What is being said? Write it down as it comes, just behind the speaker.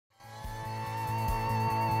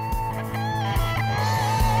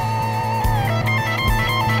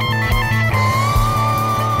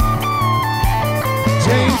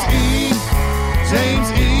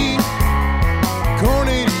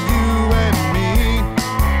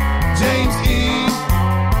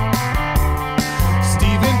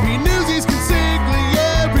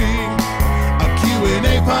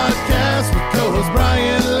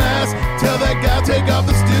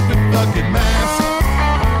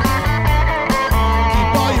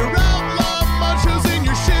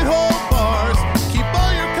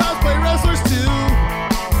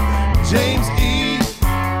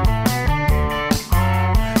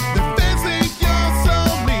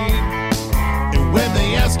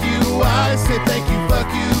I say thank you, fuck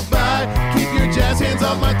you, bye. Keep your jazz hands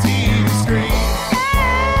off my TV screen.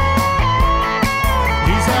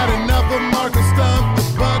 He's had enough of Marcus Stump, the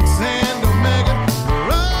Bucks, and Omega.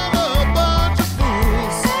 We're all a bunch of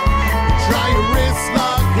fools. Try your wrist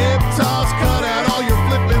lock, hip toss, cut out all your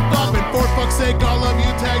flipping, flopping. For fuck's sake, all of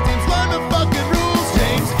you tag teams, learn the fucking rules.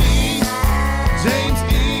 James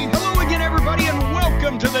E. Hello again, everybody, and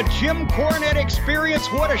welcome to the Jim Cornette Experience.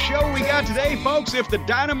 What a show we got today, folks. If the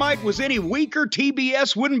Dynamite was any weaker,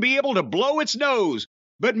 TBS wouldn't be able to blow its nose.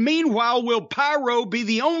 But meanwhile, will Pyro be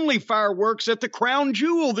the only fireworks at the Crown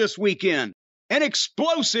Jewel this weekend? An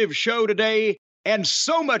explosive show today, and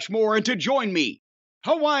so much more. And to join me,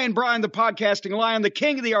 Hawaiian Brian, the podcasting lion, the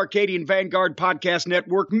king of the Arcadian Vanguard Podcast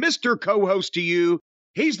Network, Mr. Co-host to you.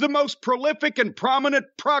 He's the most prolific and prominent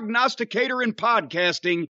prognosticator in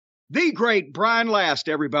podcasting, the great Brian Last,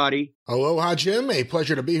 everybody. Aloha, Jim. A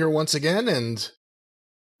pleasure to be here once again, and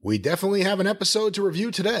we definitely have an episode to review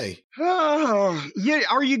today. Oh, yeah,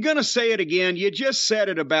 are you going to say it again? You just said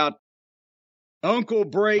it about Uncle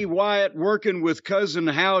Bray Wyatt working with Cousin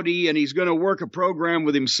Howdy, and he's going to work a program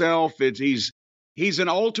with himself. He's an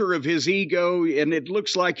altar of his ego, and it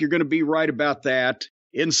looks like you're going to be right about that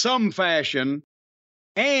in some fashion.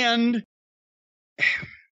 And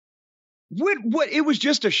what it was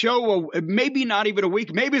just a show, maybe not even a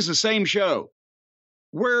week, maybe it's the same show,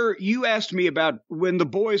 where you asked me about when the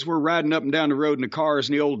boys were riding up and down the road in the cars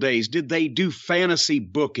in the old days, did they do fantasy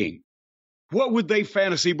booking? What would they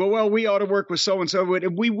fantasy book? Well, we ought to work with so-and-so.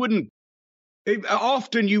 We wouldn't.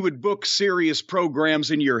 Often you would book serious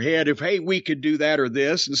programs in your head if, hey, we could do that or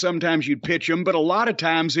this, and sometimes you'd pitch them, but a lot of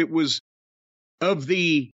times it was of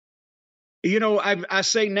the, I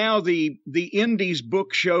say now the indies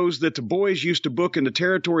book shows that the boys used to book in the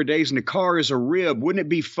territory days in the car as a rib. Wouldn't it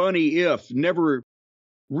be funny if, never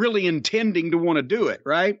really intending to want to do it,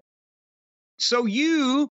 right? So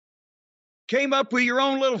you came up with your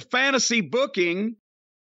own little fantasy booking.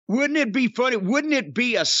 Wouldn't it be funny? Wouldn't it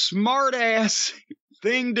be a smart ass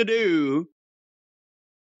thing to do?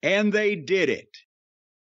 And they did it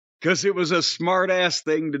because it was a smart ass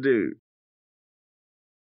thing to do.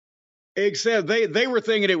 Except they were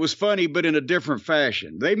thinking it was funny, but in a different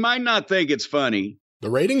fashion. They might not think it's funny. The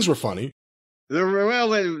ratings were funny.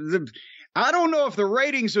 I don't know if the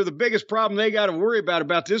ratings are the biggest problem they got to worry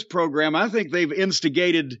about this program. I think they've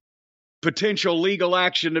instigated potential legal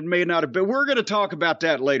action that may not have been. We're going to talk about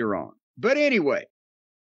that later on. But anyway,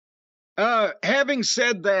 having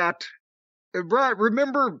said that, right,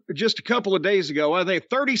 remember just a couple of days ago, I think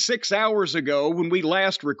 36 hours ago when we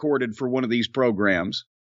last recorded for one of these programs,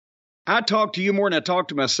 I talked to you more than I talked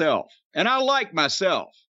to myself. And I like myself.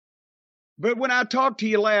 But when I talked to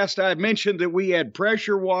you last, I mentioned that we had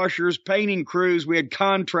pressure washers, painting crews, we had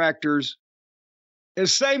contractors. The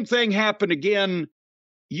same thing happened again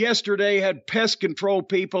yesterday. Had pest control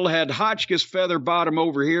people, had Hotchkiss Feather Bottom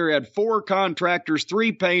over here, had 4 contractors,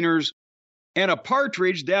 3 painters, and a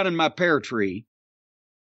partridge down in my pear tree.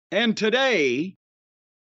 And today,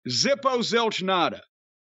 Zippo Zilch Nada.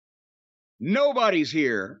 Nobody's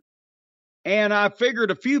here. And I figured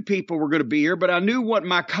a few people were going to be here, but I knew what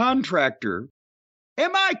my contractor.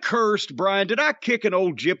 Am I cursed, Brian? Did I kick an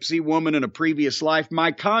old gypsy woman in a previous life?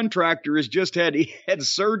 My contractor has just had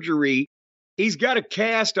surgery. He's got a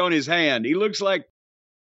cast on his hand. He looks like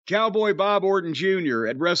Cowboy Bob Orton Jr.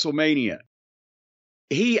 at WrestleMania.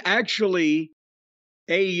 He actually,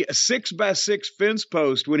 a 6x6 fence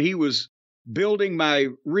post when he was building my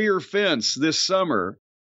rear fence this summer,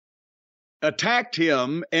 attacked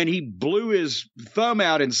him, and he blew his thumb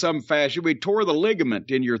out in some fashion. We tore the ligament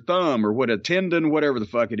in your thumb or a tendon, whatever the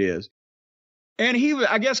fuck it is. And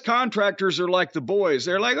I guess contractors are like the boys.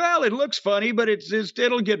 They're like, well, it looks funny, but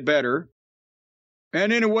it'll get better.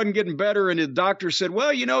 And then it wasn't getting better. And the doctor said,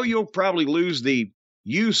 well, you'll probably lose the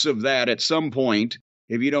use of that at some point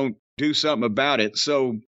if you don't do something about it.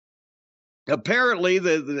 So apparently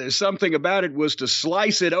the something about it was to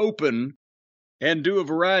slice it open and do a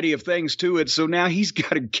variety of things to it. So now he's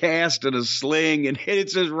got a cast and a sling, and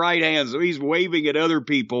it's his right hand. So he's waving at other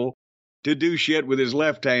people to do shit with his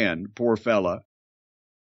left hand, poor fella.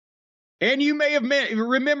 And you may have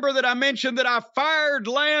remember that I mentioned that I fired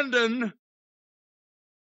Landon.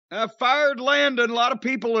 A lot of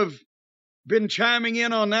people have been chiming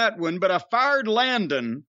in on that one, but I fired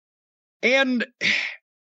Landon. And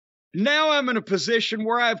now I'm in a position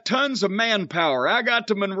where I have tons of manpower. I got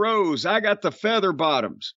the Monroes. I got the Feather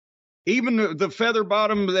Bottoms. Even the Feather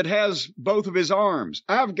Bottom that has both of his arms.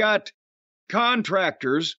 I've got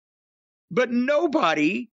contractors, but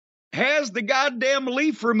nobody has the goddamn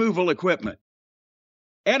leaf removal equipment.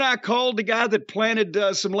 And I called the guy that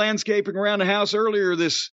planted some landscaping around the house earlier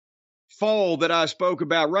this fall that I spoke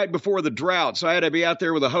about right before the drought. So I had to be out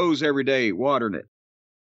there with a hose every day watering it.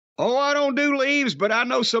 Oh, I don't do leaves, but I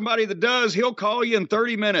know somebody that does. He'll call you in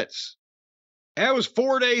 30 minutes. That was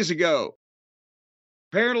 4 days ago.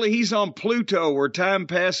 Apparently he's on Pluto where time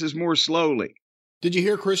passes more slowly. Did you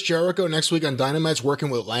hear Chris Jericho next week on Dynamite's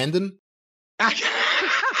working with Landon?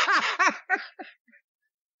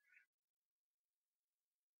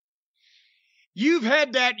 You've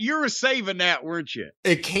had that. You were saving that, weren't you?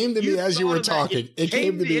 It came to me as you were talking. It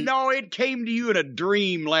came to me. No, it came to you in a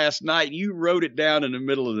dream last night. You wrote it down in the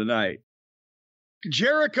middle of the night.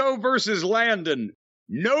 Jericho versus Landon.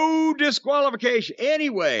 No disqualification.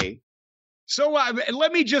 Anyway, so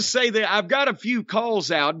let me just say that I've got a few calls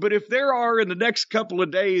out, but if there are in the next couple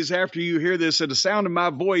of days after you hear this and the sound of my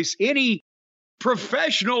voice, any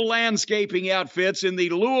professional landscaping outfits in the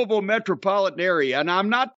Louisville metropolitan area, and I'm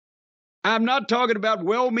not talking about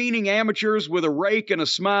well-meaning amateurs with a rake and a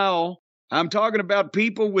smile. I'm talking about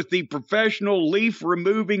people with the professional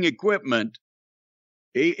leaf-removing equipment.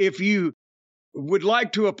 If you would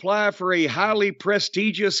like to apply for a highly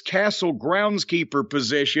prestigious castle groundskeeper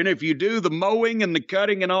position, if you do the mowing and the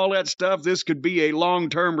cutting and all that stuff, this could be a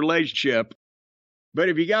long-term relationship. But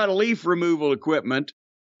if you got a leaf removal equipment,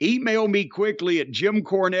 email me quickly at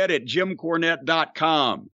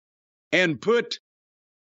jimcornette@jimcornette.com and put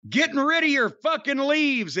 "getting rid of your fucking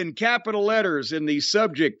leaves" in capital letters in the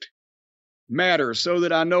subject matter so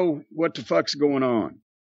that I know what the fuck's going on.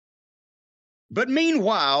 But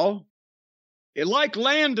meanwhile, like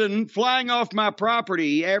Landon flying off my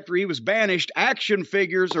property after he was banished, action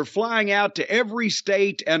figures are flying out to every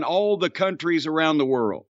state and all the countries around the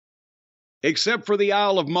world, except for the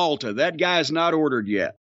Isle of Malta. That guy's not ordered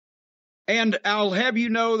yet. And I'll have you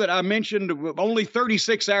know that I mentioned only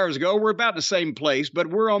 36 hours ago, we're about the same place, but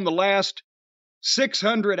we're on the last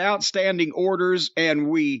 600 outstanding orders, and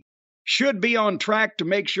we should be on track to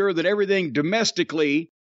make sure that everything domestically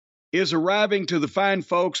is arriving to the fine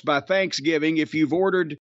folks by Thanksgiving. If you've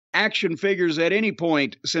ordered action figures at any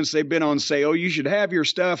point since they've been on sale, you should have your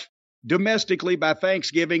stuff domestically by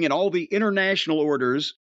Thanksgiving, and all the international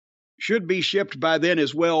orders should be shipped by then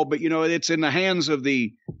as well. But, it's in the hands of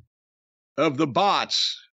the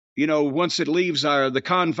bots, once it leaves the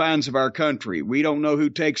confines of our country. We don't know who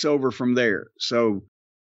takes over from there. So,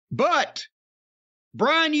 but,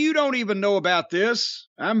 Brian, you don't even know about this.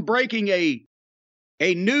 I'm breaking a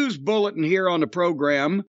news bulletin here on the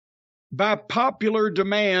program. By popular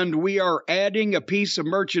demand, we are adding a piece of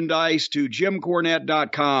merchandise to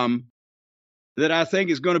jimcornette.com that I think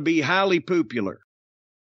is going to be highly popular.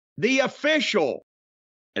 The official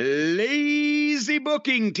Lazy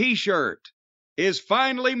Booking t-shirt is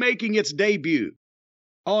finally making its debut.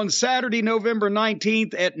 On Saturday, November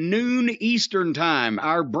 19th at noon Eastern Time,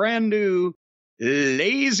 our brand new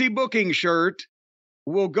Lazy Booking shirt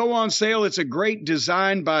will go on sale. It's a great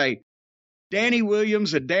design by Danny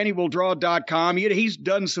Williams at DannyWillDraw.com. He's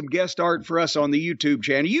done some guest art for us on the YouTube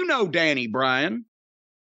channel. You know Danny, Brian.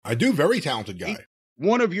 I do. Very talented guy.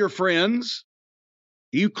 One of your friends.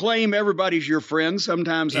 You claim everybody's your friend.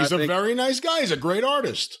 Sometimes he's a very nice guy. He's a great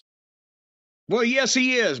artist. Well, yes,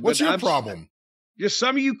 he is. What's your problem? Just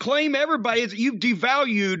some of you claim everybody. You've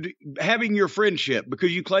devalued having your friendship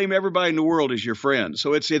because you claim everybody in the world is your friend.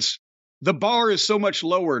 So it's the bar is so much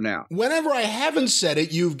lower now. Whenever I haven't said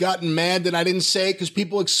it, you've gotten mad that I didn't say it because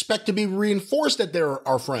people expect to be reinforced that they're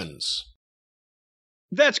our friends.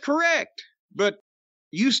 That's correct. But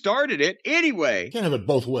you started it anyway. You can't have it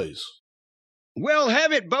both ways. Well,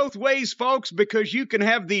 have it both ways, folks, because you can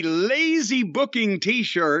have the Lazy Booking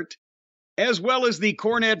t-shirt as well as the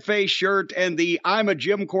Cornette Face shirt and the I'm a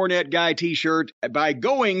Jim Cornette Guy t-shirt by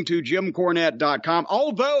going to jimcornette.com.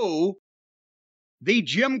 Although the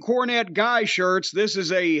Jim Cornette Guy shirts, this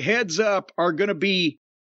is a heads up, are going to be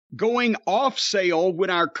going off sale when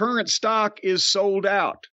our current stock is sold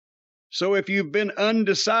out. So if you've been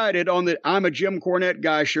undecided on the I'm a Jim Cornette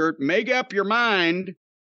Guy shirt, make up your mind,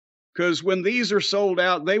 because when these are sold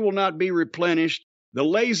out, they will not be replenished. The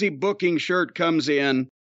Lazy Booking shirt comes in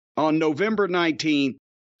on November 19th.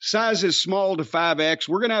 Size is small to 5X.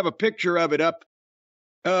 We're going to have a picture of it up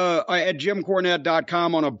at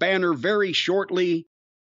jimcornette.com on a banner very shortly.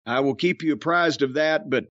 I will keep you apprised of that.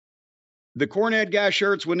 But the Cornette Guy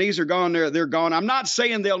shirts, when these are gone, they're gone. I'm not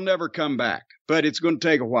saying they'll never come back, but it's going to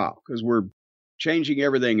take a while because we're changing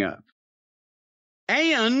everything up.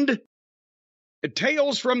 And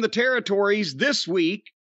Tales from the Territories this week,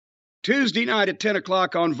 Tuesday night at 10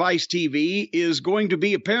 o'clock on Vice TV, is going to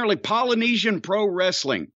be apparently Polynesian Pro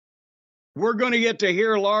Wrestling. we're going to get to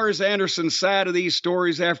hear Lars Anderson's side of these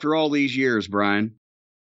stories after all these years, Brian.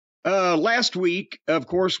 Last week, of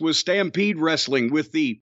course, was Stampede Wrestling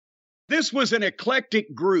this was an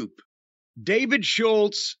eclectic group. David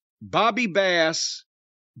Schultz, Bobby Bass,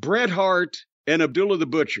 Bret Hart, and Abdullah the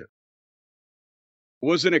Butcher.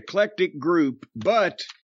 Was an eclectic group, but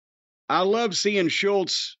I love seeing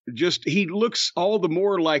Schultz. He looks all the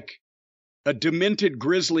more like a demented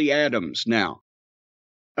Grizzly Adams now.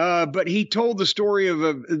 But he told the story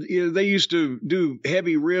of they used to do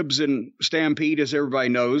heavy ribs in Stampede, as everybody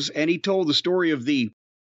knows, and he told the story of the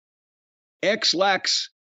X-Lax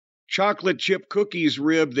chocolate chip cookies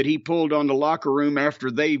rib that he pulled on the locker room after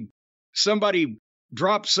somebody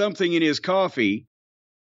dropped something in his coffee.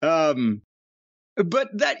 But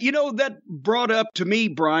that brought up to me,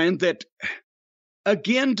 Brian, that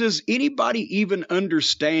again, does anybody even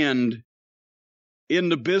understand in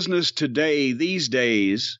the business today, these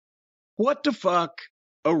days, what the fuck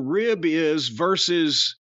a rib is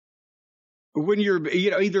versus when you're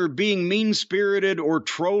either being mean-spirited or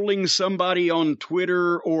trolling somebody on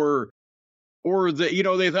Twitter or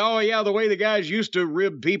they thought, oh yeah, the way the guys used to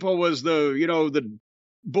rib people was the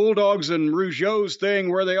Bulldogs and Rougeau's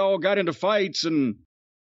thing where they all got into fights and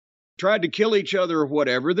tried to kill each other or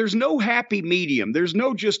whatever. There's no happy medium. There's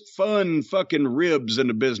no just fun fucking ribs in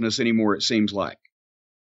the business anymore, it seems like.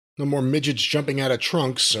 No more midgets jumping out of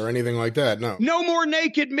trunks or anything like that, no. No more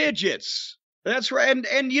naked midgets. That's right.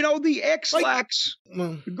 And the X-Lax.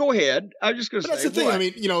 Go ahead. I was just going to say. That's the thing. I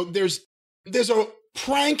mean, there's a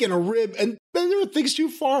prank and a rib, and then there are things too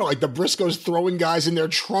far, like the Briscoes throwing guys in their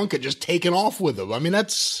trunk and just taking off with them. I mean,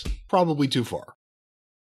 that's probably too far.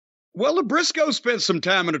 Well, the Briscoes spent some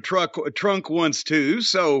time in a trunk once too,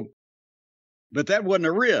 but that wasn't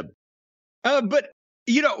a rib. But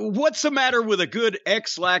what's the matter with a good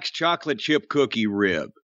X-Lax chocolate chip cookie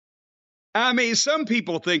rib? I mean, some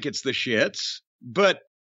people think it's the shits, but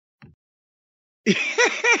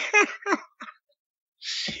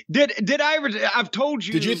Did I ever? I've told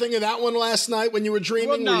you. Did you think of that one last night when you were dreaming?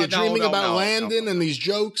 Well, no, were you dreaming about Landon and these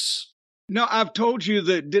jokes? No, I've told you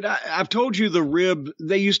that. I've told you the rib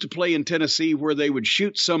they used to play in Tennessee where they would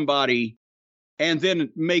shoot somebody and then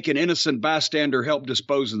make an innocent bystander help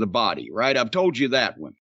dispose of the body. Right? I've told you that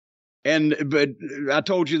one. But I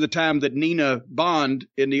told you the time that Nina Bond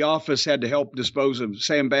in The Office had to help dispose of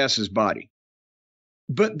Sam Bass's body.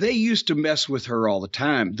 But they used to mess with her all the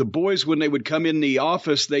time. The boys, when they would come in the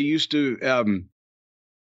office, they used to,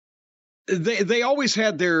 they always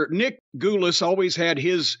had Nick Goulas always had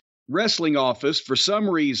his wrestling office for some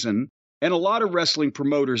reason, and a lot of wrestling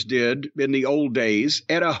promoters did in the old days,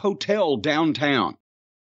 at a hotel downtown.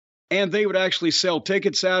 And they would actually sell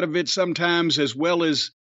tickets out of it sometimes, as well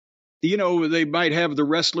as, they might have the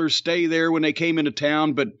wrestlers stay there when they came into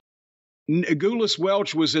town, but Goulas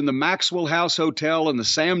Welch was in the Maxwell House Hotel and the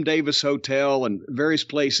Sam Davis Hotel and various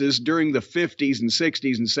places during the 50s and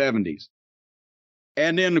 60s and 70s.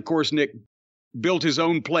 And then, of course, Nick built his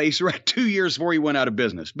own place right 2 years before he went out of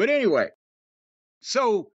business. But anyway,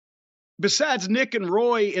 so besides Nick and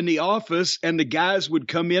Roy in the office, and the guys would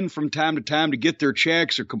come in from time to time to get their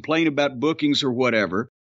checks or complain about bookings or whatever,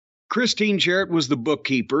 Christine Jarrett was the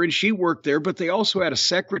bookkeeper, and she worked there, but they also had a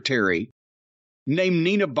secretary named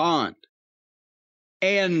Nina Bond.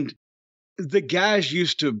 And the guys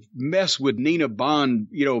used to mess with Nina Bond,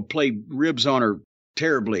 play ribs on her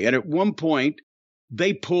terribly. And at one point,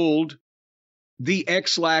 they pulled the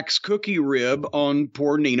X-Lax cookie rib on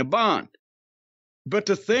poor Nina Bond. But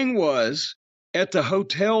the thing was, at the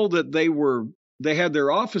hotel that they had their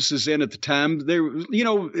offices in at the time,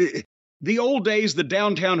 the old days, the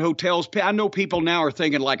downtown hotels, I know people now are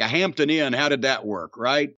thinking like a Hampton Inn. How did that work,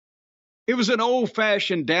 right? It was an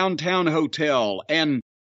old-fashioned downtown hotel, and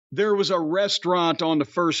there was a restaurant on the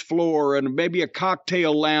first floor and maybe a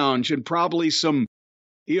cocktail lounge and probably some,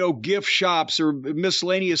 gift shops or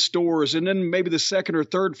miscellaneous stores. And then maybe the second or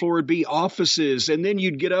third floor would be offices. And then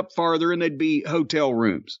you'd get up farther and they'd be hotel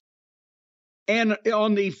rooms. And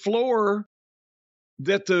on the floor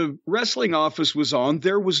that the wrestling office was on,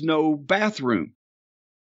 there was no bathroom.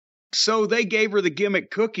 So they gave her the gimmick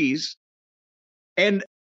cookies, and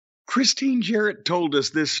Christine Jarrett told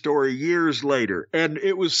us this story years later, and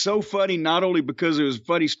it was so funny, not only because it was a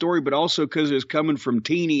funny story, but also because it was coming from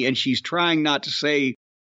Teenie, and she's trying not to say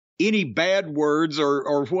any bad words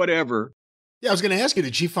or whatever. Yeah, I was going to ask you,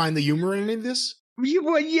 did she find the humor in any of this?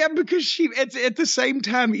 Yeah, because she at the same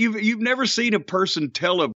time, you've never seen a person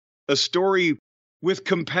tell a story with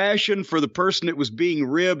compassion for the person that was being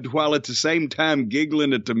ribbed while at the same time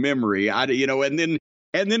giggling at the memory. And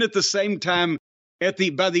then at the same time,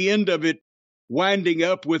 by the end of it, winding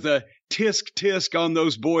up with a tisk on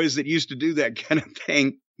those boys that used to do that kind of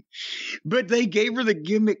thing. But they gave her the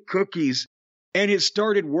gimmick cookies, and it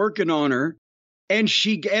started working on her.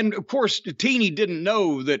 And of course, Teeny didn't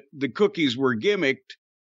know that the cookies were gimmicked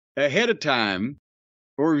ahead of time,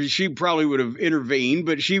 or she probably would have intervened,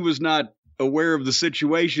 but she was not aware of the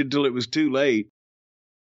situation till it was too late.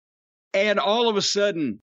 And all of a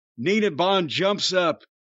sudden, Nina Bond jumps up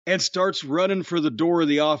and starts running for the door of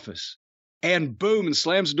the office. And boom, and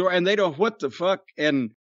slams the door. And they don't, what the fuck? And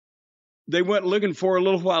they went looking for her a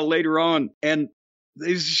little while later on. And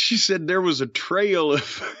she said there was a trail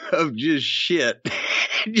of just shit.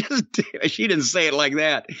 She didn't say it like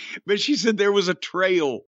that. But she said there was a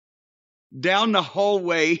trail down the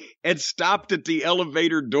hallway and stopped at the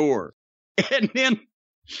elevator door. And then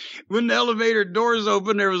when the elevator doors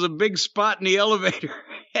opened, there was a big spot in the elevator.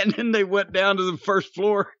 And then they went down to the first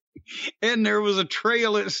floor, and there was a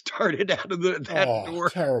trail that started out of that door.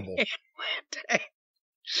 Terrible.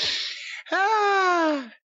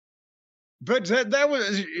 But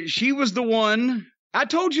she was the one. I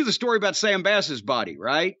told you the story about Sam Bass's body,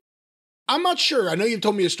 right? I'm not sure. I know you've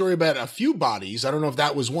told me a story about a few bodies. I don't know if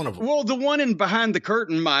that was one of them. Well, the one in Behind the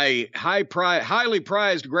Curtain, my highly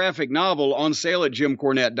prized graphic novel on sale at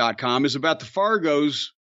JimCornette.com, is about the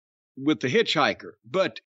Fargos with the hitchhiker.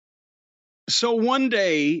 But so one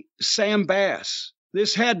day, Sam Bass,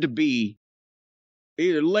 this had to be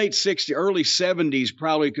either late 60s, early 70s,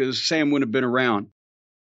 probably, because Sam wouldn't have been around.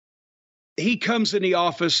 He comes in the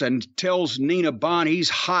office and tells Nina Bond he's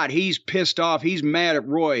hot, he's pissed off, he's mad at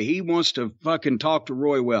Roy. He wants to fucking talk to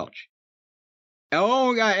Roy Welch.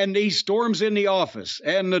 Oh, and he storms in the office,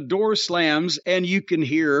 and the door slams, and you can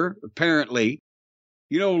hear, apparently,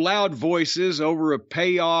 loud voices over a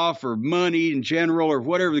payoff or money in general or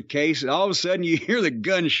whatever the case. And all of a sudden, you hear the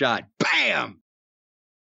gunshot. Bam!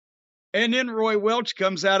 And then Roy Welch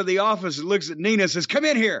comes out of the office and looks at Nina and says, "Come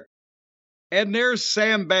in here." And there's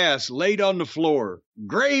Sam Bass laid on the floor,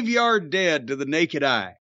 graveyard dead to the naked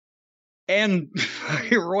eye. And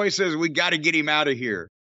Roy says, "We got to get him out of here."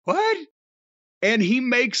 What? And he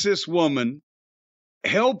makes this woman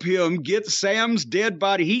help him get Sam's dead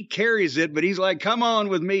body. He carries it, but he's like, "Come on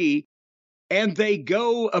with me." And they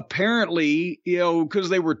go, apparently, because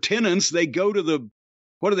they were tenants, they go to the,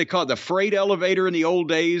 what do they call it? The freight elevator in the old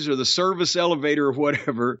days, or the service elevator or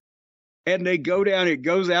whatever. And they go down, it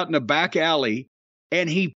goes out in a back alley, and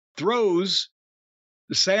he throws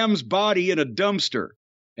Sam's body in a dumpster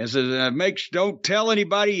and says, "Don't tell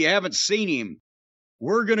anybody you haven't seen him.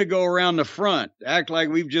 We're going to go around the front, act like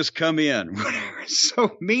we've just come in."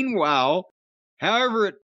 So meanwhile,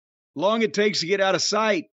 however long it takes to get out of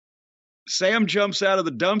sight, Sam jumps out of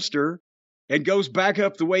the dumpster and goes back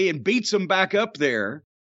up the way and beats him back up there.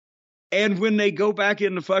 And when they go back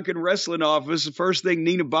in the fucking wrestling office, the first thing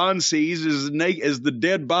Nina Bond sees is the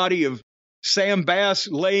dead body of Sam Bass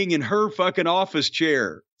laying in her fucking office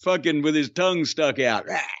chair, fucking with his tongue stuck out.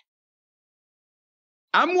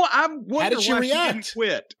 I wonder How did she why react? she didn't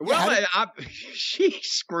quit. Yeah, Well, she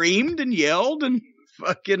screamed and yelled and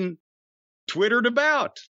fucking twittered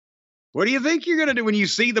about. What do you think you're going to do when you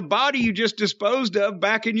see the body you just disposed of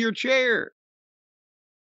back in your chair?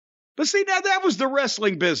 But see, now that was the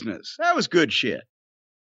wrestling business. That was good shit.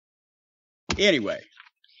 Anyway,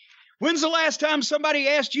 when's the last time somebody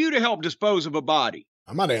asked you to help dispose of a body?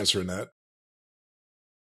 I'm not answering that.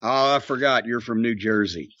 Oh, I forgot. You're from New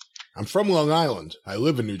Jersey. I'm from Long Island. I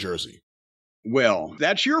live in New Jersey. Well,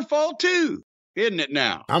 that's your fault too, isn't it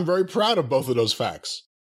now? I'm very proud of both of those facts.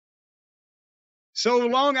 So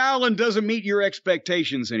Long Island doesn't meet your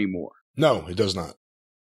expectations anymore. No, it does not.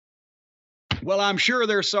 Well, I'm sure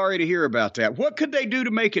they're sorry to hear about that. What could they do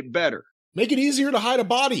to make it better? Make it easier to hide a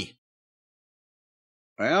body.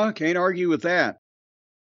 Well, I can't argue with that.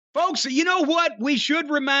 Folks, you know what? We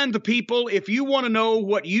should remind the people, if you want to know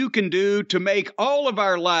what you can do to make all of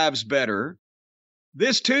our lives better,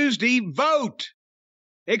 this Tuesday, vote.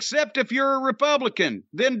 Except if you're a Republican,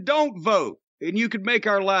 then don't vote, and you could make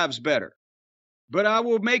our lives better. But I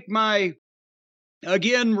will make my,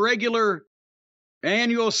 again, regular,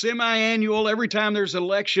 annual, semi-annual, every time there's an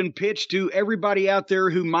election, pitch to everybody out there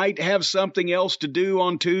who might have something else to do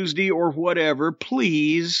on Tuesday or whatever.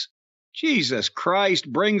 Please, Jesus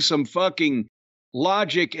Christ, bring some fucking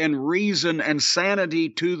logic and reason and sanity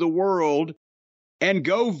to the world and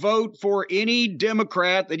go vote for any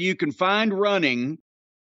Democrat that you can find running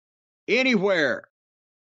anywhere.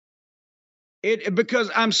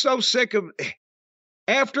 Because I'm so sick of,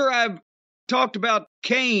 after I've talked about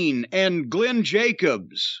Kane and Glenn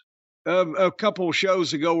Jacobs a couple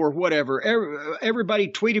shows ago or whatever, everybody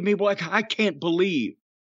tweeted me like, I can't believe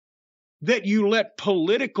that you let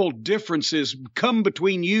political differences come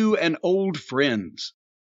between you and old friends.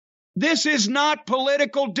 This is not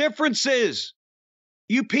political differences.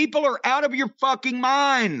 You people are out of your fucking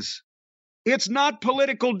minds. It's not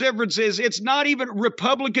political differences. It's not even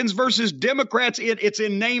Republicans versus Democrats. It's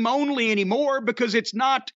in name only anymore because it's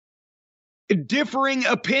not differing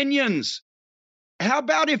opinions. How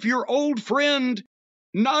about if your old friend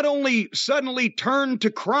not only suddenly turned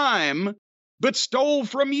to crime, but stole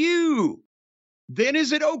from you? Then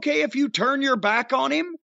is it okay if you turn your back on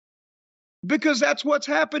him? Because that's what's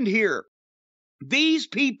happened here. These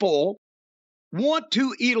people want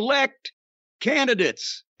to elect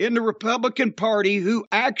candidates in the Republican Party who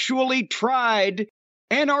actually tried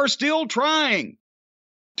and are still trying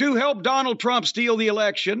to help Donald Trump steal the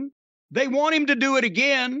election. They want him to do it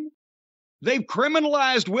again. They've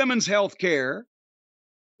criminalized women's health care.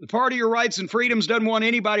 The Party of Rights and Freedoms doesn't want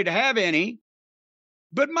anybody to have any.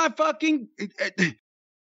 But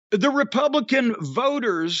the Republican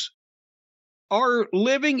voters are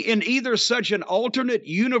living in either such an alternate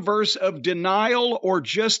universe of denial or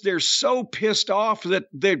just they're so pissed off that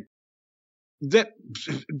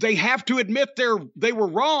they have to admit they were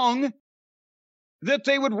wrong, that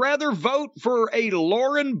they would rather vote for a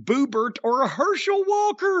Lauren Boebert or a Herschel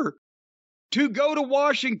Walker to go to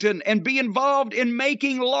Washington and be involved in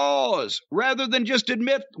making laws rather than just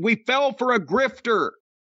admit we fell for a grifter.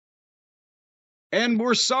 And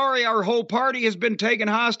we're sorry our whole party has been taken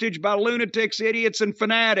hostage by lunatics, idiots, and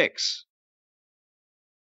fanatics.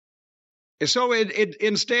 So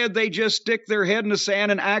instead, they just stick their head in the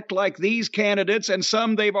sand and act like these candidates, and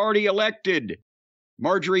some they've already elected,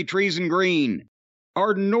 Marjorie Treason Green,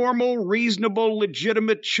 are normal, reasonable,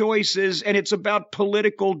 legitimate choices, and it's about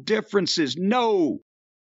political differences. No.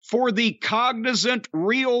 For the cognizant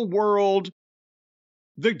real world,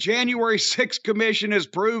 the January 6th Commission has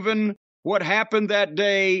proven what happened that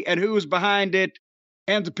day and who was behind it,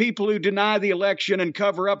 and the people who deny the election and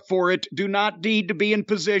cover up for it do not need to be in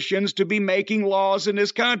positions to be making laws in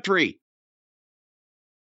this country.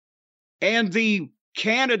 And the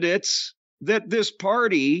candidates that this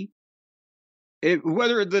party,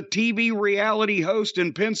 whether the TV reality host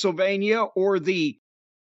in Pennsylvania or the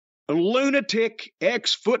lunatic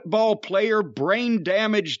ex-football player,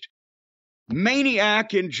 brain-damaged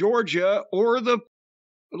maniac in Georgia, or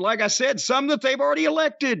like I said, some that they've already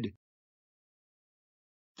elected.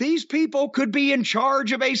 These people could be in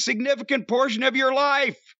charge of a significant portion of your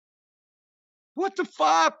life. What the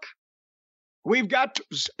fuck? We've got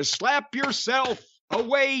to slap yourself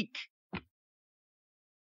awake.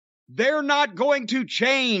 They're not going to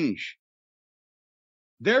change.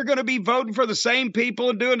 They're going to be voting for the same people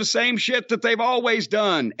and doing the same shit that they've always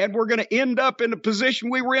done. And we're going to end up in the position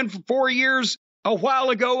we were in for 4 years a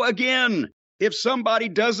while ago again, if somebody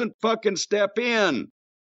doesn't fucking step in.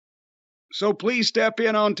 So please step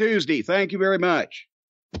in on Tuesday. Thank you very much.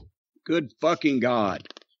 Good fucking God.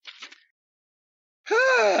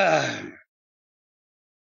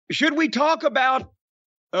 Should we talk about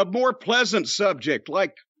a more pleasant subject,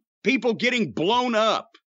 like people getting blown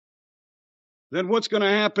up, than what's going to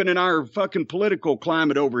happen in our fucking political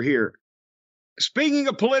climate over here? Speaking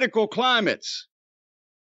of political climates,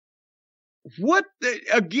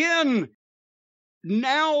 again,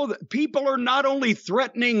 now people are not only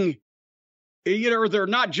threatening, they're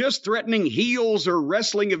not just threatening heels or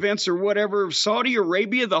wrestling events or whatever. Saudi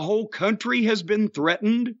Arabia, the whole country has been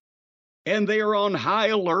threatened, and they are on high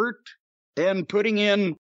alert and putting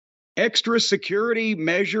in extra security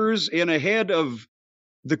measures in ahead of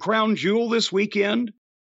the crown jewel this weekend.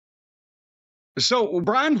 So,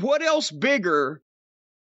 Brian, what else bigger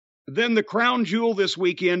than the crown jewel this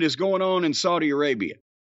weekend is going on in Saudi Arabia?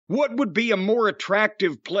 What would be a more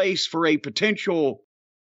attractive place for a potential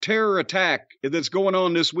terror attack that's going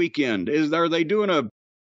on this weekend? Are they doing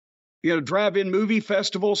a drive-in movie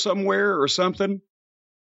festival somewhere or something?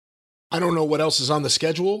 I don't know what else is on the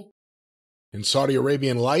schedule in Saudi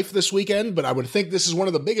Arabian life this weekend, but I would think this is one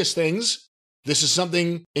of the biggest things. This is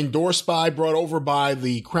something endorsed by, brought over by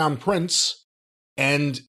the Crown Prince,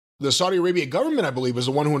 and the Saudi Arabia government, I believe, is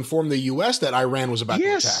the one who informed the U.S. that Iran was about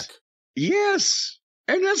to attack. Yes.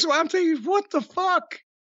 And that's why I'm thinking, what the fuck?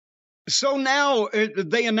 So now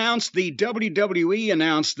they announced, the WWE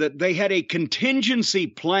announced that they had a contingency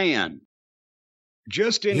plan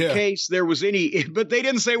just in case there was any, but they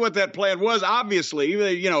didn't say what that plan was, obviously.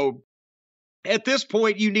 At this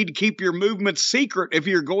point, you need to keep your movements secret if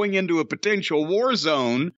you're going into a potential war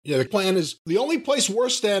zone. Yeah, the plan is the only place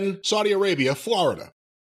worse than Saudi Arabia, Florida.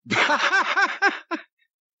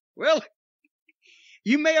 Well,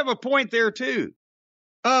 you may have a point there, too.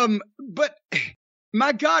 But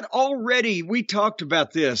My God, already we talked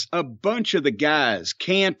about this. A bunch of the guys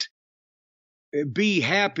can't be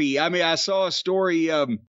happy. I mean, I saw a story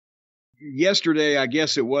yesterday, I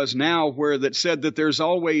guess it was now, where that said that there's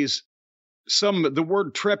always the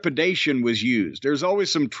word trepidation was used. There's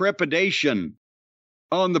always some trepidation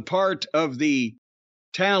on the part of the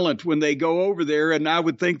talent when they go over there, and I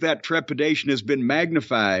would think that trepidation has been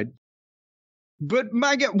magnified. But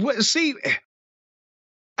my God, see,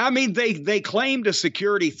 I mean, they claimed a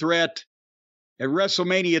security threat at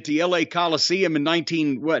WrestleMania at the LA Coliseum in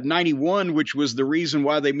 91, which was the reason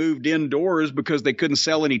why they moved indoors, because they couldn't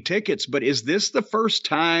sell any tickets. But is this the first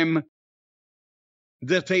time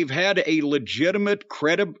that they've had a legitimate,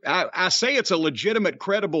 I say it's a legitimate,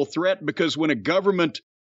 credible threat, because when a government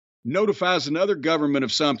notifies another government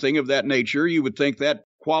of something of that nature, you would think that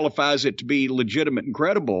qualifies it to be legitimate and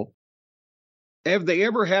credible. Have they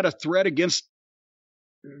ever had a threat against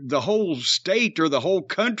the whole state or the whole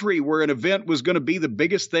country where an event was going to be the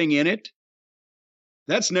biggest thing in it?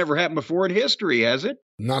 That's never happened before in history, has it?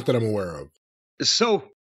 Not that I'm aware of. So,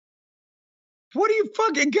 what do you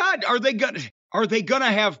fucking got? Are they going to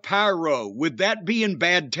have pyro? Would that be in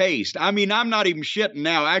bad taste? I mean, I'm not even shitting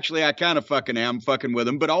now. Actually, I kind of fucking am fucking with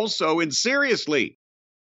them. But also, and seriously,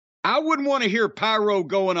 I wouldn't want to hear pyro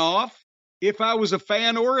going off if I was a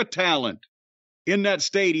fan or a talent in that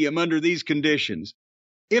stadium under these conditions.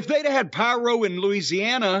 If they'd had pyro in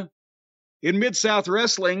Louisiana in Mid-South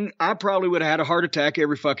Wrestling, I probably would have had a heart attack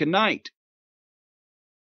every fucking night.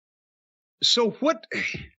 So what?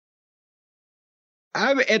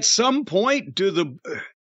 At some point, do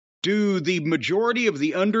the majority of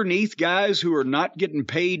the underneath guys who are not getting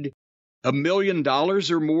paid $1 million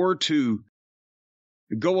or more to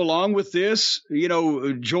go along with this,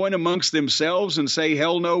 join amongst themselves and say,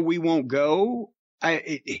 hell no, we won't go?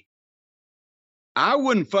 I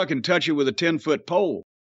wouldn't fucking touch it with a 10-foot pole.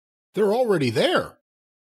 They're already there,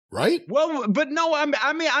 right? Well, but no,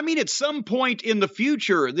 I mean, at some point in the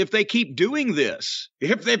future, if they keep doing this,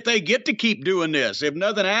 if they get to keep doing this, if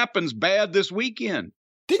nothing happens bad this weekend.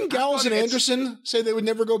 Didn't Gallows and Anderson say they would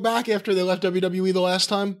never go back after they left WWE the last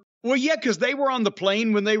time? Well, yeah, because they were on the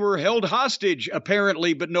plane when they were held hostage,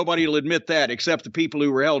 apparently, but nobody will admit that except the people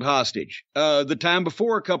who were held hostage. The time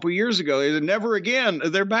before, a couple years ago, they said, never again,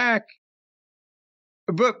 they're back.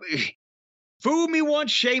 But fool me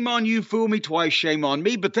once, shame on you. Fool me twice, shame on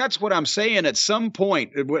me. But that's what I'm saying. At some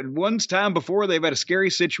point, one time before, they've had a scary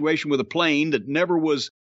situation with a plane that never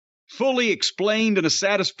was fully explained in a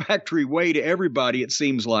satisfactory way to everybody, it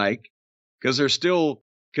seems like, because there's still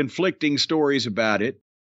conflicting stories about it.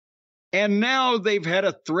 And now they've had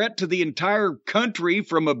a threat to the entire country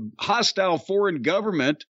from a hostile foreign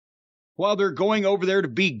government while they're going over there to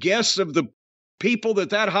be guests of the people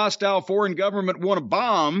that hostile foreign government want to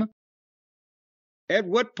bomb. At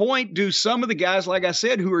what point do some of the guys, like I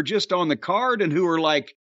said, who are just on the card and who are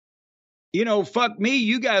like, fuck me,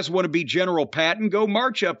 you guys want to be General Patton, go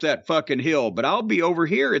march up that fucking hill, but I'll be over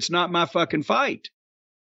here. It's not my fucking fight.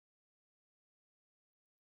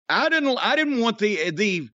 I didn't want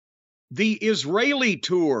the Israeli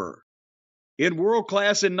tour in World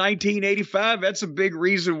Class in 1985. That's a big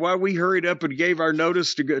reason why we hurried up and gave our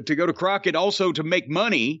notice to go to Crockett, also to make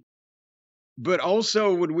money. But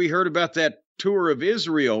also when we heard about that tour of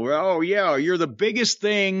Israel, oh yeah, you're the biggest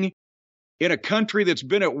thing in a country that's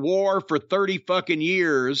been at war for 30 fucking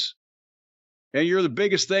years. And you're the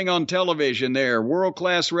biggest thing on television there. World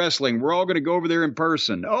Class Wrestling. We're all going to go over there in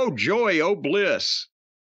person. Oh joy, oh bliss.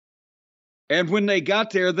 And when they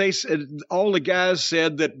got there, they said, all the guys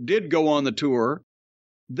said that did go on the tour,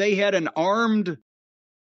 they had an armed,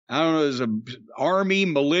 I don't know, it was an army,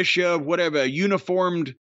 militia, whatever,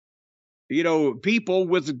 uniformed, people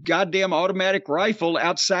with a goddamn automatic rifle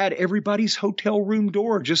outside everybody's hotel room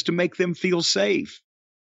door just to make them feel safe.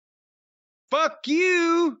 Fuck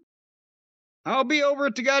you. I'll be over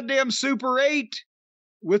at the goddamn Super 8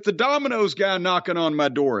 with the Domino's guy knocking on my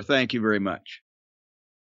door. Thank you very much.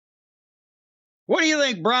 What do you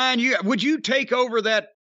think, Brian? Would you take over that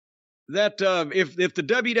if the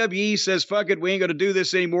WWE says, fuck it, we ain't going to do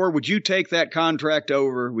this anymore, would you take that contract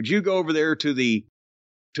over? Would you go over there to the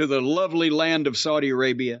lovely land of Saudi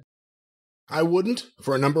Arabia? I wouldn't,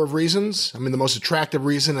 for a number of reasons. I mean, the most attractive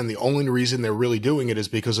reason and the only reason they're really doing it is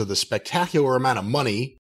because of the spectacular amount of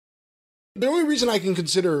money. The only reason I can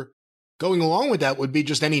consider going along with that would be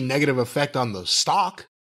just any negative effect on the stock.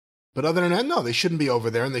 But other than that, no, they shouldn't be over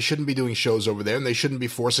there, and they shouldn't be doing shows over there, and they shouldn't be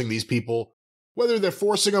forcing these people, whether they're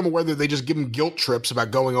forcing them or whether they just give them guilt trips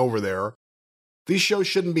about going over there. These shows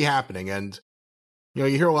shouldn't be happening, and, you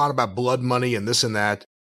hear a lot about blood money and this and that.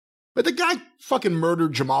 But the guy fucking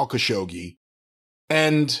murdered Jamal Khashoggi,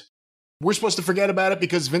 And we're supposed to forget about it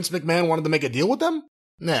because Vince McMahon wanted to make a deal with them?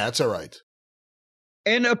 Nah, that's all right.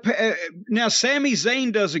 And now Sami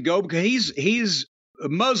Zayn doesn't go because he's a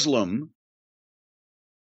Muslim.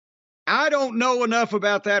 I don't know enough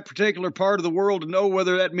about that particular part of the world to know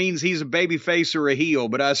whether that means he's a babyface or a heel,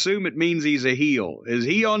 but I assume it means he's a heel. Is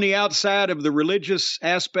he on the outside of the religious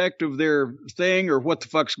aspect of their thing, or what the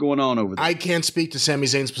fuck's going on over there? I can't speak to Sami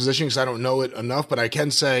Zayn's position because I don't know it enough, but I can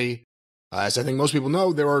say, as I think most people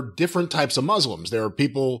know, there are different types of Muslims. There are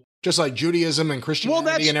people just like Judaism and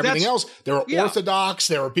Christianity and everything else. There are Orthodox.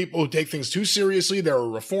 There are people who take things too seriously. There are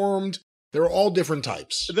Reformed. There are all different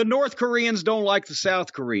types. The North Koreans don't like the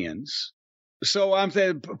South Koreans. So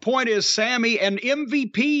the point is Sammy and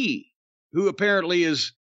MVP, who apparently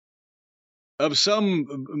is of some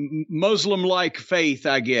Muslim-like faith,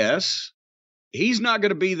 I guess. He's not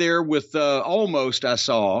going to be there with Almost, I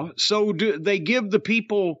saw. So they give the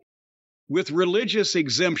people with religious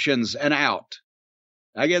exemptions an out.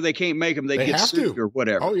 I guess they can't make them. They get sued or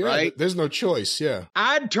whatever. Oh, yeah. Right? There's no choice. Yeah.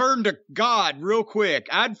 I'd turn to God real quick.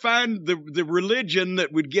 I'd find the religion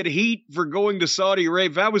that would get heat for going to Saudi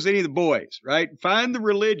Arabia. If I was any of the boys, right? Find the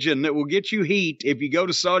religion that will get you heat if you go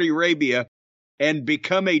to Saudi Arabia and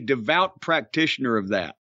become a devout practitioner of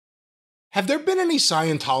that. Have there been any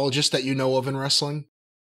Scientologists that you know of in wrestling?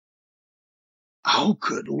 Oh,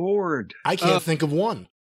 good Lord. I can't think of one.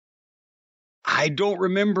 I don't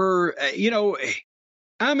remember, again,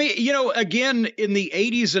 in the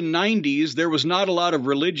 80s and 90s, there was not a lot of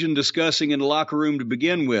religion discussing in the locker room to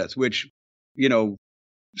begin with, which,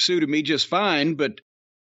 suited me just fine. But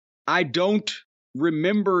I don't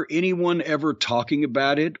remember anyone ever talking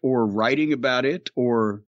about it or writing about it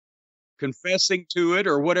or confessing to it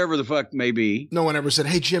or whatever the fuck may be. No one ever said,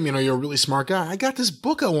 hey, Jim, you're a really smart guy. I got this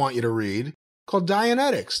book I want you to read called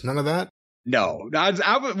Dianetics. None of that? No,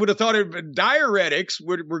 I would have thought diuretics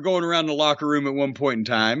were going around the locker room at one point in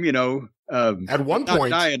time, at one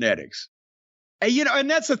point. Dianetics. And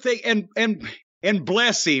that's the thing. And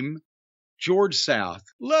bless him, George South.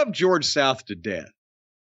 Love George South to death.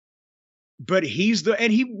 But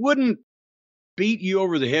and he wouldn't beat you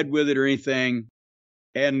over the head with it or anything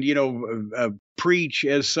and, preach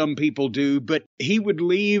as some people do, but he would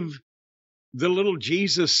leave the little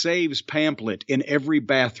Jesus Saves pamphlet in every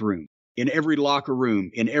bathroom, in every locker room,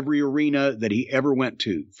 in every arena that he ever went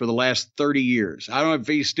to for the last 30 years. I don't know if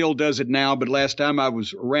he still does it now, but last time I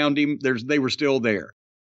was around him, they were still there.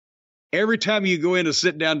 Every time you go in to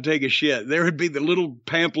sit down and take a shit, there would be the little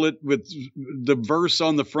pamphlet with the verse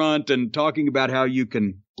on the front and talking about how you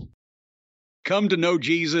can come to know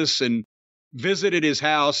Jesus and visit at his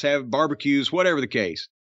house, have barbecues, whatever the case.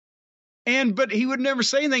 But he would never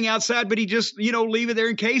say anything outside, but he just, leave it there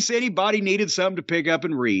in case anybody needed something to pick up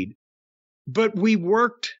and read. But we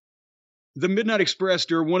worked the Midnight Express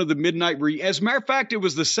during one of the midnight as a matter of fact, it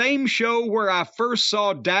was the same show where I first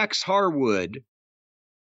saw Dax Harwood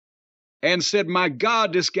and said, my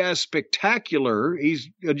God, this guy's spectacular. He's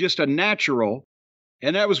just a natural.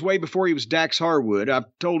 And that was way before he was Dax Harwood. I've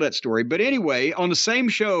told that story. But anyway, on the same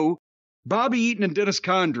show, Bobby Eaton and Dennis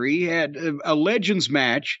Condrey had a Legends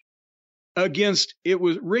match against, it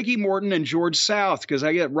was Ricky Morton and George South, because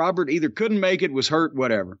I get Robert either couldn't make it, was hurt,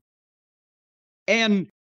 whatever. And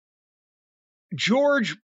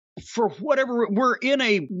George, for whatever, we're in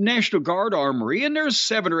a National Guard armory, and there's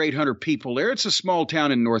 700 or 800 people there. It's a small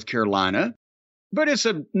town in North Carolina, but it's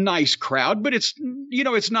a nice crowd, but it's,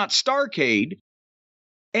 it's not Starrcade.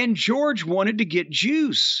 And George wanted to get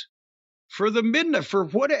juice for the midnight, for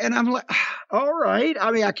what? And I'm like, all right.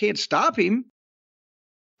 I mean, I can't stop him.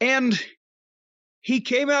 And he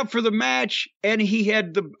came out for the match, and he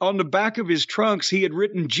had on the back of his trunks, he had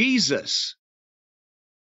written Jesus.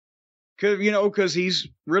 Because he's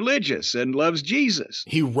religious and loves Jesus.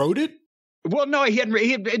 He wrote it? Well, no, he hadn't.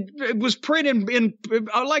 It was printed in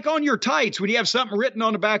like on your tights when you have something written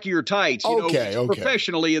on the back of your tights. Okay.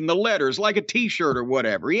 Professionally in the letters, like a T-shirt or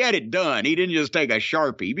whatever. He had it done. He didn't just take a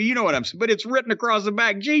Sharpie, but you know what I'm saying. But it's written across the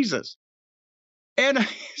back, Jesus. And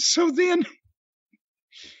so then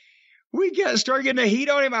we start getting the heat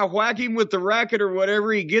on him. I whack him with the racket or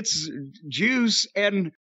whatever. He gets juice,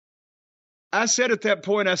 and I said at that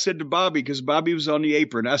point, I said to Bobby, because Bobby was on the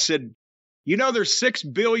apron, I said, there's 6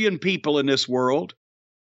 billion people in this world,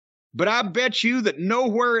 but I bet you that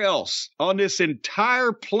nowhere else on this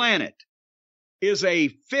entire planet is a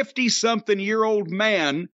 50-something-year-old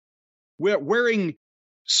man wearing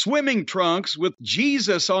swimming trunks with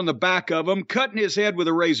Jesus on the back of them, cutting his head with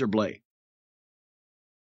a razor blade.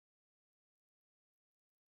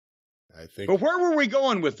 But where were we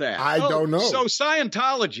going with that? I don't know. So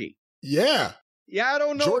Scientology. Yeah. Yeah, I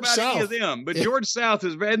don't know George about any of South. them, but George South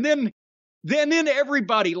is bad. And then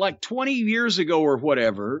everybody, like 20 years ago or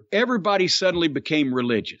whatever, everybody suddenly became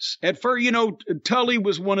religious. At first, Tully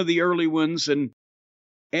was one of the early ones, and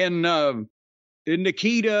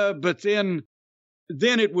Nikita, but then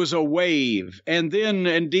it was a wave, and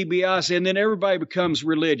DiBiase, and then everybody becomes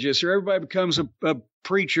religious, or everybody becomes a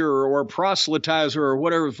preacher or a proselytizer or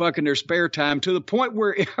whatever the fuck in their spare time, to the point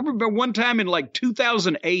where I remember one time in like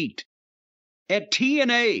 2008 at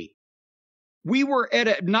TNA, we were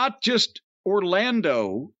at not just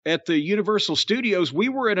Orlando at the Universal Studios, we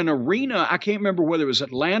were at an arena. I can't remember whether it was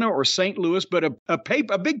Atlanta or St. Louis, but a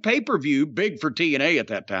big pay-per-view, big for TNA at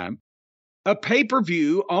that time, a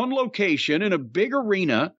pay-per-view on location in a big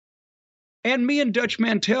arena. And me and Dutch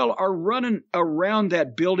Mantell are running around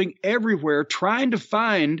that building everywhere, trying to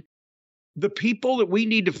find the people that we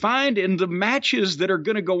need to find in the matches that are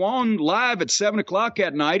going to go on live at 7 o'clock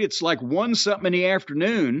at night. It's like 1 something in the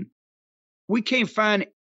afternoon. We can't find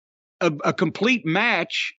a complete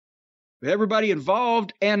match, everybody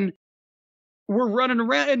involved, and we're running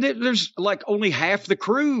around, and there's like only half the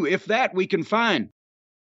crew, if that, we can find.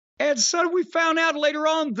 And so we found out later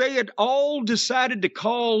on they had all decided to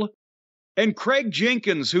call, and Craig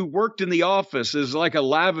Jenkins, who worked in the office as like the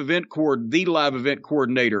live event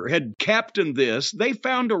coordinator, had captained this. They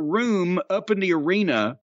found a room up in the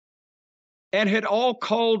arena and had all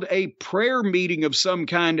called a prayer meeting of some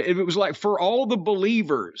kind. It was like, for all the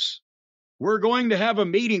believers, we're going to have a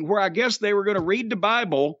meeting where I guess they were going to read the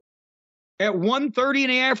Bible at 1:30 in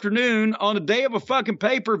the afternoon on the day of a fucking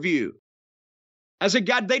pay-per-view. I said,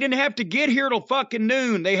 God, they didn't have to get here till fucking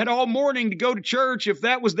noon. They had all morning to go to church if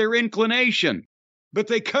that was their inclination. But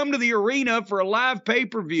they come to the arena for a live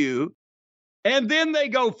pay-per-view, and then they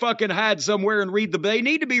go fucking hide somewhere and read they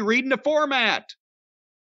need to be reading the format.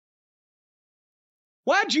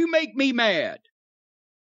 Why'd you make me mad?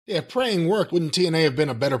 Yeah, if praying worked, wouldn't TNA have been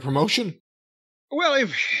a better promotion? Well,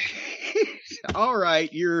 all right,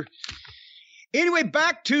 anyway,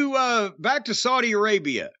 back to Saudi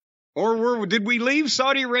Arabia. Or did we leave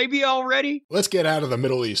Saudi Arabia already? Let's get out of the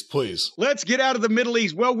Middle East, please. Let's get out of the Middle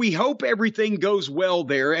East. Well, we hope everything goes well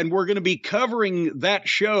there, and we're going to be covering that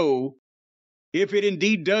show if it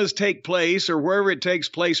indeed does take place, or wherever it takes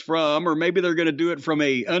place from, or maybe they're going to do it from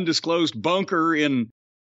a undisclosed bunker in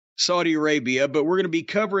Saudi Arabia, but we're going to be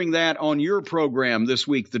covering that on your program this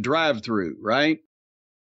week, The Drive-Thru, right?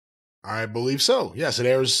 I believe so. Yes, it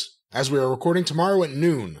airs as we are recording tomorrow at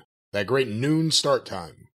noon. That great noon start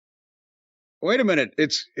time. Wait a minute.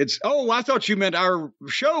 I thought you meant our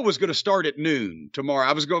show was going to start at noon tomorrow.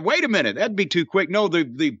 I was going, wait a minute. That'd be too quick. No,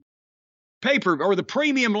 the paper or the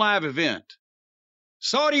premium live event,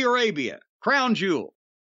 Saudi Arabia, Crown Jewel.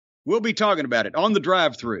 We'll be talking about it on The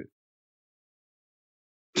Drive-Thru.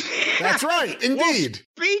 That's right, indeed.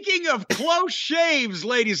 Well, speaking of close shaves,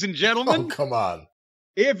 ladies and gentlemen. Oh, come on.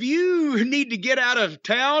 If you need to get out of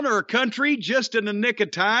town or country just in the nick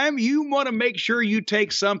of time, you want to make sure you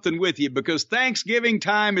take something with you, because Thanksgiving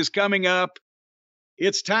time is coming up.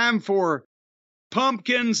 It's time for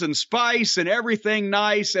pumpkins and spice and everything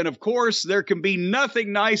nice. And of course, there can be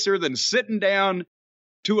nothing nicer than sitting down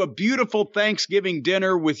to a beautiful Thanksgiving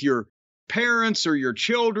dinner with your parents or your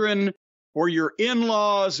children or your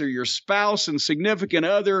in-laws or your spouse and significant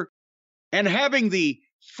other, and having the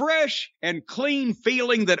fresh and clean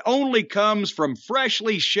feeling that only comes from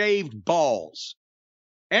freshly shaved balls.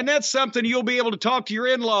 And that's something you'll be able to talk to your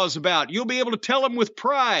in-laws about. You'll be able to tell them with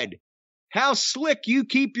pride how slick you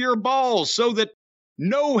keep your balls so that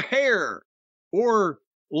no hair or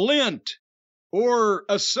lint or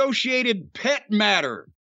associated pet matter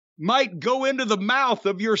might go into the mouth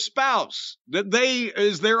of your spouse, that they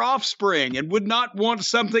is their offspring and would not want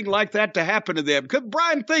something like that to happen to them. Because,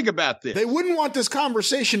 Brian, think about this. They wouldn't want this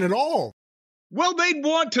conversation at all. Well, they'd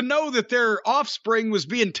want to know that their offspring was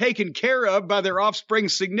being taken care of by their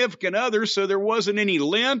offspring's significant other, so there wasn't any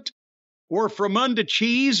lint or Fromunda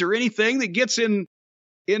cheese or anything that gets in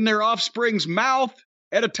their offspring's mouth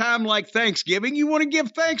at a time like Thanksgiving. You want to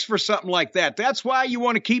give thanks for something like that. That's why you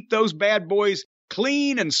want to keep those bad boys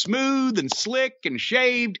clean and smooth and slick and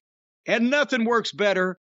shaved, and nothing works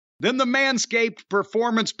better than the Manscaped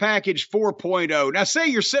Performance Package 4.0. Now, say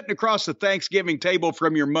you're sitting across the Thanksgiving table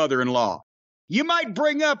from your mother-in-law. You might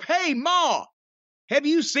bring up, hey, Ma, have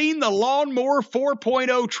you seen the Lawnmower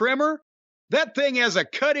 4.0 trimmer? That thing has a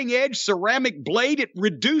cutting-edge ceramic blade. It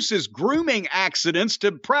reduces grooming accidents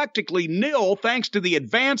to practically nil thanks to the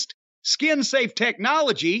advanced skin-safe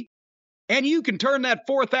technology. And you can turn that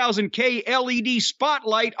 4000K LED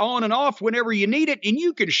spotlight on and off whenever you need it, and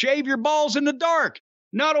you can shave your balls in the dark.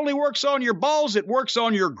 Not only works on your balls, it works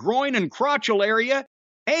on your groin and crotchal area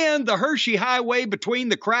and the Hershey Highway between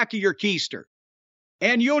the crack of your keister.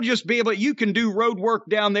 And you'll just be able, you can do road work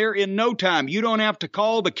down there in no time. You don't have to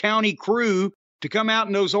call the county crew to come out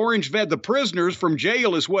in those the prisoners from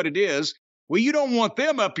jail is what it is. Well, you don't want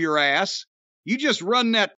them up your ass. You just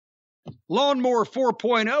run that lawnmower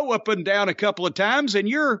 4.0 up and down a couple of times, and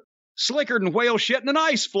you're slicker than whale shit in an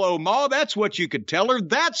ice floe, Ma. That's what you could tell her.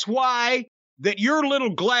 That's why that your little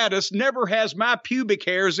Gladys never has my pubic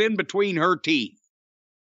hairs in between her teeth.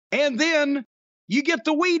 And then you get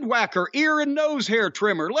the Weed Whacker ear and nose hair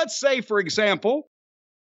trimmer. Let's say, for example,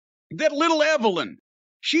 that little Evelyn,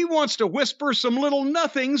 she wants to whisper some little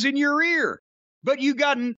nothings in your ear, but you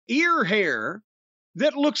got an ear hair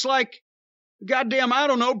that looks like, goddamn, I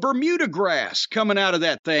don't know, Bermuda grass coming out of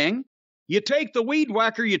that thing. You take the Weed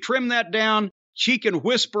Whacker, you trim that down, she can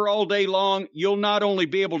whisper all day long. You'll not only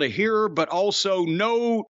be able to hear her, but also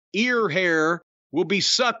no ear hair will be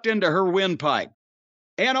sucked into her windpipe.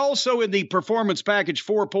 And also in the Performance Package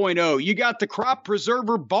 4.0, you got the Crop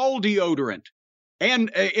Preserver Ball Deodorant.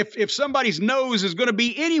 And if somebody's nose is going to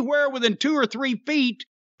be anywhere within 2 or 3 feet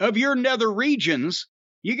of your nether regions,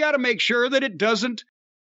 you got to make sure that it doesn't,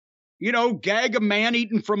 gag a man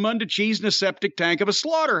eating from under cheese in a septic tank of a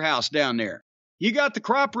slaughterhouse down there. You got the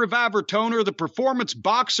Crop Reviver Toner, the Performance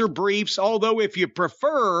Boxer Briefs, although if you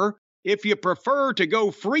prefer to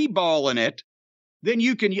go free balling it, then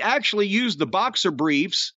you can actually use the Boxer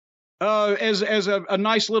Briefs as a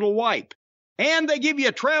nice little wipe. And they give you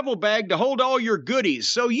a travel bag to hold all your goodies,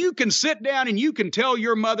 so you can sit down and you can tell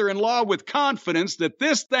your mother-in-law with confidence that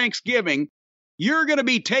this Thanksgiving, you're going to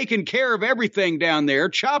be taking care of everything down there,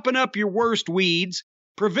 chopping up your worst weeds,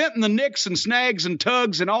 preventing the nicks and snags and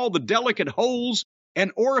tugs and all the delicate holes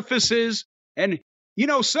and orifices. And,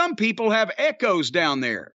 some people have echoes down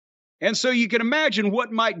there. And so you can imagine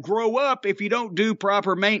what might grow up if you don't do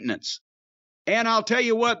proper maintenance. And I'll tell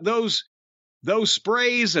you what, those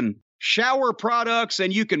sprays and shower products,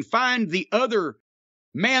 and you can find the other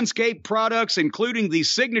Manscaped products, including the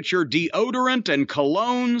signature deodorant and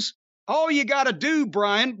colognes. All you got to do,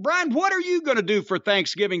 Brian, what are you going to do for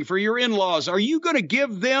Thanksgiving for your in-laws? Are you going to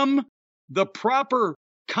give them the proper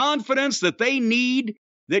confidence that they need,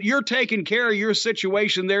 that you're taking care of your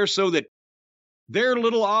situation there so that their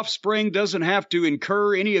little offspring doesn't have to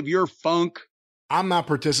incur any of your funk? I'm not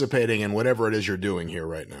participating in whatever it is you're doing here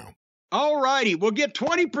right now. All righty, we'll get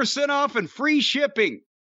 20% off and free shipping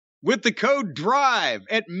with the code DRIVE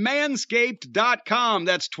at manscaped.com.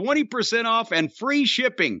 That's 20% off and free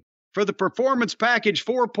shipping for the Performance Package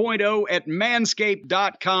 4.0 at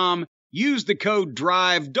manscaped.com. Use the code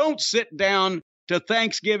DRIVE. Don't sit down to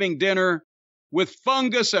Thanksgiving dinner with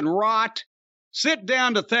fungus and rot. Sit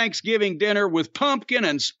down to Thanksgiving dinner with pumpkin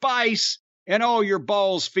and spice and all your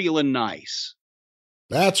balls feeling nice.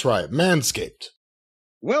 That's right, Manscaped.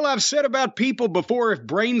 Well, I've said about people before, if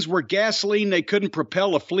brains were gasoline, they couldn't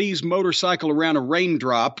propel a flea's motorcycle around a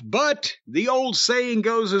raindrop. But the old saying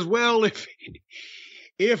goes as well,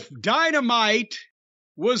 if dynamite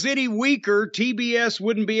was any weaker, TBS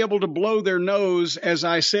wouldn't be able to blow their nose, as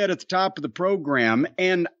I said at the top of the program.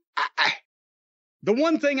 And the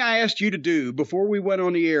one thing I asked you to do before we went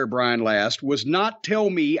on the air, Brian, last, was not tell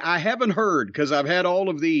me, I haven't heard, because I've had all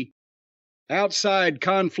of the outside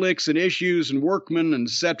conflicts and issues and workmen and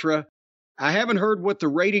etc. I haven't heard what the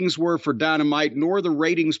ratings were for Dynamite nor the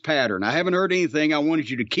ratings pattern. I haven't heard anything. I wanted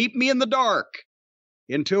you to keep me in the dark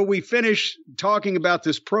until we finish talking about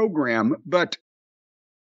this program. But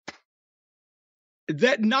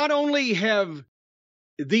that not only have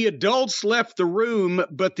the adults left the room,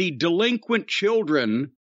 but the delinquent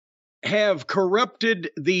children have corrupted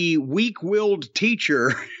the weak-willed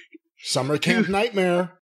teacher. Summer camp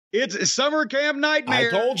nightmare. It's a summer camp nightmare.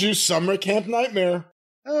 I told you, summer camp nightmare.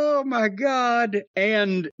 Oh, my God.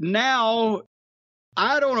 And now,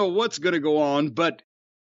 I don't know what's going to go on, but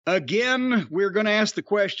again, we're going to ask the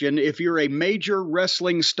question, if you're a major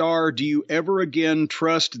wrestling star, do you ever again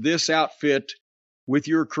trust this outfit with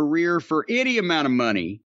your career for any amount of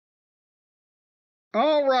money?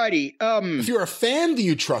 All righty. If you're a fan, do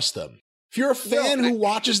you trust them? If you're a fan who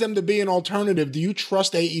watches them to be an alternative, do you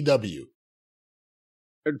trust AEW?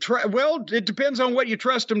 Well, it depends on what you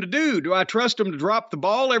trust them to do. Do I trust them to drop the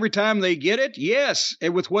ball every time they get it? Yes.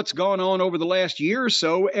 And with what's gone on over the last year or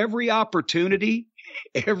so, every opportunity,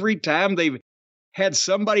 every time they've had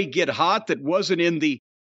somebody get hot that wasn't in the...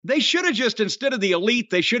 They should have just, instead of the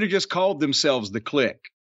Elite, they should have just called themselves the Click.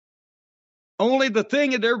 Only the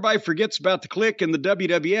thing that everybody forgets about the Click and the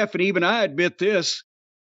WWF, and even I admit this,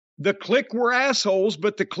 the Click were assholes,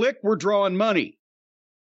 but the Click were drawing money.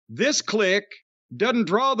 This Click doesn't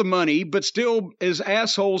draw the money, but still is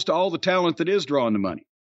assholes to all the talent that is drawing the money.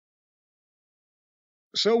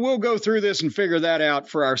 So we'll go through this and figure that out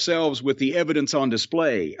for ourselves with the evidence on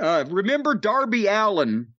display. Remember, Darby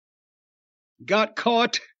Allin got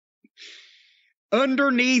caught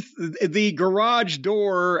underneath the garage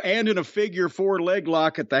door and in a figure 4 leg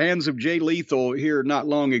lock at the hands of Jay Lethal here not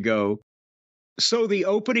long ago. So the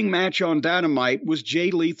opening match on Dynamite was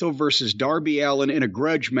Jay Lethal versus Darby Allin in a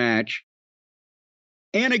grudge match.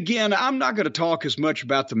 And again, I'm not going to talk as much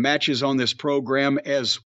about the matches on this program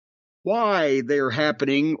as why they're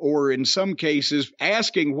happening, or in some cases,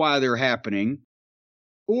 asking why they're happening,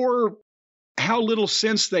 or how little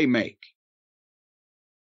sense they make.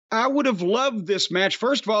 I would have loved this match.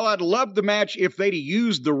 First of all, I'd love the match if they'd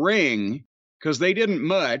used the ring, because they didn't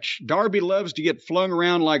much. Darby loves to get flung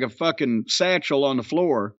around like a fucking satchel on the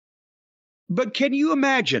floor. But can you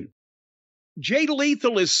imagine? Jay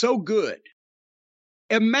Lethal is so good.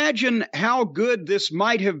 Imagine how good this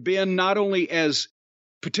might have been, not only as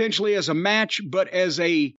potentially as a match, but as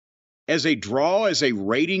a draw, as a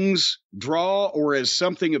ratings draw, or as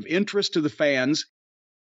something of interest to the fans,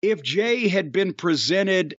 if Jay had been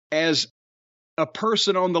presented as a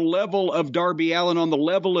person on the level of Darby Allin, on the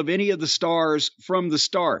level of any of the stars from the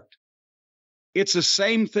start. It's the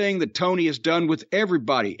same thing that Tony has done with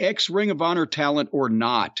everybody, ex-Ring of Honor talent or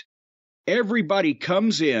not. Everybody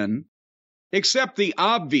comes in, except the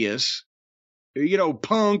obvious,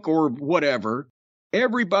 Punk or whatever.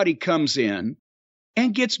 Everybody comes in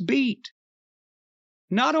and gets beat.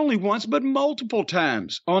 Not only once, but multiple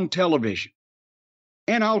times on television.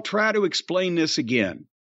 And I'll try to explain this again.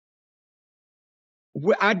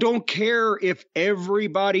 I don't care if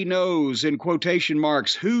everybody knows, in quotation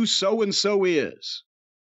marks, who so-and-so is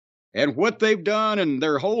and what they've done and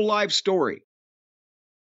their whole life story.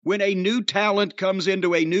 When a new talent comes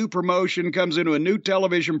into a new promotion, comes into a new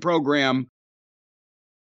television program,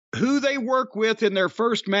 who they work with in their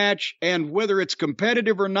first match and whether it's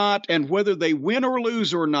competitive or not and whether they win or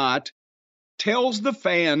lose or not tells the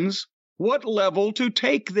fans what level to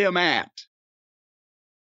take them at.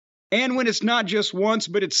 And when it's not just once,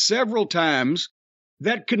 but it's several times,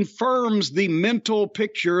 that confirms the mental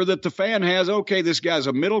picture that the fan has. Okay, this guy's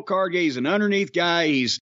a middle card guy, he's an underneath guy,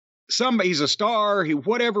 he's a star,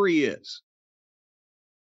 whatever he is.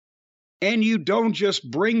 And you don't just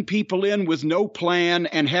bring people in with no plan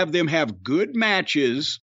and have them have good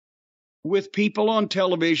matches with people on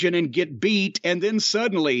television and get beat, and then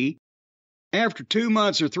suddenly, after 2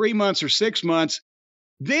 months or 3 months or 6 months,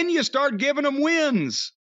 then you start giving them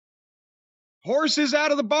wins. Horses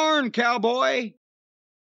out of the barn, cowboy.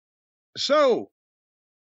 So,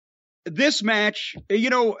 this match,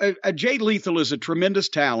 Jay Lethal is a tremendous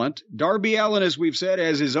talent. Darby Allin, as we've said,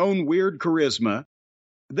 has his own weird charisma.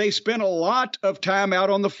 They spent a lot of time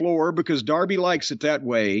out on the floor because Darby likes it that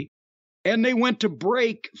way. And they went to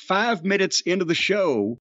break 5 minutes into the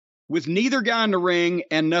show with neither guy in the ring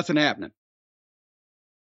and nothing happening.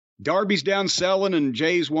 Darby's down selling and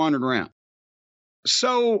Jay's wandering around.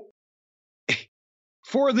 So,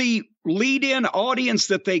 for the lead-in audience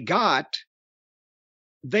that they got,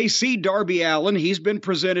 they see Darby Allin. He's been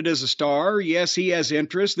presented as a star. Yes, he has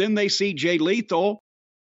interest. Then they see Jay Lethal,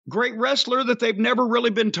 great wrestler that they've never really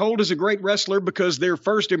been told is a great wrestler because their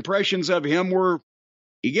first impressions of him were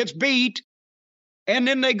he gets beat. And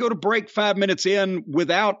then they go to break 5 minutes in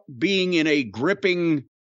without being in a gripping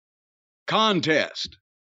contest.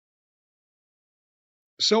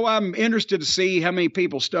 So I'm interested to see how many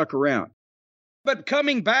people stuck around. But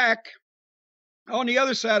coming back, on the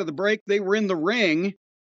other side of the break, they were in the ring.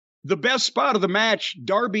 The best spot of the match,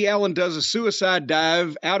 Darby Allin does a suicide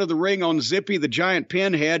dive out of the ring on Zippy, the giant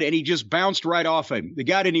pinhead, and he just bounced right off him. The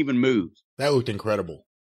guy didn't even move. That looked incredible.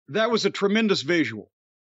 That was a tremendous visual.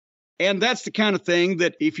 And that's the kind of thing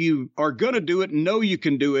that if you are going to do it, know you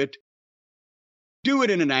can do it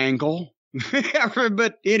in an angle.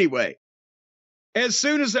 But anyway, as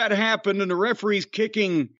soon as that happened and the referee's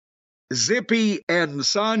kicking Zippy and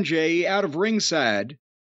Sanjay out of ringside,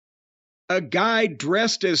 a guy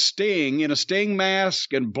dressed as Sting in a Sting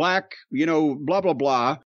mask and black, blah, blah,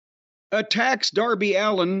 blah, attacks Darby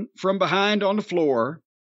Allin from behind on the floor,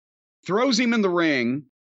 throws him in the ring,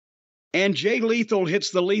 and Jay Lethal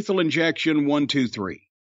hits the lethal injection 1, 2, 3.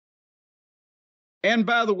 And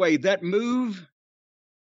by the way, that move,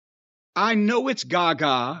 I know it's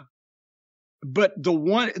gaga, but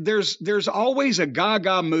there's always a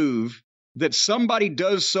gaga move that somebody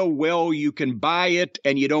does so well you can buy it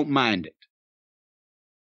and you don't mind it.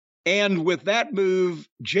 And with that move,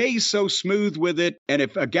 Jay's so smooth with it, and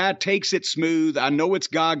if a guy takes it smooth, I know it's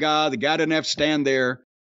gaga, the guy doesn't have to stand there.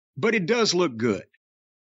 but it does look good.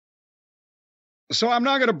 So I'm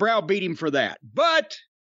not going to browbeat him for that. But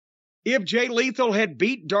if Jay Lethal had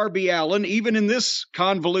beat Darby Allin, even in this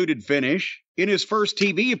convoluted finish, in his first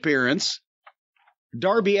TV appearance,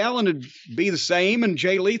 Darby Allin would be the same and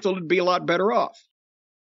Jay Lethal would be a lot better off.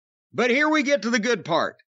 But here we get to the good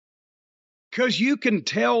part. Because you can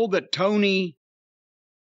tell that Tony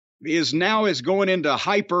is going into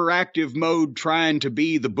hyperactive mode trying to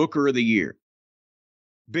be the Booker of the Year.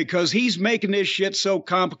 Because he's making this shit so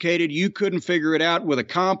complicated you couldn't figure it out with a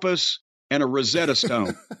compass and a Rosetta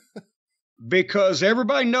Stone. Because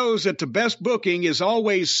everybody knows that the best booking is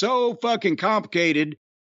always so fucking complicated,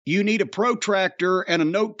 you need a protractor and a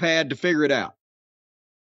notepad to figure it out.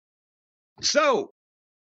 So,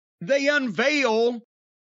 they unveil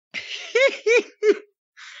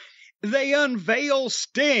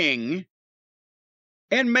Sting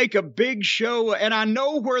and make a big show. And I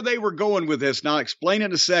know where they were going with this, and I'll explain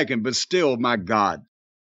in a second, but still, my God.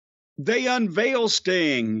 They unveil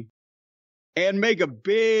Sting and make a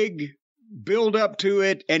big build up to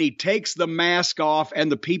it, and he takes the mask off,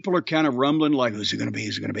 and the people are kind of rumbling like, who's it going to be?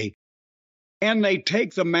 Who's it going to be? And they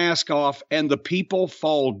take the mask off, and the people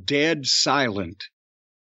fall dead silent.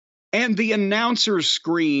 And the announcers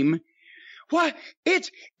scream, "What?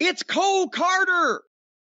 It's Cole Carter!"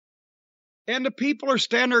 And the people are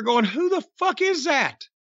standing there going, who the fuck is that?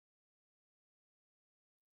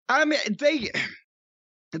 I mean,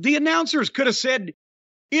 the announcers could have said,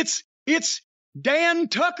 it's Dan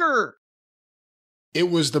Tucker. It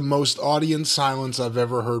was the most audience silence I've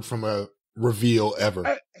ever heard from a reveal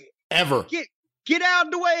ever. Ever. Get out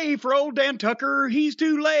of the way for old Dan Tucker. He's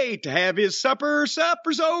too late to have his supper.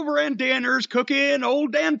 Supper's over and dinner's cooking.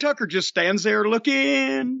 Old Dan Tucker just stands there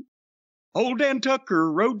looking. Old Dan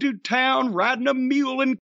Tucker rode to town, riding a mule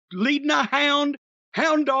and leading a hound.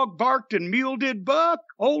 Hound dog barked and mule did buck.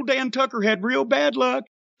 Old Dan Tucker had real bad luck.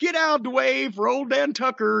 Get out of the way for old Dan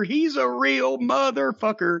Tucker. He's a real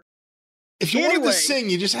motherfucker. If you wanted to sing,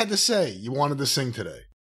 you just had to say you wanted to sing today.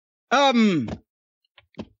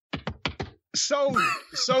 So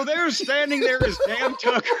they're standing there as Dan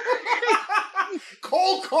Tucker.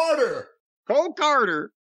 Cole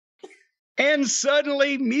Carter. And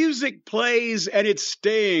suddenly music plays and it's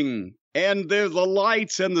Sting. And there's the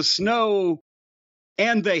lights and the snow.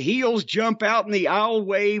 And the heels jump out in the aisle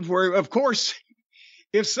wave where, of course,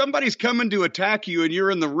 if somebody's coming to attack you and you're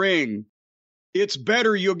in the ring, it's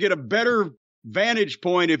better, you'll get a better vantage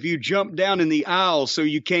point if you jump down in the aisle so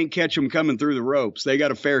you can't catch them coming through the ropes. They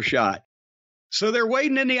got a fair shot. So they're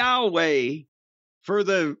waiting in the aisleway for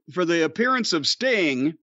the appearance of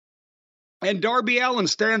Sting, and Darby Allin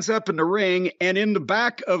stands up in the ring, and in the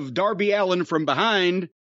back of Darby Allin from behind,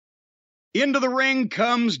 into the ring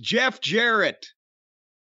comes Jeff Jarrett.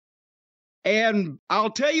 And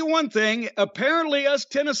I'll tell you one thing, apparently us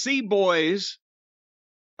Tennessee boys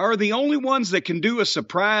are the only ones that can do a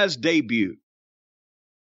surprise debut.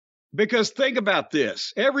 Because think about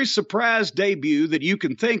this, every surprise debut that you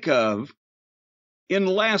can think of in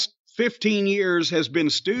the last 15 years has been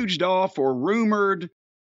stooged off or rumored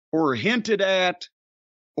or hinted at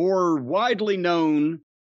or widely known,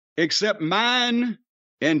 except mine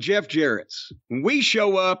and Jeff Jarrett's. When we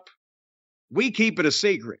show up, we keep it a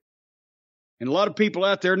secret. And a lot of people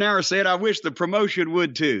out there now are saying, I wish the promotion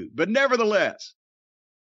would too. But nevertheless,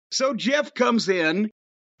 so Jeff comes in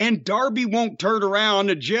and Darby won't turn around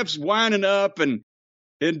and Jeff's winding up and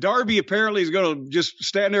Darby apparently is going to just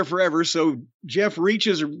stand there forever. So Jeff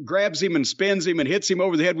reaches, grabs him and spins him and hits him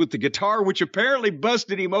over the head with the guitar, which apparently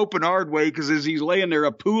busted him open hard way because as he's laying there,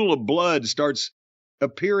 a pool of blood starts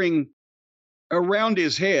appearing around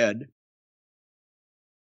his head.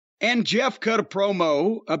 And Jeff cut a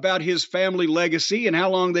promo about his family legacy and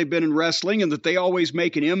how long they've been in wrestling and that they always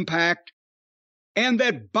make an impact and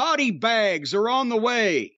that body bags are on the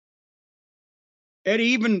way. And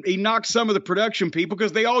he knocked some of the production people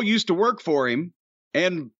because they all used to work for him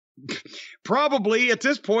and probably at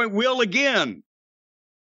this point will again.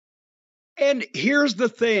 And here's the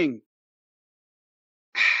thing.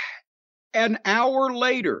 An hour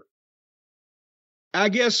later, I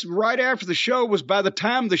guess right after the show was by the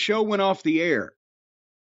time the show went off the air,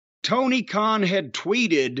 Tony Khan had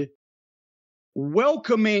tweeted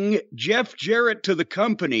welcoming Jeff Jarrett to the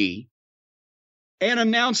company and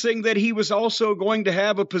announcing that he was also going to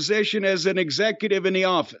have a position as an executive in the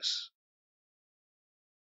office.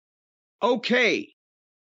 Okay,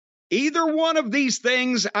 either one of these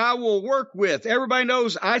things I will work with. Everybody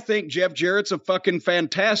knows I think Jeff Jarrett's a fucking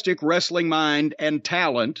fantastic wrestling mind and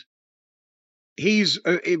talent. He's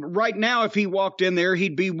right now, if he walked in there,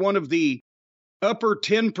 he'd be one of the upper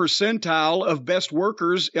 10 percentile of best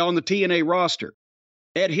workers on the TNA roster.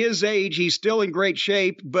 At his age, he's still in great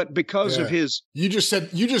shape, but because of his... You just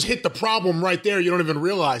hit the problem right there. You don't even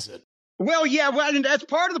realize it. Well, yeah, and that's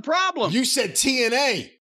part of the problem. You said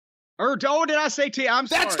TNA. Did I say TNA? I'm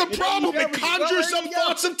sorry. That's the problem. It conjures up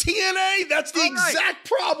thoughts of TNA. That's the exact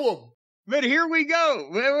problem. But here we go.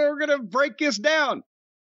 We're going to break this down.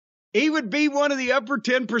 He would be one of the upper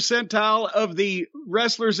 10 percentile of the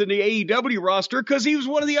wrestlers in the AEW roster because he was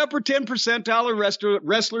one of the upper 10 percentile of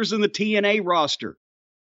wrestlers in the TNA roster.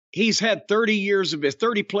 He's had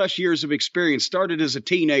 30 plus years of experience, started as a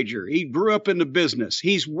teenager. He grew up in the business.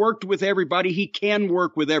 He's worked with everybody. He can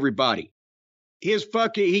work with everybody.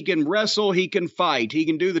 He can wrestle. He can fight. He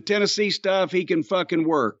can do the Tennessee stuff. He can fucking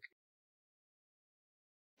work.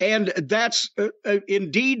 And that's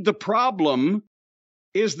indeed the problem,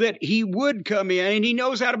 is that he would come in and he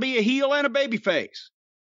knows how to be a heel and a babyface.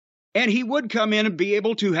 And he would come in and be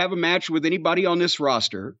able to have a match with anybody on this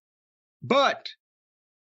roster. But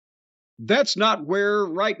that's not where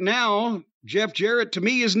right now Jeff Jarrett, to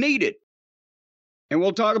me, is needed. And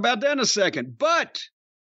we'll talk about that in a second. But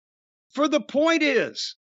the point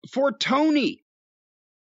is, for Tony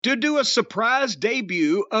to do a surprise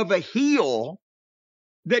debut of a heel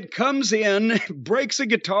that comes in, breaks a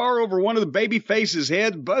guitar over one of the babyface's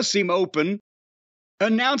heads, busts him open,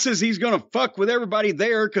 announces he's going to fuck with everybody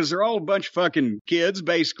there because they're all a bunch of fucking kids,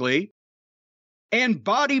 basically, and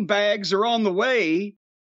body bags are on the way.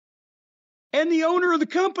 And the owner of the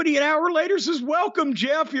company an hour later says, welcome,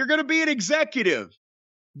 Jeff, you're going to be an executive.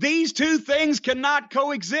 These two things cannot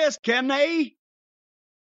coexist, can they?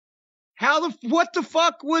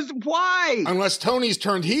 Why? Unless Tony's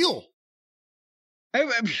turned heel.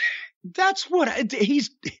 That's what,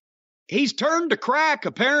 he's turned to crack,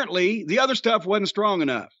 apparently. The other stuff wasn't strong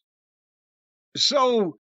enough.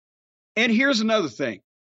 So, and here's another thing.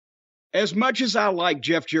 As much as I like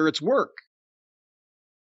Jeff Jarrett's work,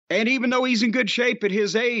 and even though he's in good shape at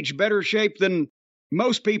his age, better shape than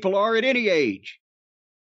most people are at any age,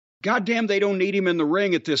 goddamn, they don't need him in the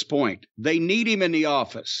ring at this point. They need him in the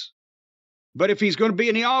office. But if he's going to be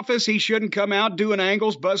in the office, he shouldn't come out doing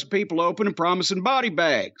angles, busting people open, and promising body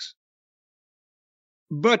bags.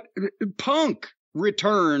 But Punk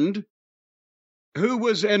returned,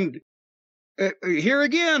 here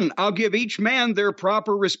again, I'll give each man their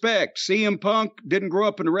proper respect. CM Punk didn't grow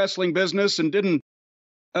up in the wrestling business and didn't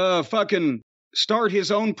fucking start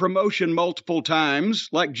his own promotion multiple times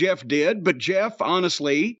like Jeff did. But Jeff,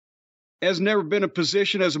 honestly, has never been in a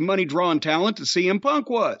position as a money-drawing talent that CM Punk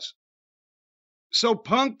was. So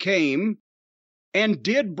Punk came and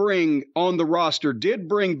did bring on the roster, did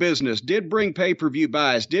bring business, did bring pay-per-view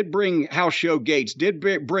buys, did bring house show gates, did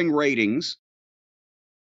bring ratings.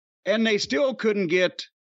 And they still couldn't get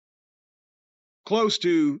close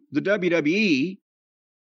to the WWE.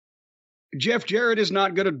 Jeff Jarrett is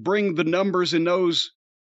not going to bring the numbers in those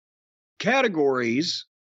categories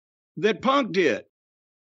that Punk did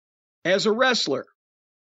as a wrestler.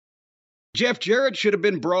 Jeff Jarrett should have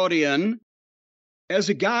been brought in as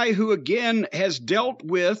a guy who, again, has dealt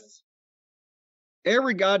with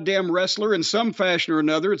every goddamn wrestler in some fashion or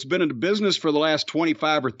another. It's been in the business for the last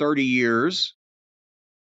 25 or 30 years.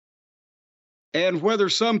 And whether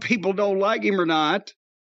some people don't like him or not,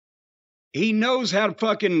 he knows how to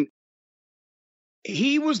fucking...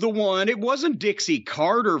 He was the one, it wasn't Dixie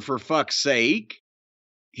Carter, for fuck's sake.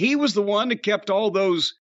 He was the one that kept all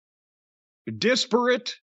those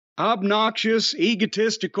disparate, obnoxious,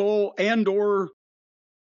 egotistical, and or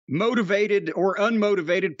motivated or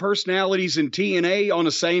unmotivated personalities in TNA on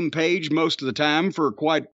the same page most of the time for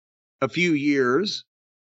quite a few years.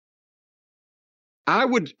 I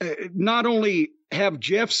would not only have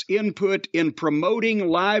Jeff's input in promoting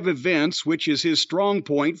live events, which is his strong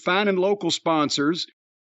point, finding local sponsors,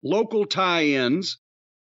 local tie-ins,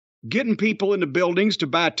 getting people into buildings to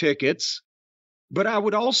buy tickets, but I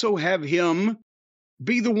would also have him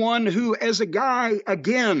be the one who, as a guy,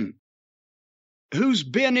 again, who's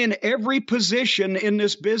been in every position in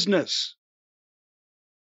this business.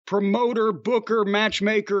 Promoter, booker,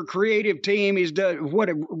 matchmaker, creative team, he's done what,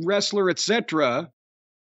 wrestler, etc.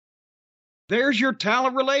 There's your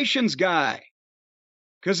talent relations guy.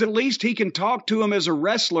 Because at least he can talk to him as a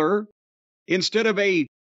wrestler instead of a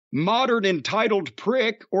modern entitled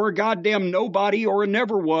prick or a goddamn nobody or a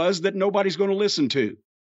never was that nobody's going to listen to.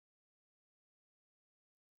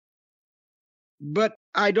 But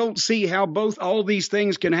I don't see how all these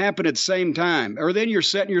things can happen at the same time. Or then you're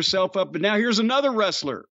setting yourself up. But now here's another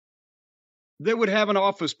wrestler that would have an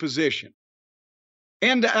office position.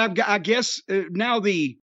 And I guess now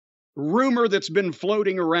the rumor that's been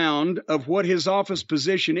floating around of what his office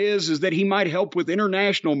position is that he might help with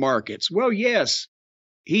international markets. Well, yes,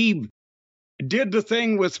 he did the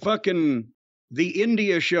thing with fucking the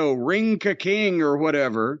India show, Ring Ka King or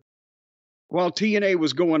whatever, while TNA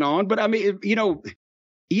was going on. But I mean,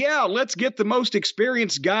 yeah, let's get the most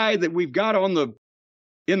experienced guy that we've got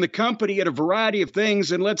in the company at a variety of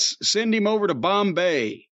things, and let's send him over to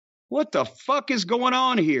Bombay. What the fuck is going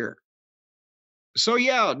on here? So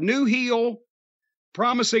yeah, new heel,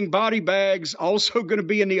 promising body bags, also going to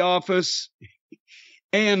be in the office,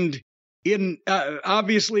 and in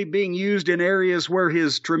obviously being used in areas where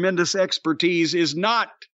his tremendous expertise is not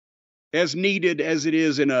as needed as it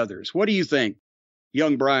is in others. What do you think,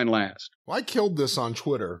 young Brian Last? Well, I killed this on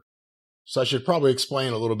Twitter, so I should probably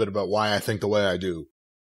explain a little bit about why I think the way I do.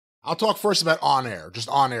 I'll talk first about just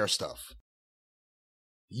on-air stuff.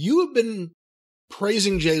 You have been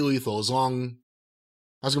praising Jay Lethal as long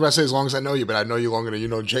as I know you, but I know you longer than you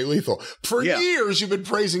know Jay Lethal. For years, you've been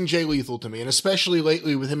praising Jay Lethal to me, and especially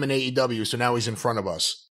lately with him in AEW, so now he's in front of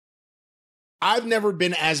us. I've never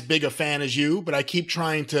been as big a fan as you, but I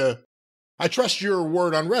trust your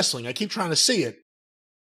word on wrestling. I keep trying to see it.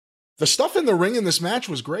 The stuff in the ring in this match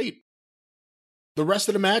was great. The rest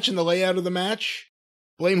of the match and the layout of the match,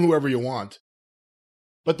 blame whoever you want.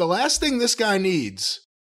 But the last thing this guy needs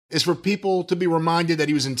is for people to be reminded that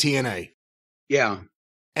he was in TNA. Yeah.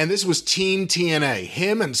 And this was Team TNA.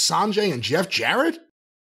 Him and Sanjay and Jeff Jarrett?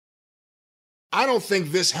 I don't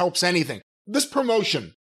think this helps anything. This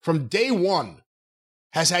promotion, from day one,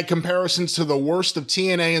 has had comparisons to the worst of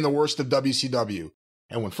TNA and the worst of WCW.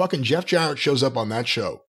 And when fucking Jeff Jarrett shows up on that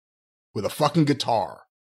show with a fucking guitar,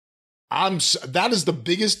 that is the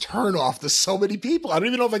biggest turnoff to so many people. I don't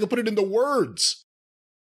even know if I can put it into words.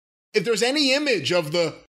 If there's any image of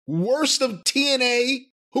the worst of TNA,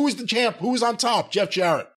 who was the champ? Who was on top? Jeff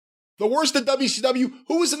Jarrett. The worst of WCW,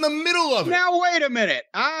 who was in the middle of it? Now, wait a minute.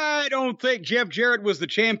 I don't think Jeff Jarrett was the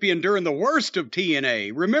champion during the worst of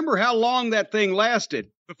TNA. Remember how long that thing lasted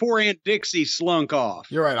before Aunt Dixie slunk off.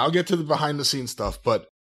 You're right. I'll get to the behind-the-scenes stuff, but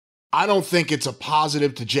I don't think it's a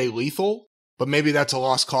positive to Jay Lethal, but maybe that's a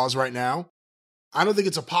lost cause right now. I don't think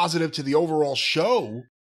it's a positive to the overall show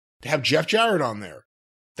to have Jeff Jarrett on there.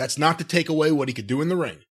 That's not to take away what he could do in the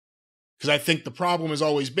ring. Because I think the problem has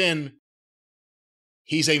always been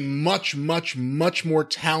he's a much, much, much more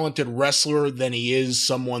talented wrestler than he is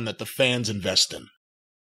someone that the fans invest in.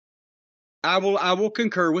 I will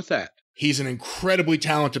concur with that. He's an incredibly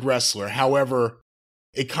talented wrestler. However,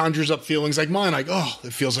 it conjures up feelings like mine, like, oh,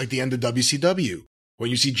 it feels like the end of WCW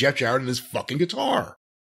when you see Jeff Jarrett and his fucking guitar.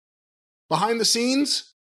 Behind the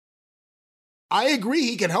scenes, I agree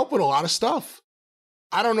he can help with a lot of stuff.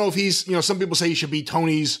 I don't know if he's, some people say he should be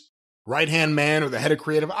Tony's right-hand man or the head of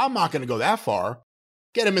creative. I'm not going to go that far.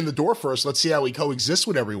 Get him in the door first. Let's see how he coexists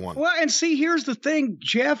with everyone. Well, and see, here's the thing.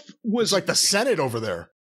 Jeff was it's like the Senate over there.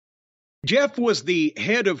 Jeff was the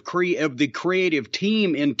head of the creative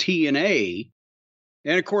team in TNA.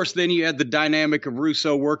 And of course, then you had the dynamic of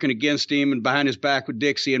Russo working against him and behind his back with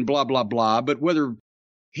Dixie and blah, blah, blah. But whether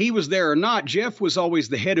he was there or not, Jeff was always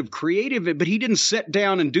the head of creative, but he didn't sit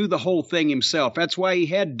down and do the whole thing himself. That's why he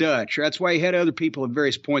had Dutch. That's why he had other people at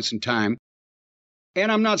various points in time. And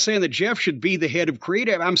I'm not saying that Jeff should be the head of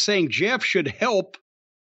creative. I'm saying Jeff should help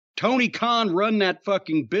Tony Khan run that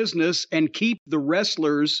fucking business and keep the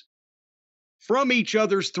wrestlers from each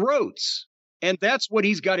other's throats. And that's what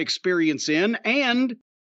he's got experience in. And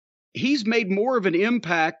he's made more of an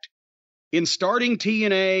impact in starting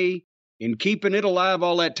TNA, in keeping it alive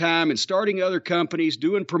all that time, and starting other companies,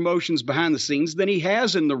 doing promotions behind the scenes than he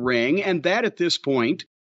has in the ring. And that at this point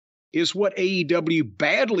is what AEW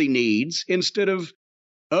badly needs, instead of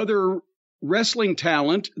other wrestling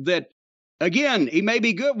talent that, again, he may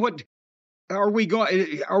be good. What are we going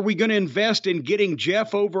to invest in getting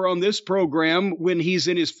Jeff over on this program when he's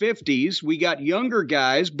in his 50s? We got younger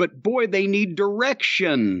guys, but boy, they need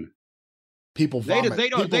direction. People vomit.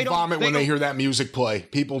 People vomit when they hear that music play.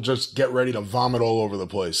 People just get ready to vomit all over the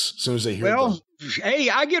place as soon as they hear it. Well, hey,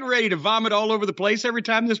 I get ready to vomit all over the place every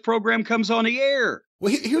time this program comes on the air.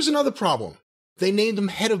 Well, here's another problem. They named him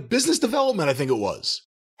head of business development, I think it was.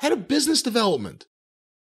 Head of business development.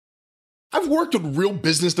 I've worked with real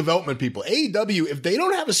business development people. AEW, if they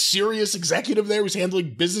don't have a serious executive there who's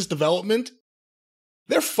handling business development,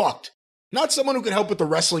 they're fucked. Not someone who can help with the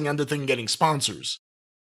wrestling end of thing getting sponsors.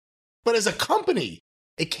 But as a company,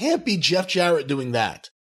 it can't be Jeff Jarrett doing that.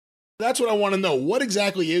 That's what I want to know. What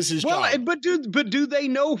exactly is his job? But do they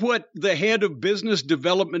know what the head of business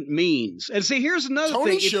development means? And see, here's another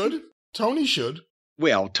thing. Tony should.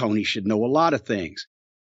 Well, Tony should know a lot of things.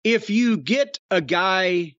 If you get a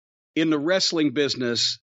guy in the wrestling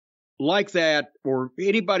business like that, or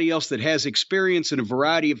anybody else that has experience in a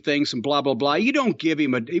variety of things and blah, blah, blah, you don't give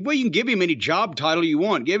him you can give him any job title you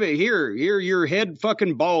want. Give it here, your head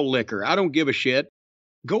fucking ball licker. I don't give a shit.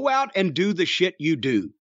 Go out and do the shit you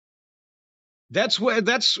do. That's what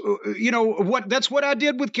I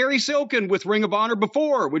did with Kerry Silkin with Ring of Honor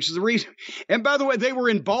before, which is the reason. And by the way, they were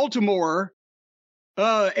in Baltimore,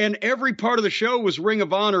 and every part of the show was Ring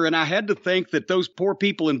of Honor. And I had to think that those poor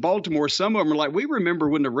people in Baltimore, some of them are like, we remember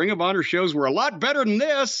when the Ring of Honor shows were a lot better than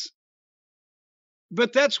this.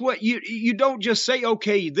 But that's what you don't just say,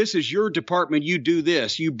 okay, this is your department, you do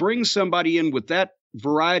this. You bring somebody in with that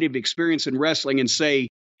variety of experience in wrestling and say,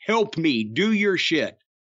 help me, do your shit.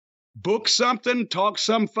 Book something, talk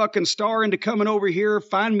some fucking star into coming over here,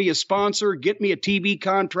 find me a sponsor, get me a TV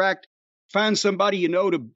contract, find somebody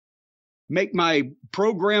to make my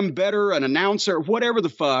program better, an announcer, whatever the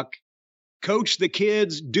fuck, coach the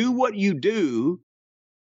kids, do what you do,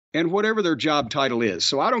 and whatever their job title is.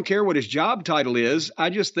 So I don't care what his job title is. I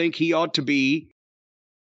just think he ought to be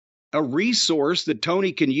a resource that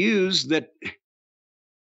Tony can use that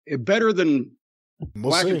better than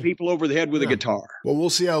whacking people over the head with a guitar. Well,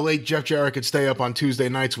 we'll see how late Jeff Jarrett could stay up on Tuesday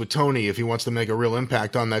nights with Tony if he wants to make a real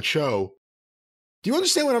impact on that show. Do you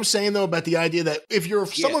understand what I'm saying, though, about the idea that if you're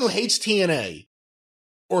someone who hates TNA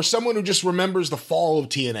or someone who just remembers the fall of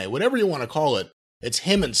TNA, whatever you want to call it, it's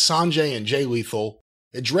him and Sanjay and Jay Lethal.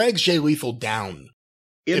 It drags Jay Lethal down.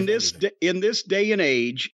 In this day and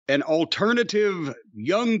age, an alternative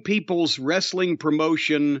young people's wrestling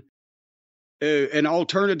promotion, an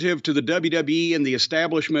alternative to the WWE and the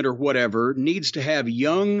establishment or whatever, needs to have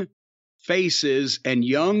young faces and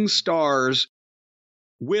young stars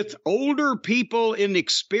with older people in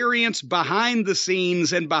experience behind the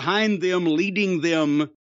scenes and behind them, leading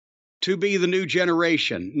them to be the new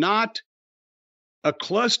generation. Not a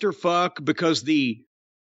clusterfuck because the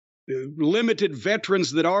limited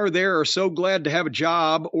veterans that are there are so glad to have a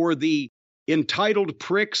job, or the entitled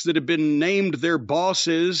pricks that have been named their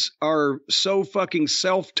bosses are so fucking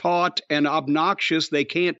self-taught and obnoxious they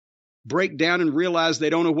can't break down and realize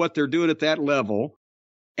they don't know what they're doing at that level,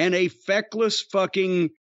 and a feckless fucking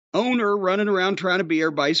owner running around trying to be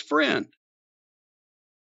everybody's friend.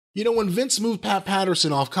 When Vince moved Pat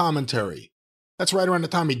Patterson off commentary, that's right around the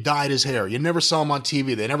time he dyed his hair. You never saw him on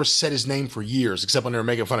TV. They never said his name for years, except when they were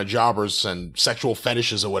making fun of jobbers and sexual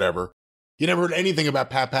fetishes or whatever. You never heard anything about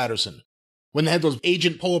Pat Patterson. When they had those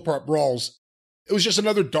agent pull-apart brawls, it was just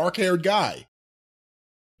another dark-haired guy.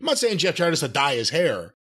 I'm not saying Jeff Jarrett has to dye his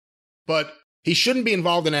hair, but he shouldn't be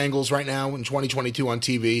involved in angles right now in 2022 on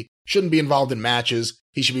TV. Shouldn't be involved in matches.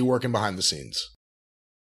 He should be working behind the scenes.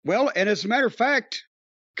 Well, and as a matter of fact,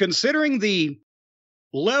 considering the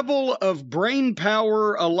level of brain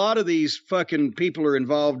power a lot of these fucking people are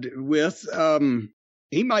involved with,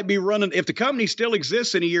 he might be running. If the company still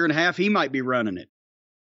exists in a year and a half, he might be running it.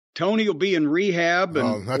 Tony will be in rehab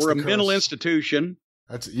or a mental institution.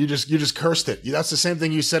 You just cursed it. That's the same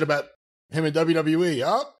thing you said about him in WWE.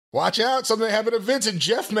 Oh, watch out. Something happened to Vince and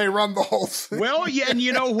Jeff may run the whole thing. Well, yeah, and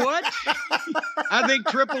you know what? I think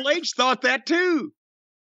Triple H thought that too.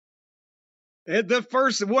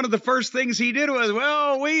 One of the first things he did was,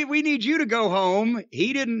 well, we need you to go home.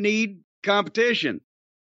 He didn't need competition.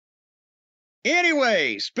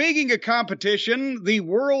 Anyway, speaking of competition, the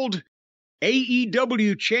world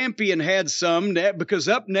AEW champion had some, because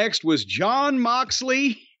up next was Jon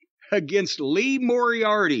Moxley against Lee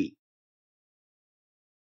Moriarty.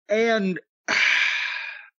 And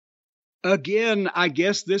again, I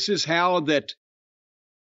guess this is how that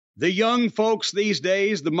the young folks these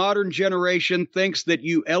days, the modern generation, thinks that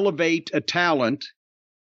you elevate a talent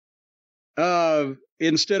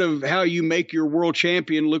instead of how you make your world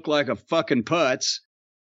champion look like a fucking putz.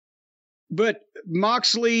 But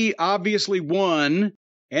Moxley obviously won,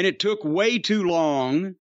 and it took way too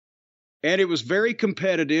long, and it was very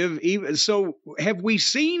competitive. So have we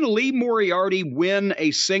seen Lee Moriarty win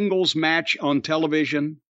a singles match on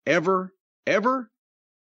television ever? Ever?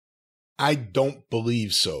 I don't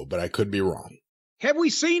believe so, but I could be wrong. Have we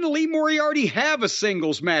seen Lee Moriarty have a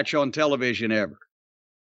singles match on television ever?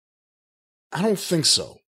 I don't think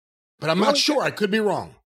so, but I'm not sure. I could be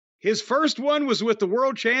wrong. His first one was with the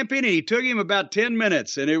world champion, and he took him about 10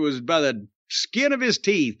 minutes, and it was by the skin of his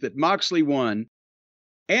teeth that Moxley won.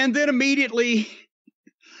 And then immediately,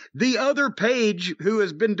 the other Page, who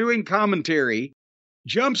has been doing commentary,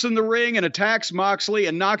 jumps in the ring and attacks Moxley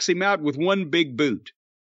and knocks him out with one big boot.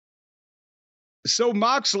 So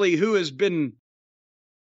Moxley, who has been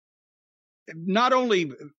not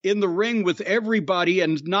only in the ring with everybody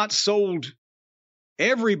and not sold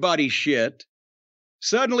everybody's shit,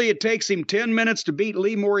 Suddenly, it takes him 10 minutes to beat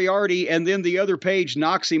Lee Moriarty, and then the other page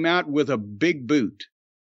knocks him out with a big boot.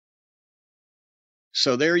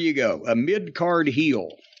 So there you go, a mid-card heel.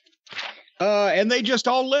 And they just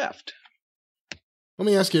all left. Let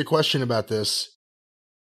me ask you a question about this.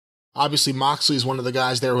 Obviously, Moxley is one of the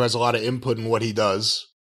guys there who has a lot of input in what he does.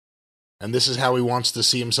 And this is how he wants to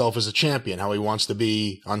see himself as a champion, how he wants to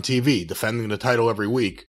be on TV, defending the title every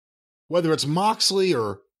week. Whether it's Moxley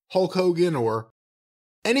or Hulk Hogan or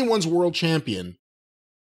anyone's world champion,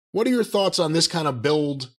 what are your thoughts on this kind of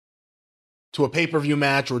build to a pay-per-view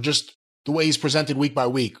match, or just the way he's presented week by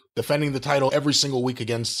week, defending the title every single week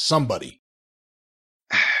against somebody?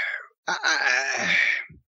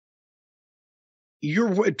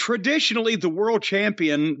 You're traditionally the world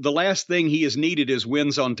champion. The last thing he has needed is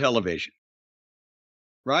wins on television,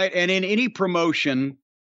 right? And in any promotion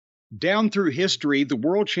down through history, the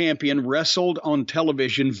world champion wrestled on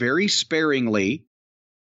television very sparingly.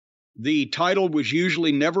 The title was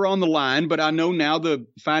usually never on the line, but I know now the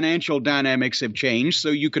financial dynamics have changed, so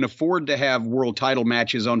you can afford to have world title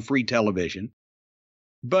matches on free television.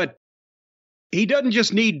 But he doesn't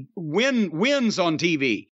just need wins on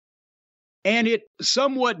TV. And it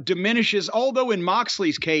somewhat diminishes, although in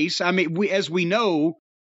Moxley's case, I mean, as we know,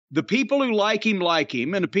 the people who like him,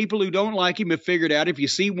 and the people who don't like him have figured out if you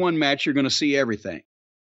see one match, you're going to see everything.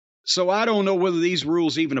 So I don't know whether these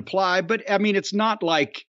rules even apply, but I mean, it's not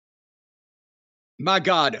like, my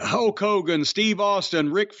God, Hulk Hogan, Steve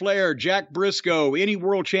Austin, Ric Flair, Jack Briscoe, any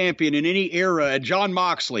world champion in any era, and John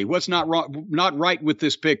Moxley. What's not right with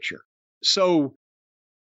this picture? So,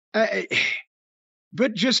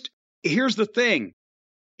 but just here's the thing.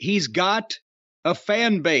 He's got a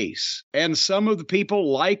fan base, and some of the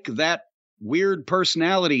people like that weird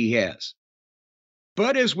personality he has.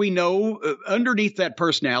 But as we know, underneath that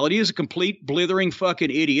personality is a complete blithering fucking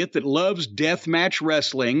idiot that loves deathmatch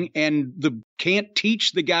wrestling and can't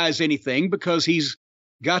teach the guys anything because he's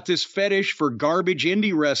got this fetish for garbage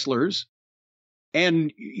indie wrestlers.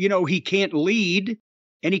 And, you know, he can't lead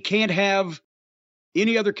and he can't have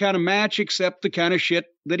any other kind of match except the kind of shit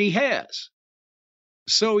that he has.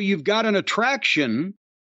 So you've got an attraction,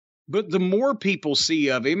 but the more people see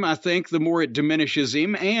of him, I think the more it diminishes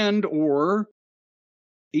him, and or,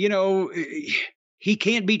 you know, he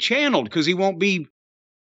can't be channeled because he won't be,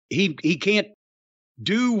 he can't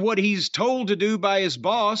do what he's told to do by his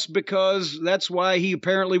boss, because that's why he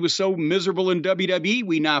apparently was so miserable in WWE.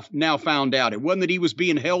 We now found out it wasn't that he was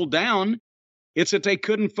being held down. It's that they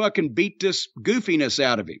couldn't fucking beat this goofiness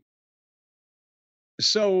out of him.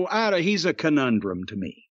 So he's a conundrum to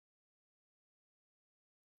me.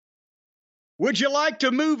 Would you like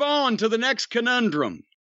to move on to the next conundrum?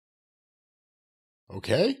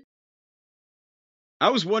 Okay. I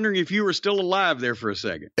was wondering if you were still alive there for a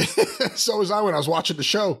second. So was I when I was watching the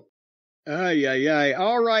show.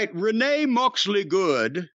 All right. Renee Moxley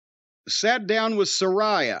Good sat down with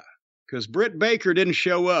Saraya because Britt Baker didn't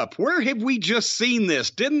show up. Where have we just seen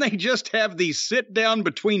this? Didn't they just have the sit down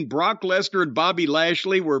between Brock Lesnar and Bobby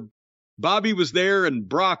Lashley where Bobby was there and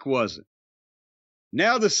Brock wasn't?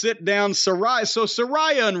 Now the sit down Saraya. So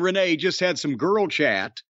Saraya and Renee just had some girl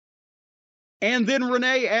chat. And then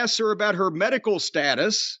Renee asked her about her medical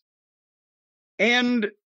status.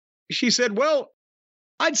 And she said, well,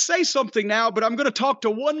 I'd say something now, but I'm going to talk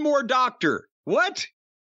to one more doctor. What?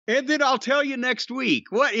 And then I'll tell you next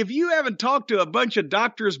week. What? If you haven't talked to a bunch of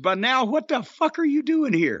doctors by now, what the fuck are you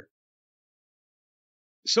doing here?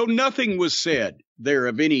 So nothing was said there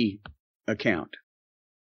of any account.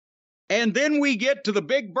 And then we get to the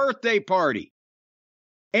big birthday party.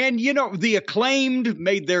 And, you know, the Acclaimed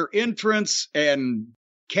made their entrance, and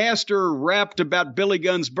Caster rapped about Billy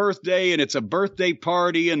Gunn's birthday, and it's a birthday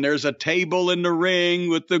party, and there's a table in the ring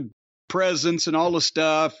with the presents and all the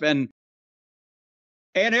stuff. And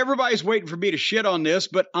everybody's waiting for me to shit on this,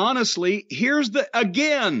 but honestly,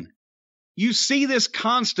 again, you see this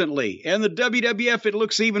constantly. And the WWF, it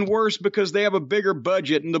looks even worse because they have a bigger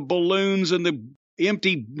budget, and the balloons and the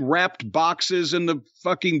empty wrapped boxes and the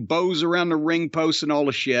fucking bows around the ring posts and all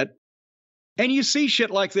the shit. And you see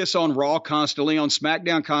shit like this on Raw constantly, on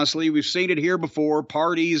SmackDown constantly. We've seen it here before,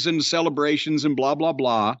 parties and celebrations and blah, blah,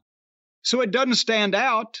 blah. So it doesn't stand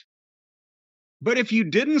out. But if you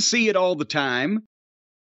didn't see it all the time,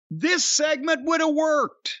 this segment would have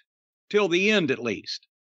worked till the end, at least.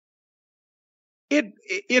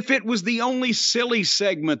 If it was the only silly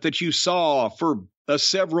segment that you saw for a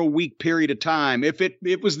several week period of time, if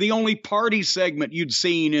it was the only party segment you'd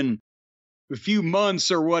seen in a few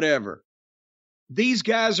months or whatever, these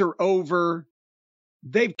guys are over.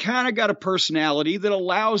 They've kind of got a personality that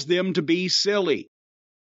allows them to be silly.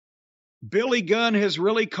 Billy Gunn has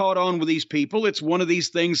really caught on with these people. It's one of these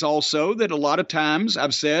things also that a lot of times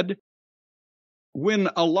I've said, when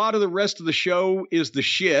a lot of the rest of the show is the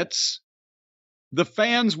shits, the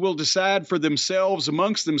fans will decide for themselves,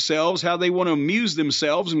 amongst themselves, how they want to amuse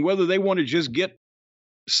themselves and whether they want to just get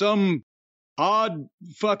some odd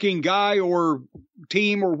fucking guy or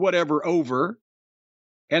team or whatever over.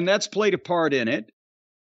 And that's played a part in it.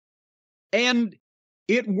 And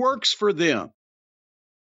it works for them.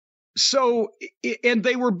 So, and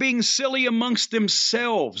they were being silly amongst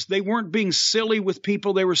themselves. They weren't being silly with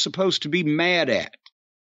people they were supposed to be mad at.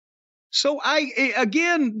 So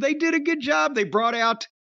again, they did a good job. They brought out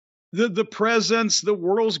the presents, the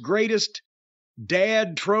world's greatest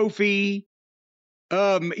dad trophy,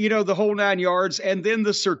 the whole 9 yards, and then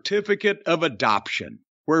the certificate of adoption,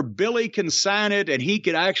 where Billy can sign it and he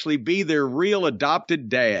can actually be their real adopted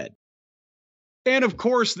dad. And of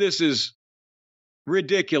course, this is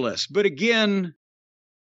ridiculous. But again,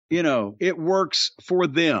 it works for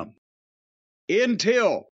them.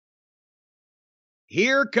 Until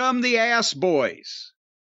here come the ass boys.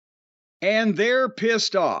 And they're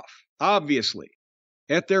pissed off, obviously,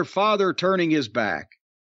 at their father turning his back.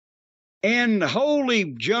 And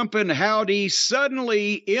holy jumping howdy,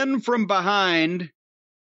 suddenly in from behind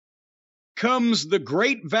comes the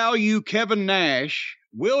great value Kevin Nash,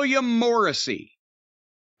 William Morrissey.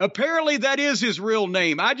 Apparently that is his real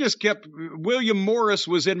name. I just kept, William Morris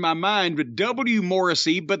was in my mind, but W.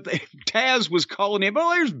 Morrissey, but Taz was calling him, oh,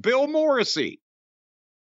 there's Bill Morrissey.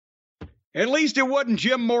 At least it wasn't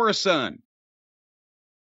Jim Morrison.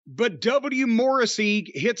 But W.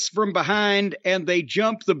 Morrissey hits from behind and they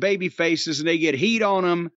jump the baby faces and they get heat on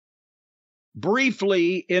them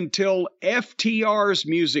briefly until FTR's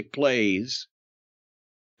music plays.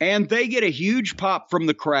 And they get a huge pop from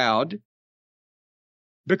the crowd.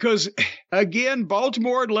 Because, again,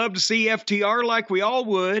 Baltimore would love to see FTR like we all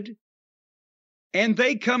would. And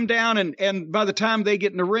they come down, and by the time they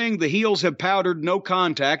get in the ring, the heels have powdered no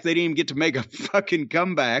contact. They didn't even get to make a fucking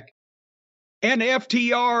comeback. And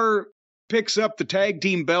FTR picks up the tag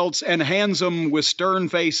team belts and hands them with stern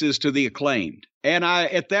faces to the Acclaimed. And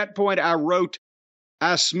at that point, I wrote,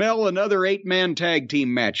 I smell another 8-man tag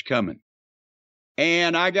team match coming.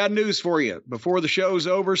 And I got news for you. Before the show's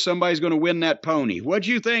over, somebody's going to win that pony. What'd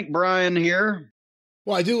you think, Brian, here?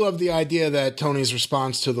 Well, I do love the idea that Tony's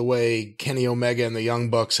response to the way Kenny Omega and the Young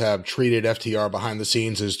Bucks have treated FTR behind the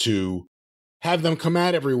scenes is to have them come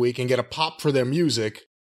out every week and get a pop for their music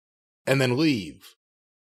and then leave.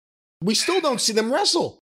 We still don't see them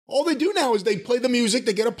wrestle. All they do now is they play the music,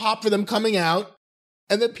 they get a pop for them coming out,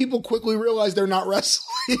 and then people quickly realize they're not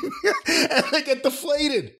wrestling and they get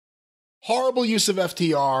deflated. Horrible use of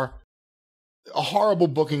FTR, a horrible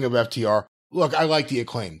booking of FTR. Look, I like the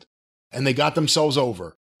Acclaimed, and they got themselves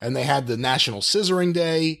over, and they had the National Scissoring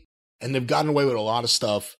Day, and they've gotten away with a lot of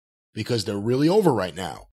stuff because they're really over right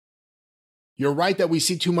now. You're right that we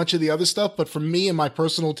see too much of the other stuff, but for me and my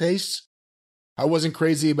personal tastes, I wasn't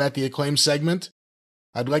crazy about the Acclaimed segment.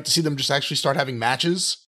 I'd like to see them just actually start having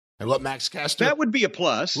matches. And let Max Caster... That would be a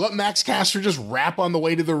plus. Let Max Caster just rap on the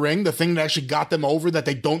way to the ring, the thing that actually got them over that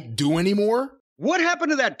they don't do anymore. What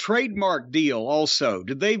happened to that trademark deal also?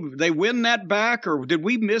 Did they win that back, or did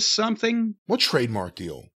we miss something? What trademark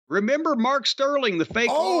deal? Remember Mark Sterling, the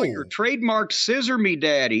fake lawyer, trademarked Scissor Me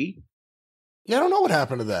Daddy. Yeah, I don't know what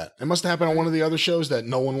happened to that. It must have happened on one of the other shows that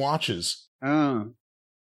no one watches.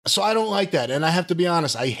 So I don't like that. And I have to be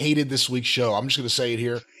honest, I hated this week's show. I'm just going to say it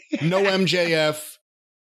here. No MJF.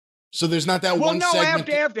 So there's not that one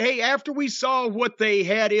segment. After we saw what they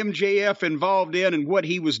had MJF involved in and what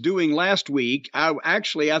he was doing last week, I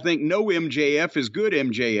think no MJF is good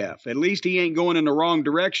MJF. At least he ain't going in the wrong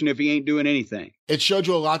direction if he ain't doing anything. It showed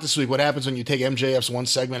you a lot this week. What happens when you take MJF's one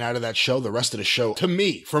segment out of that show, the rest of the show, to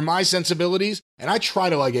me, for my sensibilities, and I try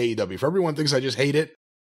to like AEW. If everyone thinks I just hate it,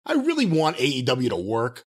 I really want AEW to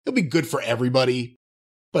work. It'll be good for everybody,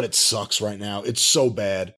 but it sucks right now. It's so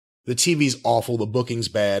bad. The TV's awful. The booking's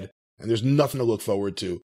bad. And there's nothing to look forward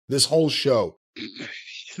to. This whole show.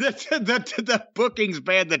 The booking's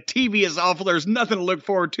bad. The TV is awful. There's nothing to look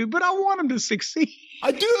forward to. But I want them to succeed.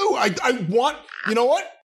 I do. I want. You know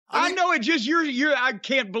what? I know it. Just you're. I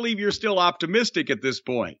can't believe you're still optimistic at this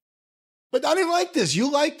point. But I didn't like this.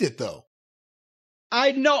 You liked it though.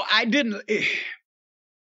 I know. I didn't.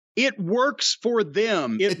 It works for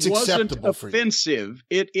them. It wasn't offensive.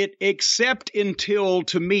 It except until,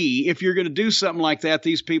 to me, if you're going to do something like that,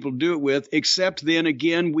 these people do it with, except then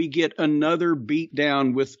again, we get another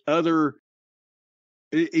beatdown with other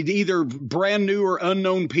either brand new or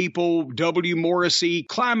unknown people, W. Morrissey,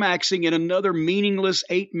 climaxing in another meaningless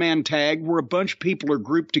 8-man tag where a bunch of people are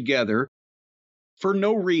grouped together for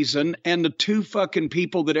no reason, and the two fucking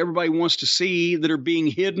people that everybody wants to see that are being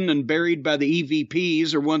hidden and buried by the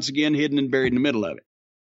EVPs are once again hidden and buried in the middle of it.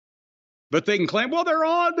 But they can claim, well, they're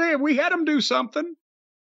on there. We had them do something.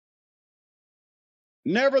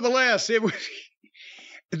 Nevertheless, it was.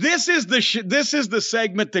 This is the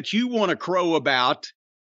segment that you want to crow about.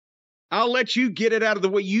 I'll let you get it out of the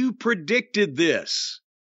way. You predicted this.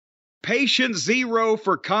 Patient zero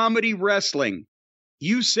for comedy wrestling.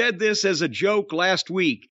 You said this as a joke last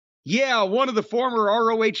week. Yeah, one of the former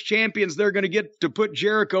ROH champions they're going to get to put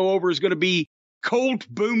Jericho over is going to be Colt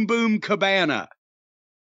Boom Boom Cabana.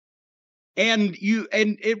 And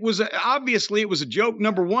it was obviously it was a joke.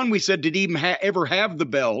 Number one, we said, did he even ever have the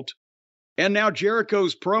belt? And now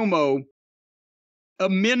Jericho's promo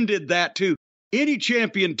amended that to any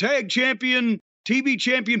champion, tag champion, TV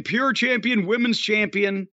champion, pure champion, women's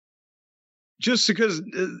champion. Just because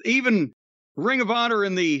even Ring of Honor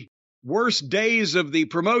in the worst days of the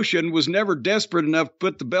promotion was never desperate enough to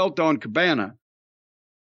put the belt on Cabana.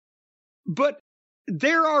 But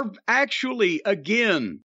there are actually,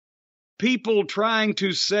 again, people trying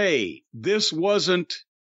to say this wasn't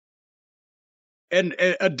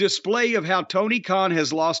a display of how Tony Khan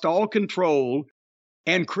has lost all control,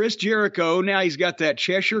 and Chris Jericho, now he's got that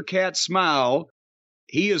Cheshire Cat smile.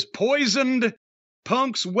 He has poisoned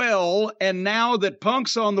Punk's well, and now that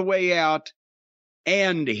Punk's on the way out,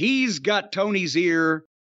 and he's got Tony's ear,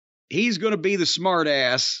 he's going to be the smart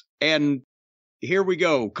ass, and here we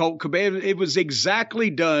go. Colt Cabana, it was exactly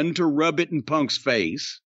done to rub it in Punk's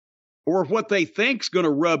face, or what they think's going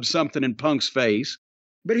to rub something in Punk's face.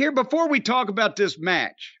 But here, before we talk about this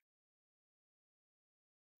match,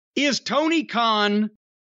 is Tony Khan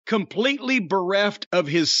completely bereft of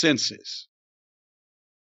his senses?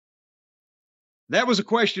 That was a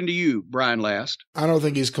question to you, Brian Last. I don't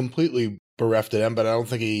think he's completely bereft of them, but I don't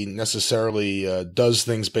think he necessarily does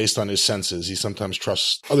things based on his senses. He sometimes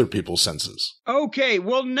trusts other people's senses. Okay,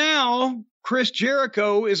 well now Chris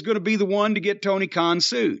Jericho is going to be the one to get Tony Khan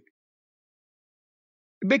sued.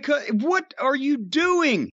 Because what are you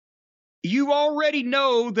doing? You already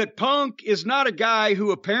know that Punk is not a guy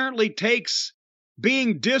who apparently takes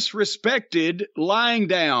being disrespected lying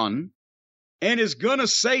down and is going to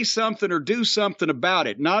say something or do something about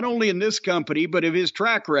it, not only in this company, but of his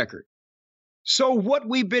track record. So what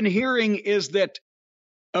we've been hearing is that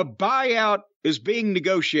a buyout is being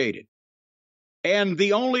negotiated. And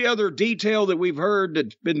the only other detail that we've heard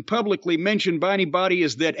that's been publicly mentioned by anybody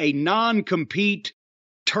is that a non-compete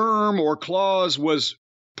term or clause was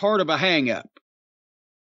part of a hang-up.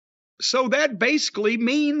 So that basically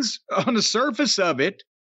means, on the surface of it,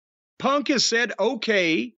 Punk has said,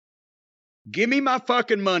 okay, give me my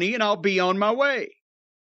fucking money and I'll be on my way.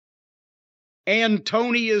 And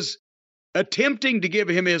Tony is attempting to give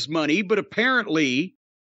him his money, but apparently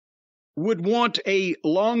would want a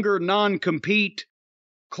longer non-compete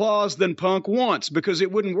clause than Punk wants, because it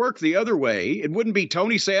wouldn't work the other way. It wouldn't be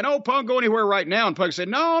Tony saying, oh, Punk, go anywhere right now. And Punk said,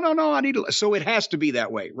 no, I need to. So it has to be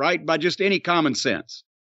that way, right? By just any common sense.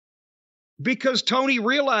 Because Tony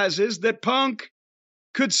realizes that Punk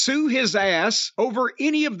could sue his ass over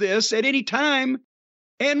any of this at any time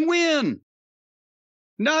and win.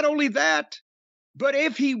 Not only that, but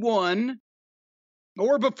if he won,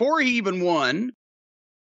 or before he even won,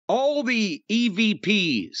 all the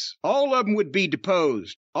EVPs, all of them would be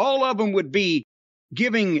deposed. All of them would be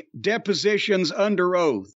giving depositions under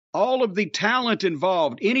oath. All of the talent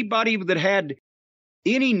involved, anybody that had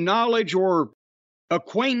any knowledge or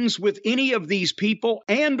acquaintance with any of these people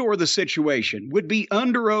and or the situation would be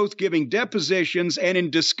under oath giving depositions, and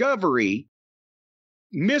in discovery,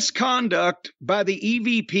 misconduct by the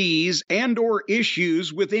EVPs and or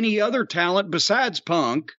issues with any other talent besides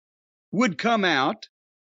Punk would come out,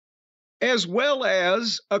 as well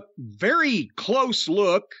as a very close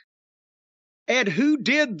look at who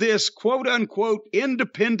did this quote-unquote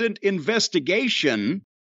independent investigation,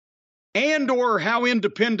 and or how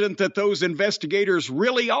independent that those investigators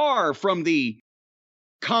really are from the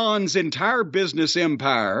Khan's entire business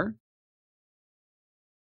empire.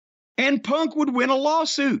 And Punk would win a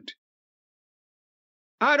lawsuit.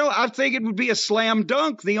 I think it would be a slam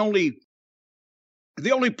dunk. The only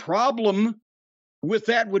problem with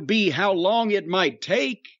that would be how long it might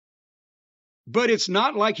take, but it's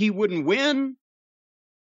not like he wouldn't win.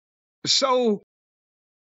 So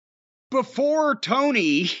before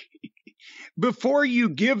you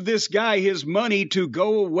give this guy his money to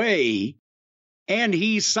go away, and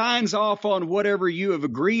he signs off on whatever you have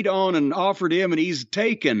agreed on and offered him and he's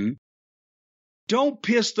taken, don't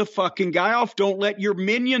piss the fucking guy off. Don't let your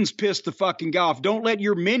minions piss the fucking guy off. Don't let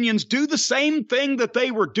your minions do the same thing that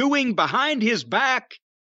they were doing behind his back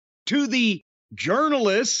to the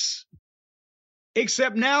journalists,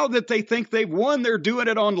 except now that they think they've won, they're doing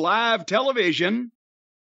it on live television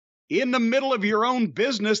in the middle of your own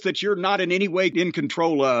business that you're not in any way in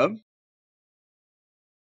control of.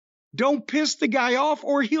 Don't piss the guy off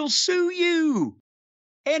or he'll sue you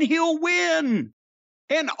and he'll win.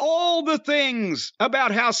 And all the things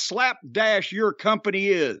about how slapdash your company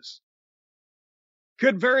is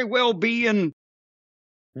could very well be in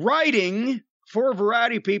writing for a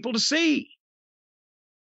variety of people to see.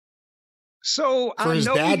 So for his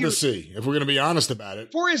dad to see, if we're going to be honest about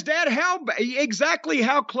it. For his dad, exactly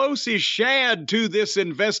how close is Shad to this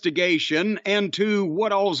investigation and to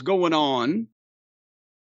what all's going on?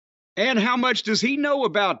 And how much does he know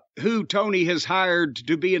about who Tony has hired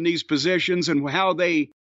to be in these positions and how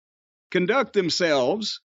they conduct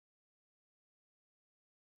themselves?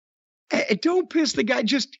 Don't piss the guy.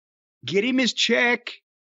 Just get him his check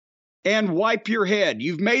and wipe your head.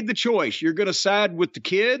 You've made the choice. You're going to side with the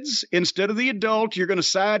kids instead of the adult. You're going to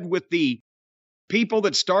side with the people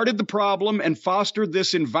that started the problem and fostered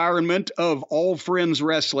this environment of all friends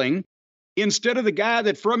wrestling, instead of the guy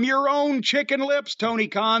that from your own chicken lips, Tony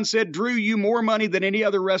Khan, said drew you more money than any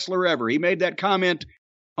other wrestler ever. He made that comment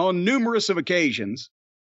on numerous of occasions.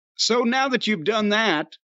 So now that you've done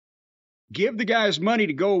that, give the guys money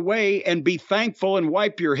to go away and be thankful and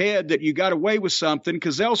wipe your head that you got away with something,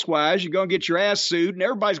 because elsewise you're going to get your ass sued and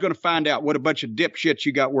everybody's going to find out what a bunch of dipshits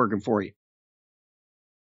you got working for you.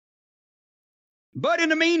 But in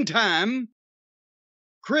the meantime,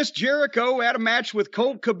 Chris Jericho had a match with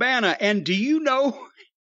Colt Cabana. And do you know,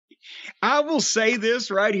 I will say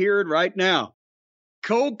this right here and right now.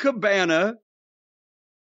 Colt Cabana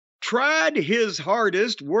tried his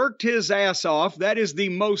hardest, worked his ass off. That is the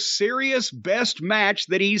most serious, best match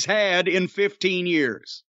that he's had in 15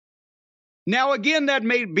 years. Now, again, that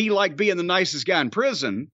may be like being the nicest guy in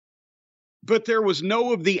prison, but there was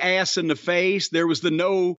no of the ass in the face. There was the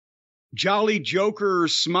no Jolly Joker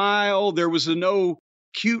smile. There was the no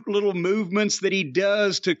cute little movements that he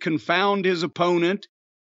does to confound his opponent.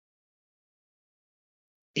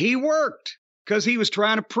 He worked because he was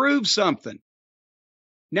trying to prove something.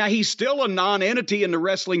 Now, he's still a non-entity in the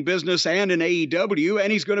wrestling business and in AEW,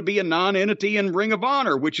 and he's going to be a non-entity in Ring of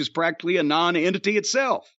Honor, which is practically a non-entity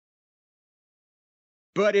itself.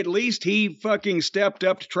 But at least he fucking stepped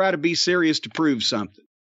up to try to be serious to prove something.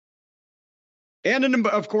 And then,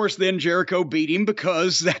 of course, then Jericho beat him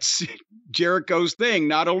because that's Jericho's thing.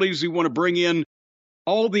 Not only does he want to bring in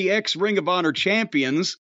all the ex-Ring of Honor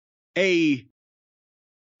champions, an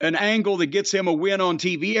angle that gets him a win on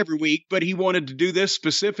TV every week, but he wanted to do this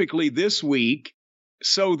specifically this week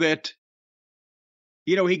so that,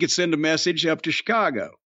 you know, he could send a message up to Chicago.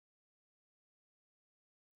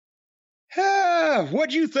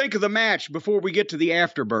 What'd you think of the match before we get to the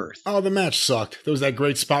afterbirth? Oh, the match sucked. There was that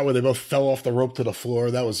great spot where they both fell off the rope to the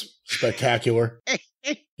floor. That was spectacular.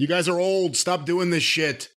 You guys are old. Stop doing this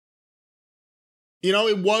shit. You know,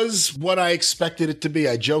 it was what I expected it to be.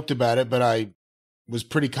 I joked about it, but I was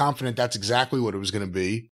pretty confident that's exactly what it was going to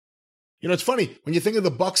be. You know, it's funny. When you think of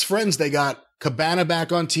the Bucks' friends, they got Cabana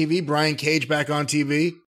back on TV, Brian Cage back on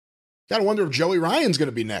TV. Gotta wonder if Joey Ryan's going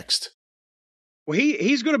to be next. Well,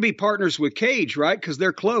 he's going to be partners with Cage, right? Because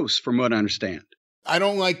they're close, from what I understand. I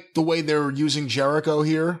don't like the way they're using Jericho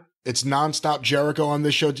here. It's nonstop Jericho on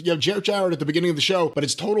this show. You have Jeff Jarrett at the beginning of the show, but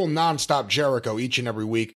it's total nonstop Jericho each and every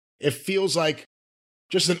week. It feels like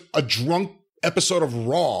just a drunk episode of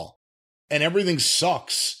Raw, and everything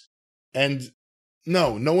sucks. And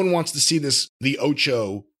no one wants to see this, the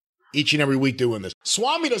Ocho, each and every week doing this.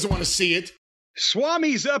 Swami doesn't want to see it.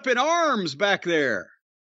 Swami's up in arms back there.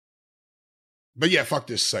 But yeah, fuck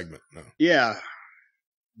this segment. No. Yeah.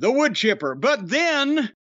 The wood chipper. But then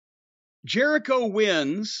Jericho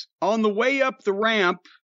wins. On the way up the ramp,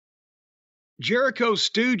 Jericho's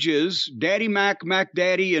stooges, Daddy Mac, Mac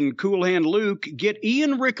Daddy, and Cool Hand Luke, get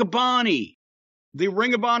Ian Riccaboni, the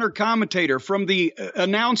Ring of Honor commentator, from the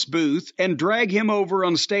announce booth and drag him over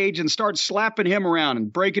on stage and start slapping him around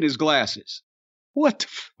and breaking his glasses. What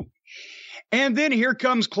the And then here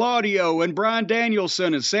comes Claudio and Bryan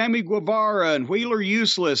Danielson and Sammy Guevara and Wheeler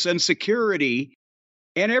Useless and security.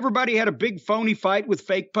 And everybody had a big phony fight with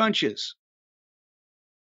fake punches.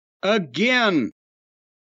 Again,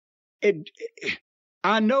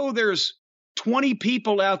 I know there's 20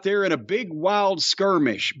 people out there in a big wild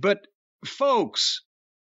skirmish, but folks,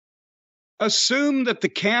 assume that the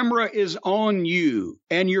camera is on you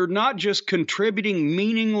and you're not just contributing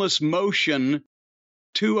meaningless motion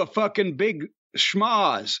to a fucking big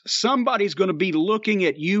schmoz. Somebody's going to be looking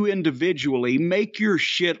at you individually. Make your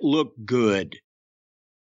shit look good.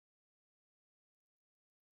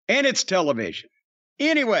 And it's television.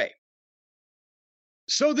 Anyway,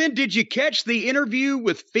 so then did you catch the interview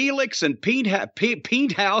with Felix and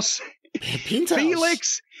Penthouse? Penthouse.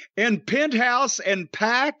 Felix and Penthouse and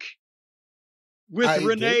Pac with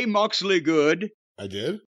Renee Moxley Good. I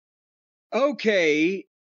did. Okay,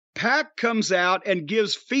 Pac comes out and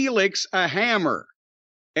gives Felix a hammer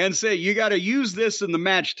and say, you got to use this in the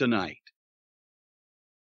match tonight.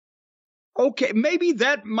 Okay, maybe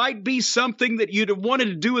that might be something that you'd have wanted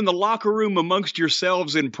to do in the locker room amongst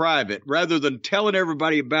yourselves in private rather than telling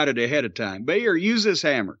everybody about it ahead of time. But here, use this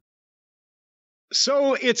hammer.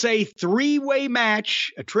 So it's a three-way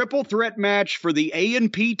match, a triple threat match for the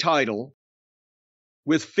A&P title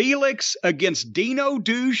with Felix against Dino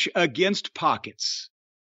Douche against Pockets.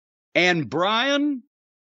 And Brian,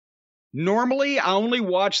 normally I only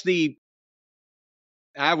watch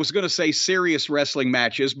I was going to say serious wrestling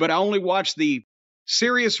matches, but I only watch the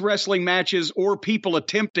serious wrestling matches or people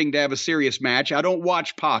attempting to have a serious match. I don't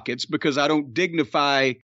watch Pockets because I don't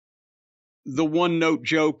dignify the one-note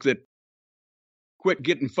joke that quit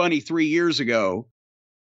getting funny 3 years ago.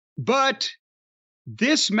 But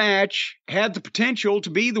this match had the potential to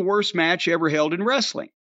be the worst match ever held in wrestling.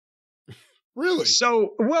 Really?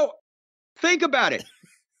 So, well, think about it.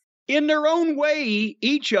 In their own way,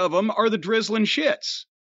 each of them are the drizzling shits.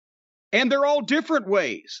 And they're all different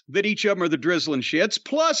ways that each of them are the drizzling shits.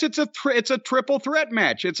 Plus, it's a triple threat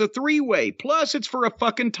match. It's a three-way. Plus, it's for a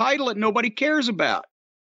fucking title that nobody cares about.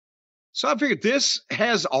 So I figured this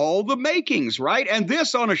has all the makings, right? And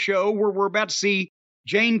this on a show where we're about to see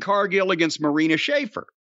Jane Cargill against Marina Shafir.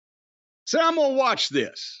 So I'm going to watch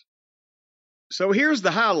this. So here's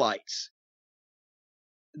the highlights.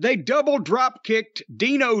 They double drop kicked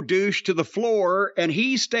Dino Douche to the floor, and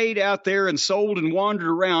he stayed out there and sold and wandered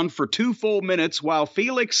around for 2 full minutes while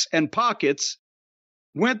Felix and Pockets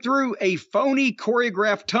went through a phony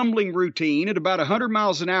choreographed tumbling routine at about 100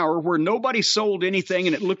 miles an hour where nobody sold anything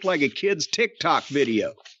and it looked like a kid's TikTok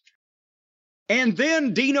video. And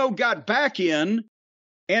then Dino got back in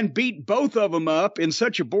and beat both of them up in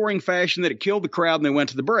such a boring fashion that it killed the crowd and they went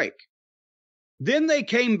to the break. Then they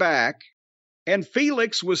came back. And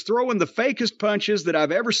Felix was throwing the fakest punches that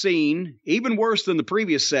I've ever seen, even worse than the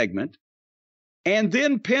previous segment. And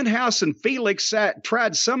then Penthouse and Felix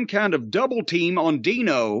tried some kind of double team on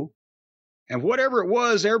Dino. And whatever it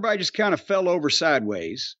was, everybody just kind of fell over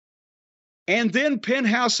sideways. And then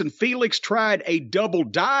Penthouse and Felix tried a double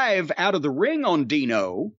dive out of the ring on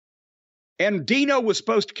Dino. And Dino was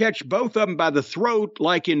supposed to catch both of them by the throat,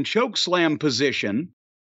 like in chokeslam position.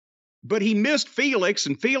 But he missed Felix,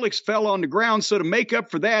 and Felix fell on the ground. So to make up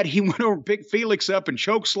for that, he went over and picked Felix up and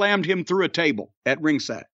chokeslammed him through a table at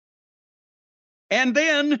ringside. And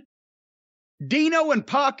then Dino and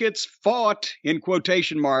Pockets fought, in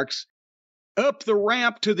quotation marks, up the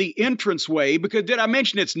ramp to the entranceway. Because did I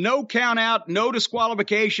mention it's no count out, no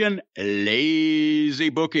disqualification, lazy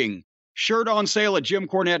booking. Shirt on sale at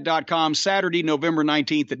JimCornette.com, Saturday, November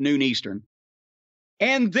 19th at noon Eastern.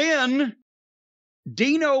 And then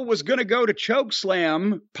Dino was going to go to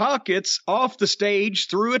chokeslam Pockets off the stage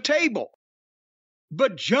through a table.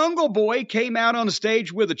 But Jungle Boy came out on the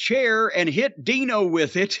stage with a chair and hit Dino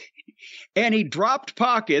with it, and he dropped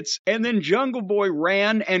Pockets, and then Jungle Boy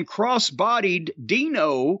ran and cross-bodied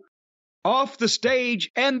Dino off the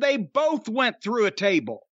stage, and they both went through a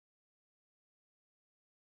table.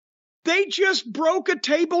 They just broke a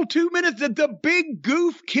table 2 minutes. The big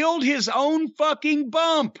goof killed his own fucking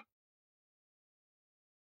bump.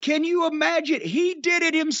 Can you imagine? He did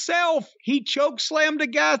it himself. He chokeslammed a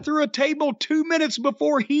guy through a table 2 minutes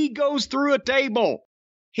before he goes through a table.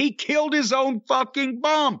 He killed his own fucking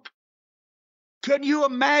bump. Could you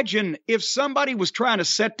imagine if somebody was trying to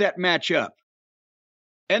set that match up?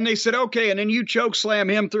 And they said, okay, and then you chokeslam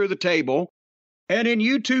him through the table, and then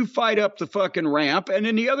you two fight up the fucking ramp, and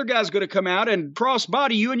then the other guy's going to come out and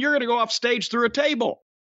cross-body you, and you're going to go off stage through a table.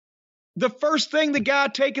 The first thing the guy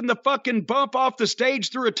taking the fucking bump off the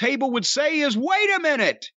stage through a table would say is, wait a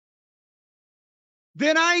minute.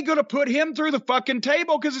 Then I ain't going to put him through the fucking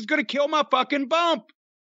table because it's going to kill my fucking bump.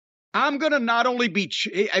 I'm going to not only be,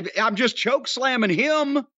 I'm just choke slamming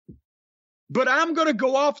him, but I'm going to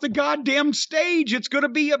go off the goddamn stage. It's going to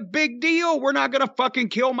be a big deal. We're not going to fucking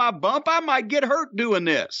kill my bump. I might get hurt doing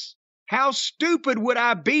this. How stupid would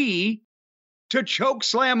I be to choke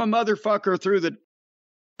slam a motherfucker through the...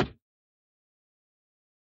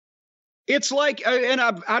 It's like, and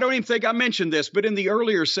I don't even think I mentioned this, but in the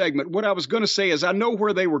earlier segment, what I was going to say is I know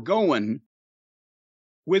where they were going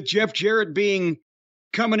with Jeff Jarrett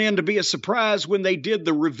coming in to be a surprise when they did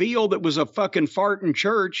the reveal that was a fucking fart in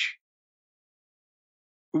church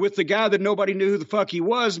with the guy that nobody knew who the fuck he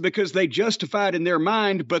was because they justified in their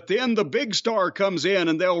mind. But then the big star comes in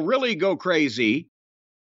and they'll really go crazy.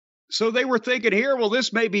 So they were thinking here, well,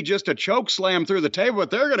 this may be just a choke slam through the table, but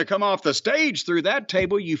they're going to come off the stage through that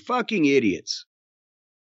table, you fucking idiots.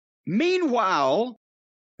 Meanwhile,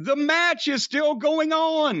 the match is still going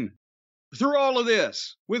on through all of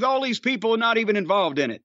this, with all these people not even involved in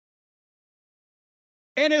it.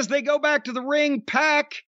 And as they go back to the ring,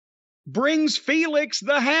 Pac brings Felix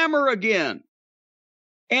the hammer again.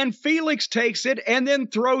 And Felix takes it and then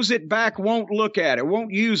throws it back, won't look at it,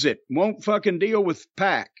 won't use it, won't fucking deal with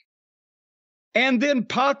Pac. And then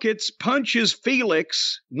Pockets punches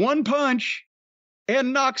Felix, one punch,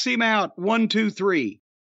 and knocks him out, 1, 2, 3.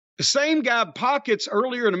 The same guy, Pockets,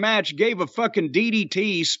 earlier in the match, gave a fucking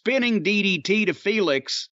DDT, spinning DDT to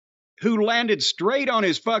Felix, who landed straight on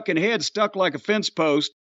his fucking head, stuck like a fence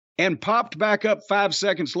post, and popped back up 5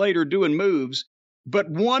 seconds later doing moves. But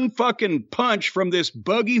one fucking punch from this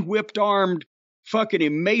buggy whipped-armed, fucking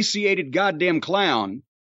emaciated goddamn clown.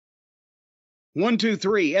 1, 2,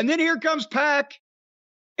 3. And then here comes Pac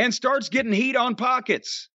and starts getting heat on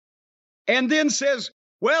Pockets. And then says,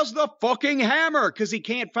 where's the fucking hammer? Because he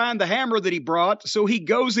can't find the hammer that he brought. So he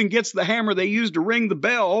goes and gets the hammer they used to ring the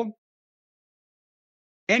bell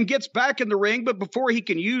and gets back in the ring. But before he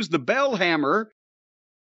can use the bell hammer,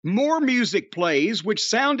 more music plays, which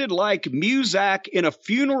sounded like Muzak in a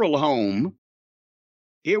funeral home.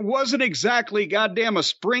 It wasn't exactly goddamn a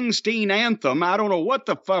Springsteen anthem. I don't know what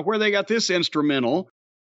the fuck, where they got this instrumental.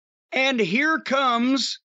 And here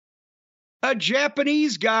comes a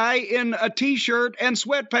Japanese guy in a t-shirt and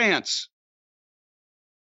sweatpants.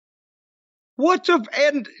 What the,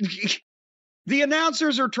 and the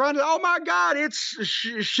announcers are trying to, oh my God, it's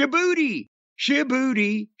Shibooty.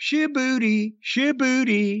 Shibooty, Shibooty,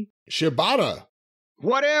 Shibooty. Shibata.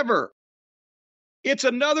 Whatever. It's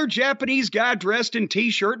another Japanese guy dressed in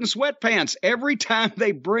t-shirt and sweatpants. Every time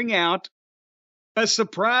they bring out a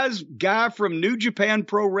surprise guy from New Japan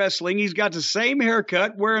Pro Wrestling, he's got the same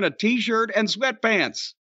haircut, wearing a t-shirt and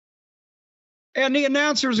sweatpants. And the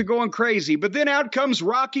announcers are going crazy. But then out comes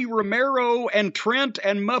Rocky Romero and Trent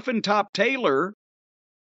and Muffin Top Taylor.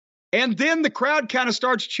 And then the crowd kind of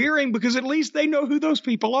starts cheering because at least they know who those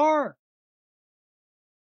people are.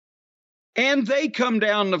 And they come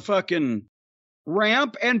down the fucking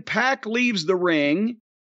ramp and Pac leaves the ring.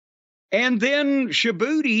 And then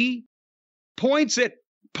Shibooty points at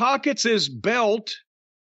Pockets' belt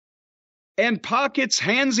and Pockets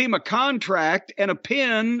hands him a contract and a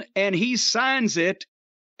pen and he signs it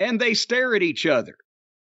and they stare at each other.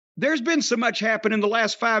 There's been so much happen in the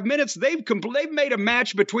last 5 minutes. They've made a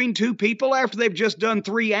match between two people after they've just done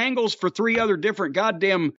 3 angles for 3 other different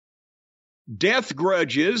goddamn death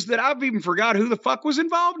grudges that I've even forgot who the fuck was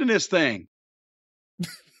involved in this thing.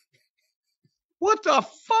 What the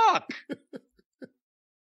fuck?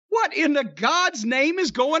 What in the God's name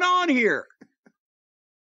is going on here?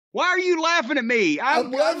 Why are you laughing at me?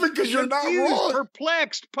 I'm laughing because you're not wrong.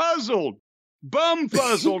 Perplexed, puzzled,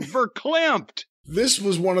 bumfuzzled, verklempt. This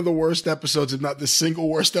was one of the worst episodes, if not the single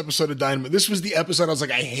worst episode of Dynamite. This was the episode I was like,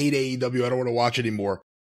 I hate AEW. I don't want to watch anymore.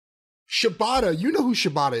 Shibata, you know who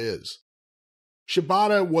Shibata is.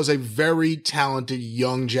 Shibata was a very talented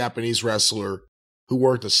young Japanese wrestler who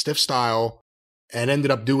worked a stiff style and ended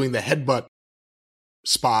up doing the headbutt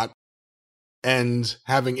spot and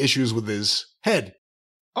having issues with his head.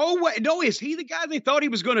 Oh, wait, no, is he the guy they thought he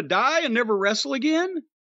was going to die and never wrestle again?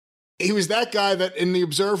 He was that guy that in The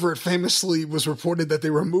Observer, it famously was reported that they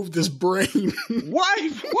removed his brain. What?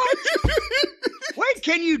 Wait,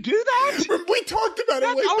 can you do that? We talked about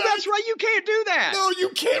it way back. That's right. You can't do that. No, you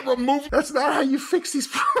can't remove. That's not how you fix these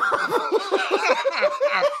problems.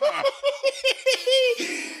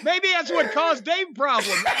 Maybe that's what caused Dave's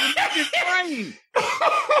problem. His brain.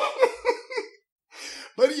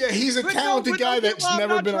 But yeah, he's a talented guy that's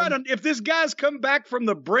never been on. If this guy's come back from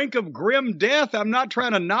the brink of grim death, I'm not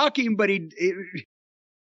trying to knock him, but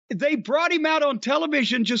they brought him out on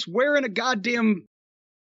television just wearing a goddamn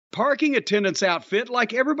parking attendant's outfit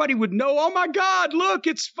like everybody would know. Oh my God, look,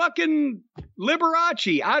 it's fucking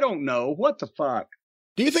Liberace. I don't know. What the fuck?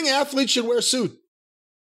 Do you think athletes should wear a suit?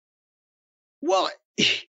 Well,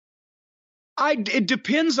 it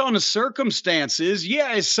depends on the circumstances.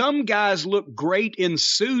 Yeah, some guys look great in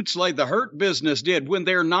suits like the Hurt Business did when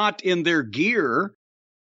they're not in their gear.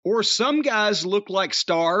 Or some guys look like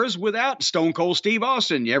stars without Stone Cold Steve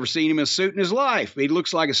Austin. You ever seen him in a suit in his life? He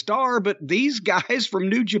looks like a star, but these guys from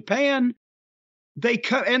New Japan,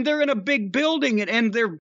 and they're in a big building, and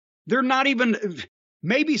they're not even.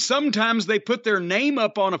 Maybe sometimes they put their name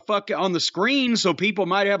up on the screen so people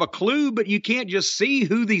might have a clue, but you can't just see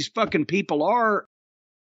who these fucking people are,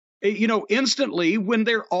 instantly when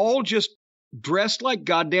they're all just dressed like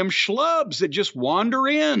goddamn schlubs that just wander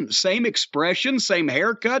in. Same expression, same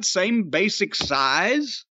haircut, same basic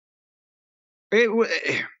size.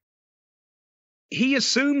 He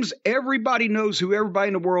assumes everybody knows who everybody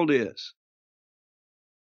in the world is.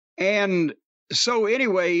 And so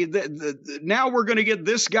anyway, now we're going to get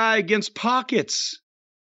this guy against Pockets.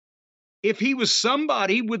 If he was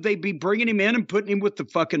somebody, would they be bringing him in and putting him with the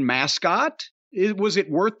fucking mascot? Was it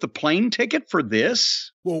worth the plane ticket for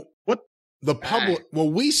this? Well, what the public? Well,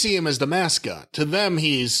 we see him as the mascot. To them,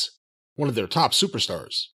 he's one of their top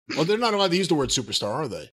superstars. Well, they're not allowed to use the word superstar, are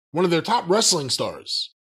they? One of their top wrestling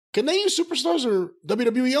stars. Can they use superstars, or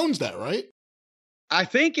WWE owns that, right? I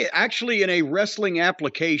think actually in a wrestling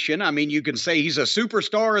application, I mean, you can say he's a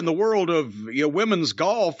superstar in the world of women's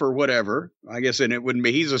golf or whatever. I guess, and it wouldn't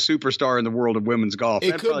be he's a superstar in the world of women's golf.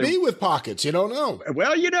 It could be with Pockets. You don't know.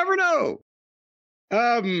 Well, you never know.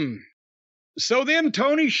 So then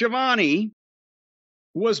Tony Schiavone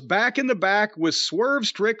was back in the back with Swerve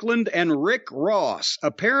Strickland and Rick Ross.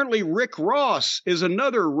 Apparently, Rick Ross is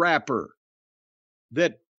another rapper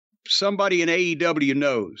that somebody in AEW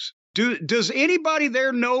knows. Does anybody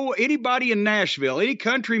there know anybody in Nashville, any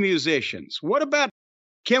country musicians? What about,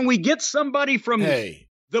 can we get somebody from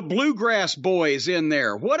the Bluegrass Boys in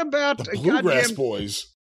there? What about the Bluegrass Boys?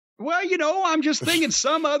 Well, I'm just thinking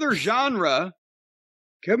some other genre.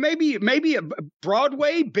 Maybe a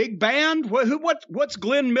Broadway big band. What's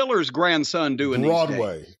Glenn Miller's grandson doing?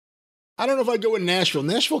 Broadway. These days? I don't know if I'd go with Nashville.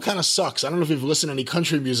 Nashville kind of sucks. I don't know if you've listened to any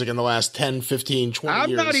country music in the last 10, 15, 20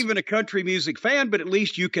 years. I'm not even a country music fan, but at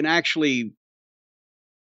least you can actually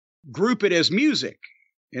group it as music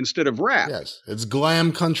instead of rap. Yes, it's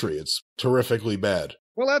glam country. It's terrifically bad.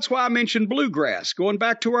 Well, that's why I mentioned bluegrass, going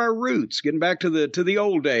back to our roots, getting back to the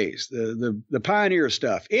old days, the pioneer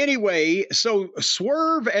stuff. Anyway, so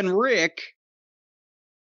Swerve and Rick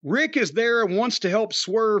is there and wants to help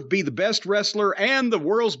Swerve be the best wrestler and the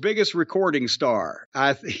world's biggest recording star.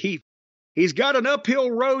 He's got an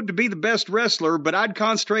uphill road to be the best wrestler, but I'd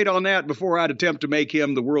concentrate on that before I'd attempt to make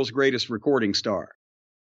him the world's greatest recording star.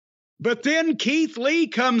 But then Keith Lee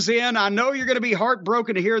comes in. I know you're going to be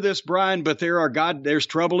heartbroken to hear this, Brian, but there's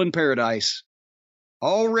trouble in paradise.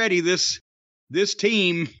 Already this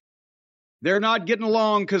team, they're not getting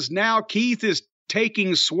along because now Keith is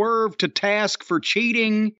taking Swerve to task for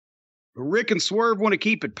cheating. Rick and Swerve want to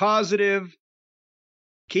keep it positive.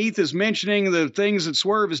 Keith is mentioning the things that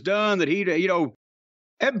Swerve has done that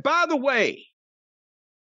and by the way,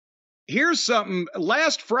 here's something.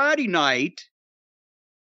 Last Friday night,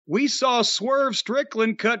 we saw Swerve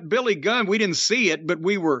Strickland cut Billy Gunn. We didn't see it, but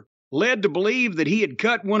we were led to believe that he had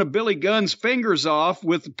cut one of Billy Gunn's fingers off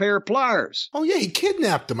with a pair of pliers. Oh, yeah, he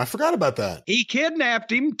kidnapped him. I forgot about that. He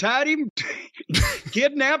kidnapped him, tied him,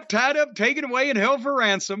 tied up, taken away, and held for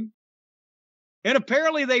ransom. And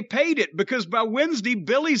apparently they paid it because by Wednesday,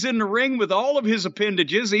 Billy's in the ring with all of his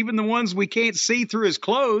appendages, even the ones we can't see through his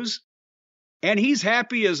clothes. And he's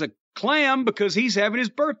happy as a clam because he's having his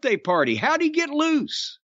birthday party. How'd he get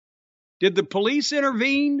loose? Did the police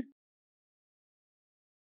intervene?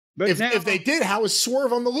 But if they did, how is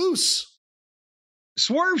Swerve on the loose?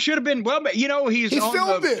 Swerve should have been, he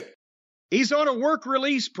filmed it. He's on a work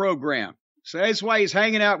release program. So that's why he's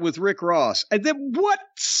hanging out with Rick Ross. And then what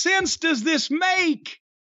sense does this make?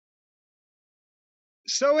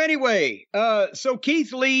 So anyway, so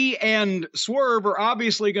Keith Lee and Swerve are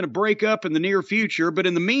obviously going to break up in the near future. But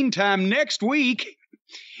in the meantime, next week,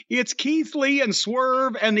 it's Keith Lee and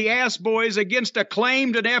Swerve and the Ass Boys against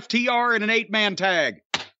Acclaimed and FTR in an 8-man tag.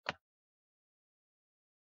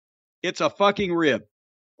 It's a fucking rib.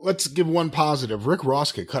 Let's give one positive. Rick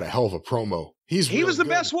Ross could cut a hell of a promo. He was the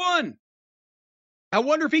best one. I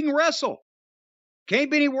wonder if he can wrestle. Can't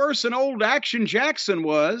be any worse than old Action Jackson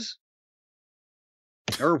was.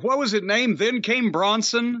 Or what was it named? Then came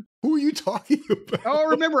Bronson. Who are you talking about? Oh,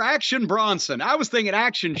 remember Action Bronson. I was thinking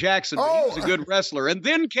Action Jackson, but he was a good wrestler. And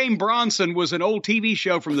Then Came Bronson was an old TV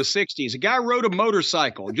show from the 60s. A guy rode a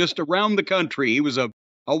motorcycle just around the country. He was a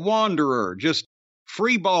wanderer, just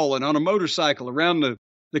free balling on a motorcycle around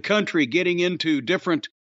the country, getting into different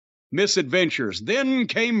misadventures. Then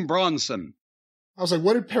came Bronson. I was like,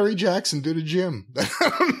 what did Perry Jackson do to Jim that I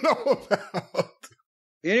don't know about?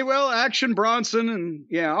 Anyway, Action Bronson, and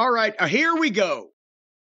yeah, all right, here we go.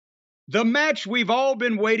 The match we've all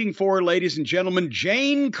been waiting for, ladies and gentlemen,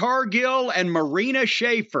 Jane Cargill and Marina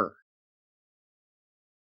Shafir.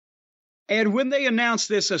 And when they announced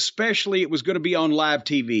this, especially it was going to be on live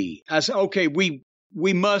TV, I said, okay, we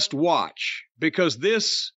must watch because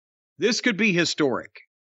this could be historic.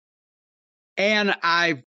 And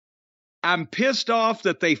I'm pissed off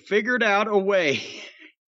that they figured out a way.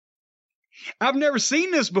 I've never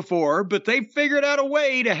seen this before, but they figured out a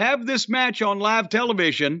way to have this match on live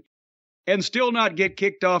television and still not get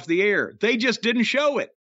kicked off the air. They just didn't show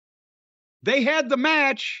it. They had the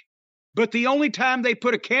match, but the only time they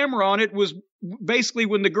put a camera on it was basically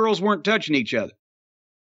when the girls weren't touching each other.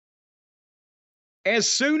 As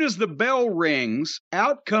soon as the bell rings,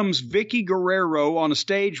 out comes Vicky Guerrero on a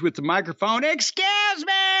stage with the microphone. Excuse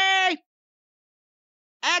me!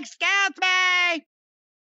 Excuse me!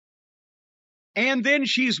 And then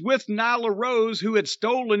she's with Nyla Rose, who had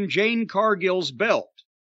stolen Jane Cargill's belt.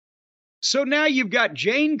 So now you've got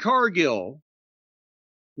Jane Cargill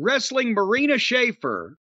wrestling Marina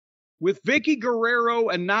Shafir with Vicky Guerrero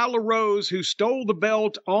and Nyla Rose, who stole the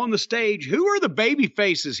belt on the stage. Who are the baby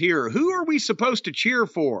faces here? Who are we supposed to cheer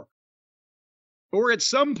for? Or at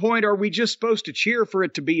some point, are we just supposed to cheer for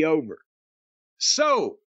it to be over?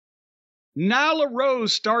 So, Nyla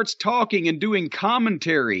Rose starts talking and doing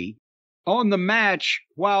commentary on the match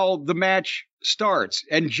while the match starts.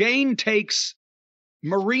 And Jane takes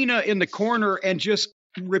Marina in the corner and just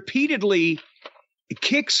repeatedly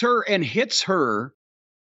kicks her and hits her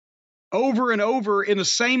over and over in the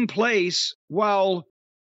same place while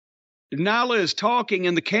Nyla is talking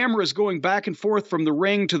and the camera is going back and forth from the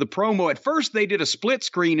ring to the promo. At first, they did a split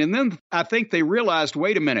screen, and then I think they realized,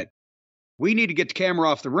 wait a minute, we need to get the camera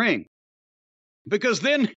off the ring. Because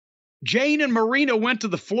then Jane and Marina went to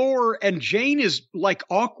the floor, and Jane is like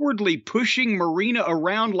awkwardly pushing Marina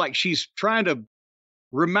around like she's trying to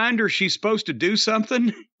remind her she's supposed to do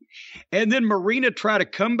something. And then Marina tried to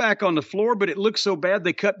come back on the floor, but it looked so bad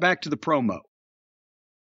they cut back to the promo.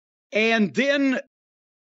 And then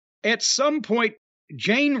at some point,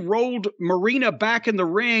 Jane rolled Marina back in the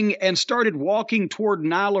ring and started walking toward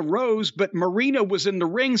Nyla Rose, but Marina was in the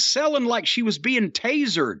ring selling like she was being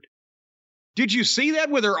tasered. Did you see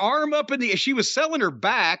that with her arm up in the... She was selling her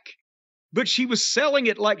back, but she was selling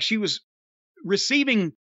it like she was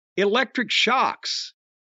receiving electric shocks.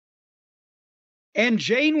 And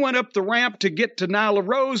Jane went up the ramp to get to Nyla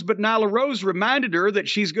Rose, but Nyla Rose reminded her that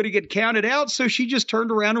she's going to get counted out, so she just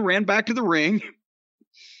turned around and ran back to the ring.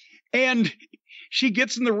 And she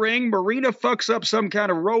gets in the ring. Marina fucks up some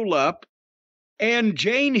kind of roll-up, and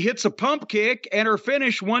Jane hits a pump kick, and her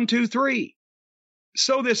finish, 1, 2, 3.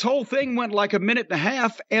 So this whole thing went like a minute and a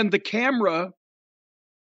half, and the camera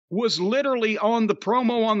was literally on the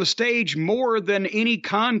promo on the stage more than any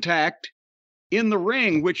contact in the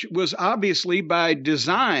ring, which was obviously by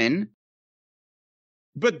design.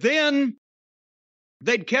 But then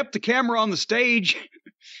they'd kept the camera on the stage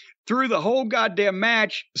through the whole goddamn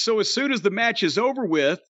match. So as soon as the match is over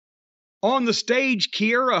with, on the stage,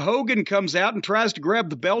 Kiera Hogan comes out and tries to grab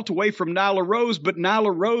the belt away from Nyla Rose, but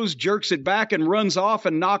Nyla Rose jerks it back and runs off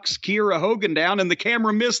and knocks Kiera Hogan down, and the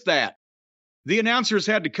camera missed that. The announcers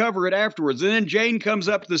had to cover it afterwards. And then Jane comes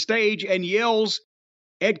up to the stage and yells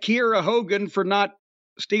at Kiera Hogan for not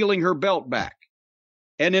stealing her belt back.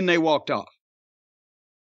 And then they walked off.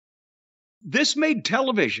 This made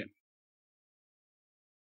television.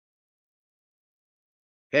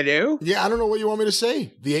 Hello? Yeah, I don't know what you want me to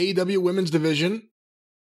say. The AEW women's division,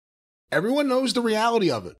 everyone knows the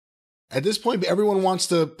reality of it. At this point, everyone wants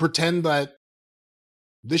to pretend that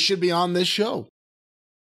this should be on this show.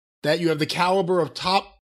 That you have the caliber of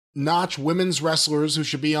top-notch women's wrestlers who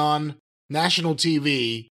should be on national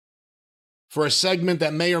TV for a segment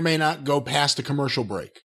that may or may not go past a commercial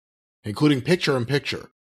break, including picture-in-picture.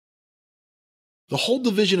 The whole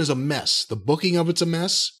division is a mess. The booking of it's a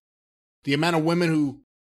mess. The amount of women who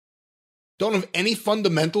don't have any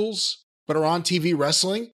fundamentals but are on TV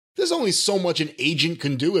wrestling. There's only so much an agent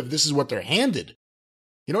can do if this is what they're handed.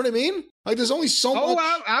 You know what I mean? Like, there's only so much.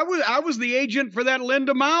 Oh, I was the agent for that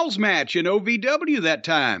Linda Miles match in OVW that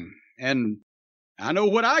time. And I know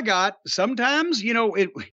what I got. Sometimes,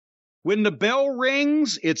 when the bell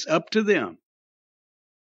rings, it's up to them.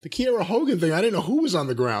 The Kiera Hogan thing, I didn't know who was on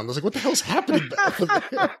the ground. I was like, what the hell's happening back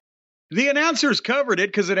there? The announcers covered it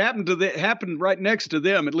because it happened right next to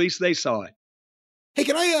them. At least they saw it. Hey,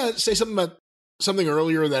 can I say something about something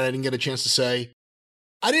earlier that I didn't get a chance to say?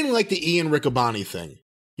 I didn't like the Ian Riccaboni thing.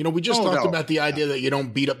 We just talked about the idea that you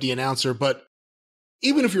don't beat up the announcer, but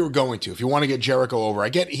even if you were going to, if you want to get Jericho over, I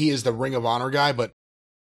get he is the Ring of Honor guy, but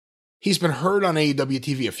he's been heard on AEW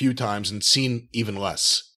TV a few times and seen even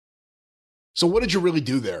less. So what did you really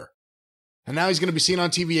do there? And now he's going to be seen on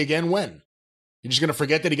TV again when? You're just going to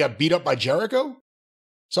forget that he got beat up by Jericho?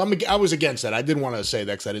 So I was against that. I didn't want to say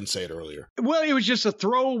that because I didn't say it earlier. Well, it was just a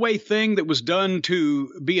throwaway thing that was done to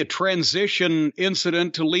be a transition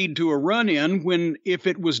incident to lead to a run-in, when if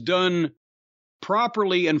it was done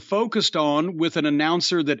properly and focused on with an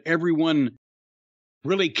announcer that everyone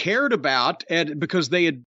really cared about, and because they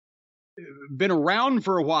had been around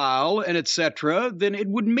for a while and etc., then it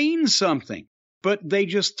would mean something. But they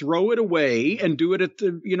just throw it away and do it at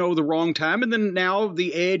the wrong time. And then now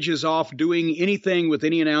the edge is off doing anything with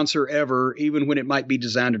any announcer ever, even when it might be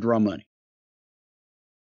designed to draw money.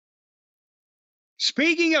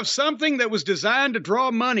 Speaking of something that was designed to draw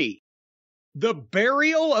money, the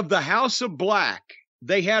burial of the House of Black.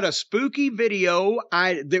 They had a spooky video.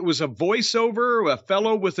 That was a voiceover, a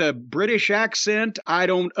fellow with a British accent. I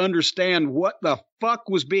don't understand what the fuck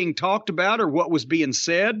was being talked about or what was being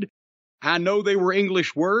said. I know they were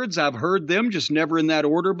English words. I've heard them, just never in that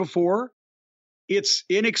order before. It's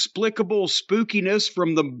inexplicable spookiness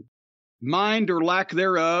from the mind or lack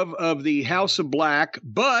thereof of the House of Black,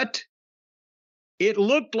 but it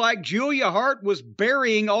looked like Julia Hart was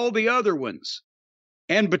burying all the other ones.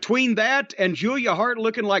 And between that and Julia Hart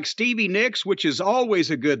looking like Stevie Nicks, which is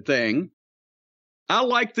always a good thing, I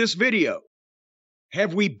like this video.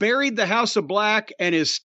 Have we buried the House of Black, and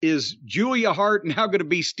is Julia Hart now going to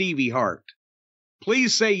be Stevie Hart?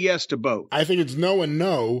 Please say yes to both. I think it's no and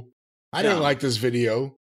no. I didn't like this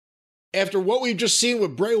video. After what we've just seen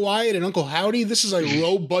with Bray Wyatt and Uncle Howdy, this is a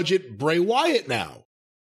low-budget Bray Wyatt now.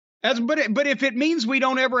 But if it means we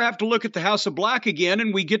don't ever have to look at the House of Black again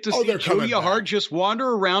and we get to see Julia Hart just wander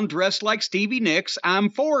around dressed like Stevie Nicks, I'm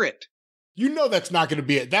for it. You know that's not going to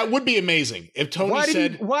be it. That would be amazing if Tony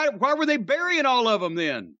said... Why were they burying all of them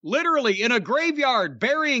then? Literally in a graveyard,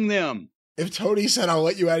 burying them. If Tony said, I'll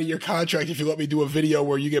let you out of your contract if you let me do a video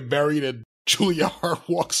where you get buried and Julia Hart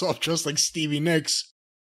walks off just like Stevie Nicks,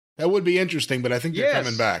 that would be interesting, but I think they're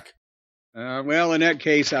coming back. Well, in that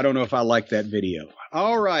case, I don't know if I like that video.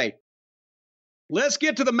 All right. Let's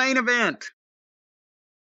get to the main event.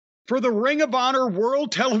 For the Ring of Honor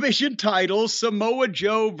World Television title, Samoa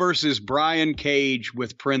Joe versus Brian Cage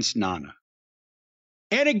with Prince Nana.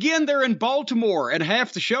 And again, they're in Baltimore, and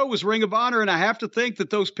half the show was Ring of Honor, and I have to think that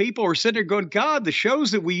those people are sitting there going, God, the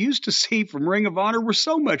shows that we used to see from Ring of Honor were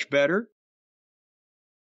so much better.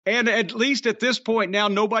 And at least at this point now,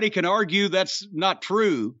 nobody can argue that's not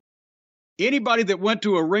true. Anybody that went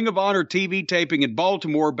to a Ring of Honor TV taping in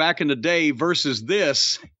Baltimore back in the day versus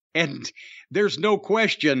this, and there's no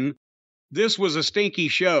question, this was a stinky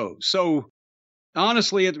show. So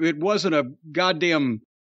honestly, it wasn't a goddamn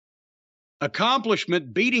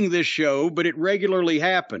accomplishment beating this show, but it regularly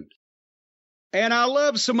happened. And I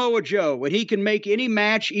love Samoa Joe, and he can make any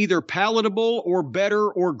match either palatable or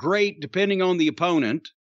better or great, depending on the opponent.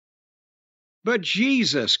 But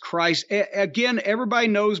Jesus Christ, again, everybody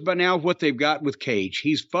knows by now what they've got with Cage.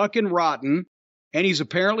 He's fucking rotten, and he's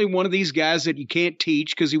apparently one of these guys that you can't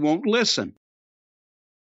teach because he won't listen.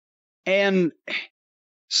 And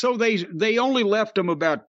so they only left him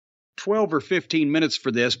about 12 or 15 minutes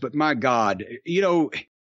for this, but my God,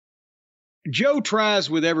 Joe tries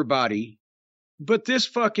with everybody, but this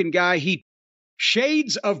fucking guy,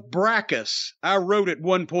 shades of Brackus, I wrote at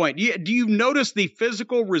one point. Do you notice the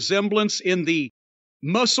physical resemblance in the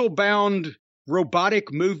muscle-bound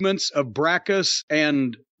robotic movements of Brackus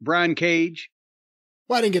and Brian Cage?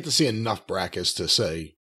 Well, I didn't get to see enough Brackus to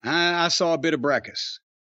say. I saw a bit of Brackus.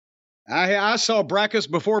 I saw Brackus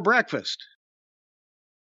before breakfast.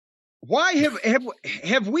 Why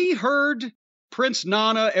have we heard Prince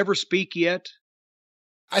Nana ever speak yet?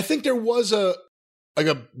 I think there was a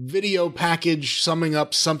video package summing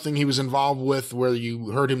up something he was involved with where you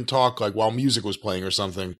heard him talk like while music was playing or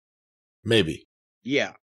something. Maybe.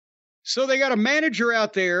 Yeah. So they got a manager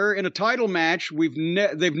out there in a title match.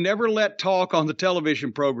 They've never let talk on the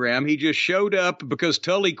television program. He just showed up because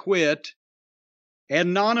Tully quit.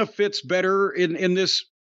 And Nana fits better in this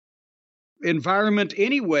environment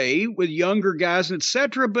anyway with younger guys,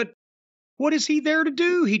 etc. But what is he there to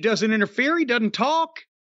do? He doesn't interfere. He doesn't talk.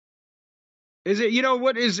 Is it,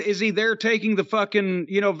 what is he there taking the fucking,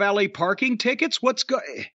 valet parking tickets?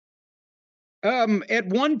 At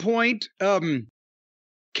one point,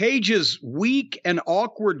 Cage's weak and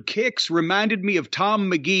awkward kicks reminded me of Tom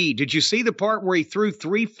McGee. Did you see the part where he threw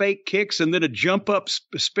 3 fake kicks and then a jump up,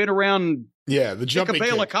 spin around? Yeah, the jumping kick. A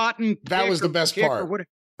bale of cotton. That was the best part.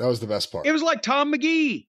 That was the best part. It was like Tom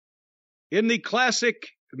McGee in the classic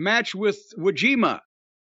match with Wajima.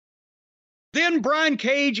 Then Brian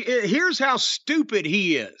Cage, here's how stupid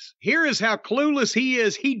he is. Here is how clueless he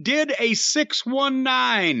is. He did a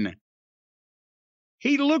 619.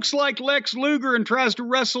 He looks like Lex Luger and tries to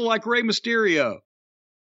wrestle like Rey Mysterio.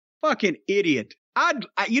 Fucking idiot.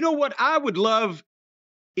 You know what? I would love,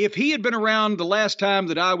 if he had been around the last time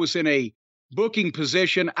that I was in a booking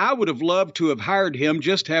position, I would have loved to have hired him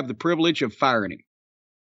just to have the privilege of firing him.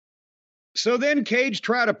 So then Cage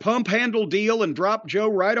tried a pump handle deal and dropped Joe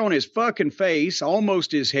right on his fucking face,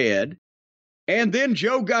 almost his head. And then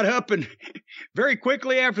Joe got up and very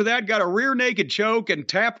quickly after that got a rear naked choke and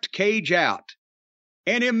tapped Cage out.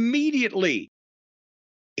 And immediately,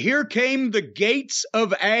 here came the Gates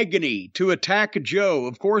of Agony to attack Joe.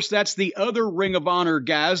 Of course, that's the other Ring of Honor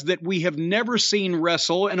guys that we have never seen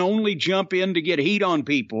wrestle and only jump in to get heat on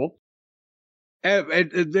people.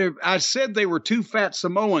 I said they were two fat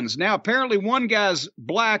Samoans. Now, apparently one guy's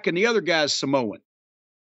black and the other guy's Samoan.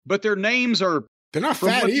 But their names are... They're not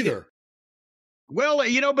fat either. Well,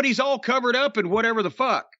 but he's all covered up in whatever the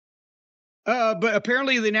fuck. But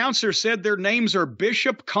apparently the announcer said their names are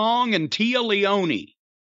Bishop Kong and Tia Leone,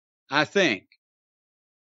 I think.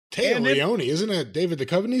 Tia Leone, isn't it David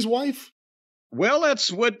Duchovny's wife? Well,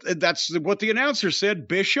 that's what the announcer said.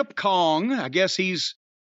 Bishop Kong. I guess he's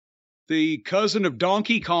the cousin of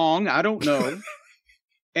Donkey Kong. I don't know.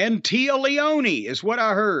 And Tia Leone is what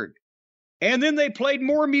I heard. And then they played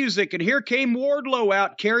more music, and here came Wardlow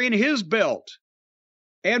out carrying his belt.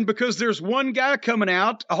 And because there's one guy coming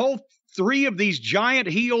out, a whole three of these giant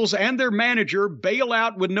heels and their manager bail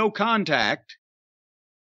out with no contact.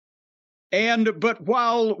 But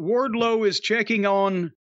while Wardlow is checking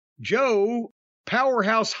on Joe,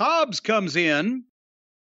 Powerhouse Hobbs comes in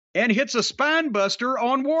and hits a spine buster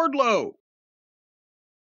on Wardlow.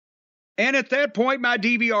 And at that point, my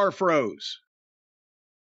DVR froze.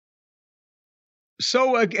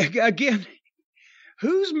 So again,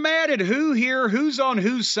 who's mad at who here? Who's on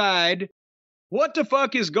whose side? What the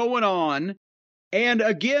fuck is going on? And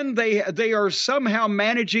again, they are somehow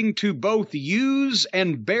managing to both use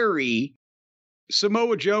and bury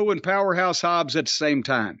Samoa Joe and Powerhouse Hobbs at the same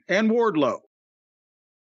time. And Wardlow.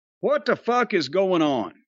 What the fuck is going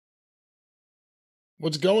on?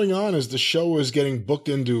 What's going on is the show is getting booked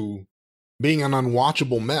into being an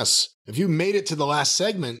unwatchable mess. If you made it to the last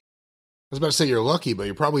segment, I was about to say you're lucky, but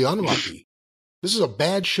you're probably unlucky. This is a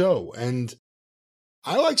bad show, and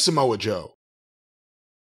I like Samoa Joe.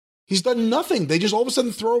 He's done nothing. They just all of a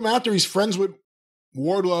sudden throw him out there. He's friends with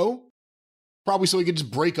Wardlow, probably so he could just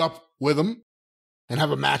break up with him and have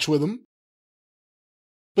a match with him.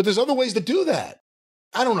 But there's other ways to do that.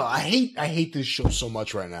 I don't know. I hate this show so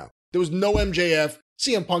much right now. There was no MJF.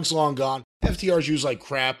 CM Punk's long gone. FTR's used like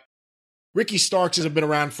crap. Ricky Starks hasn't been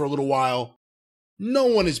around for a little while. No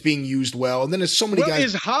one is being used well. And then there's so many guys.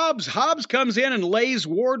 Is Hobbs comes in and lays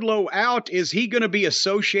Wardlow out. Is he going to be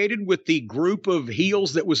associated with the group of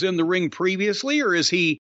heels that was in the ring previously? Or has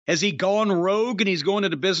he gone rogue and he's going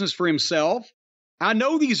into business for himself? I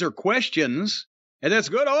know these are questions, and that's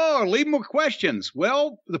good. Oh, leave them with questions.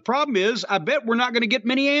 Well, the problem is, I bet we're not going to get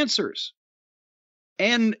many answers.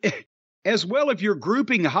 And as well, if you're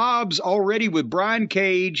grouping Hobbs already with Brian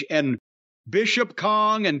Cage and Bishop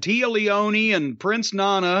Kong and Tia Leone and Prince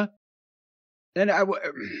Nana, then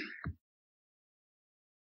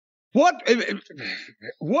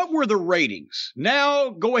what were the ratings? Now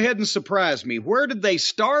go ahead and surprise me. Where did they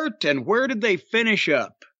start and where did they finish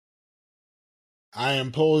up? I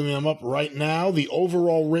am pulling them up right now. The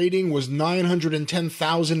overall rating was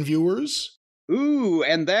 910,000 viewers. Ooh,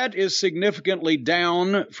 and that is significantly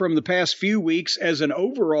down from the past few weeks as an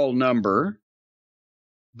overall number.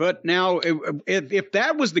 But now, if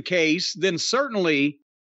that was the case, then certainly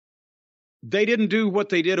they didn't do what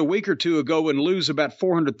they did a week or two ago and lose about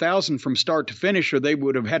 400,000 from start to finish, or they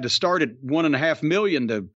would have had to start at 1.5 million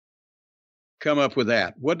to come up with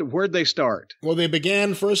that. Where'd they start? Well, they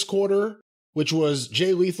began first quarter, which was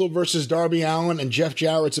Jay Lethal versus Darby Allin and Jeff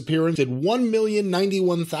Jarrett's appearance, at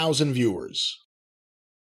 1,091,000 viewers.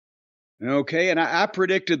 Okay, and I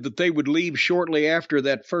predicted that they would leave shortly after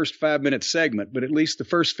that first 5-minute segment, but at least the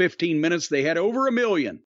first 15 minutes, they had over 1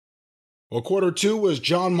 million. Well, quarter two was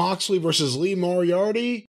Jon Moxley versus Lee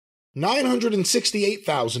Moriarty,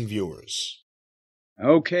 968,000 viewers.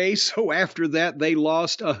 Okay, so after that, they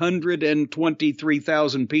lost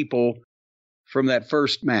 123,000 people from that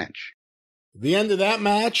first match. The end of that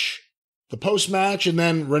match, the post-match, and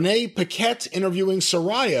then Renee Paquette interviewing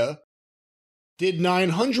Saraya did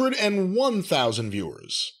 901,000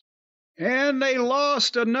 viewers. And they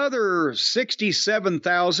lost another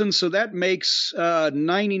 67,000, so that makes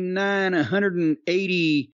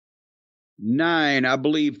 189, I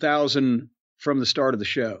believe, thousand from the start of the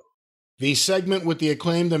show. The segment with the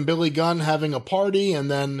Acclaimed and Billy Gunn having a party, and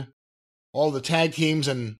then all the tag teams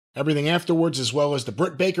and everything afterwards, as well as the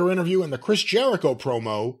Britt Baker interview and the Chris Jericho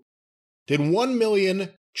promo, did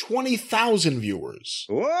 1,020,000 viewers.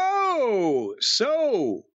 Whoa!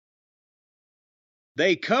 So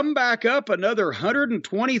they come back up another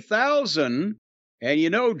 120,000, and you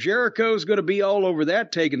know Jericho's going to be all over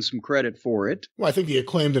that, taking some credit for it. Well, I think the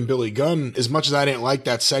Acclaimed and Billy Gunn, as much as I didn't like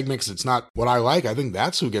that segment because it's not what I like, I think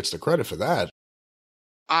that's who gets the credit for that.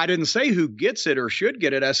 I didn't say who gets it or should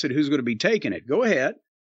get it. I said who's going to be taking it. Go ahead.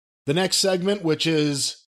 The next segment, which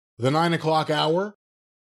is the 9 o'clock hour,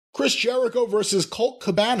 Chris Jericho versus Colt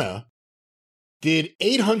Cabana, did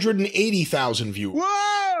 880,000 viewers.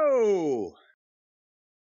 Whoa!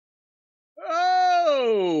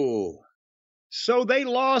 Oh! So they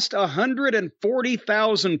lost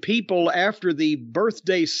 140,000 people after the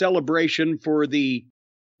birthday celebration for the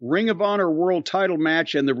Ring of Honor World Title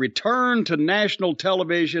match and the return to national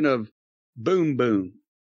television of Boom Boom.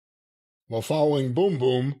 Well, following Boom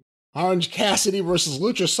Boom, Orange Cassidy versus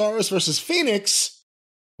Luchasaurus versus Phoenix,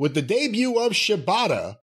 with the debut of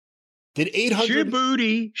Shibata, did 800...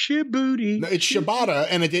 Shibooty. No, it's Shibata,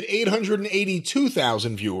 and it did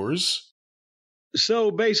 882,000 viewers. So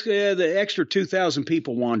basically, the extra 2,000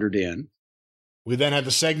 people wandered in. We then had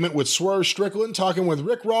the segment with Swerve Strickland talking with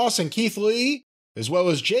Rick Ross and Keith Lee, as well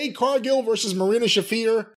as Jade Cargill versus Marina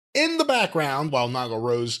Shafir in the background while Naga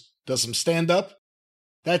Rose does some stand-up.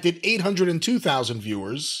 That did 802,000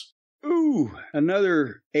 viewers. Ooh,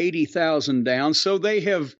 another 80,000 down. So they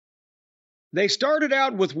started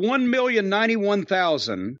out with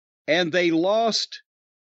 1,091,000, and they lost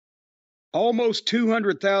almost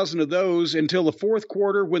 200,000 of those until the fourth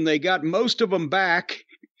quarter when they got most of them back.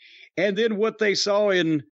 And then what they saw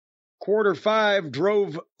in quarter 5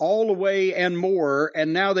 drove all the way and more.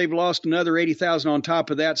 And now they've lost another 80,000 on top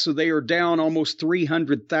of that. So they are down almost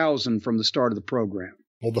 300,000 from the start of the program.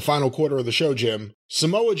 Well, the final quarter of the show, Jim.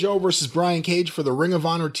 Samoa Joe versus Brian Cage for the Ring of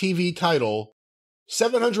Honor TV title.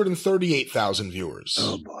 738,000 viewers.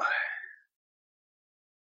 Oh, boy.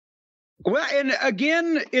 Well, and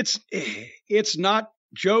again, it's not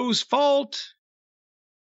Joe's fault.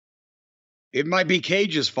 It might be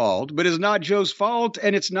Cage's fault, but it's not Joe's fault,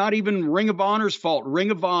 and it's not even Ring of Honor's fault.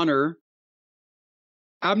 Ring of Honor,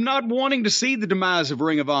 I'm not wanting to see the demise of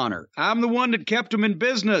Ring of Honor. I'm the one that kept them in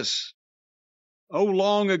business.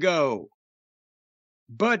 Long ago.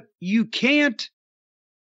 But you can't,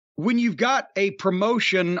 when you've got a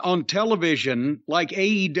promotion on television like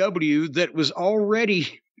AEW that was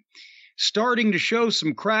already starting to show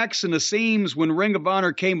some cracks in the seams when Ring of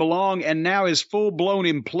Honor came along and now is full-blown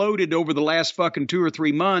imploded over the last fucking 2 or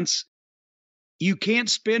 3 months, you can't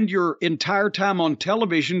spend your entire time on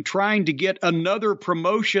television trying to get another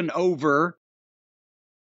promotion over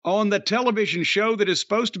on the television show that is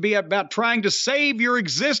supposed to be about trying to save your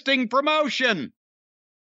existing promotion.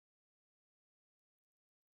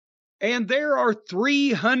 And there are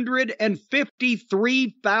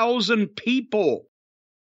 353,000 people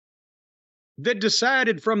that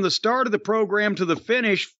decided from the start of the program to the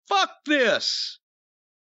finish, fuck this.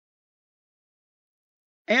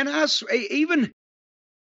 And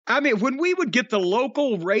when we would get the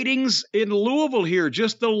local ratings in Louisville here,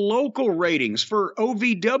 just the local ratings for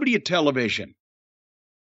OVW television,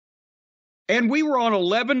 and we were on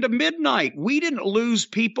 11 to midnight, we didn't lose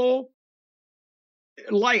people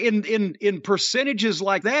like in percentages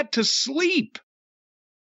like that to sleep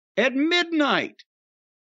at midnight.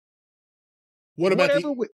 What about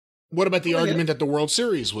the argument that the World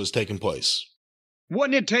Series was taking place?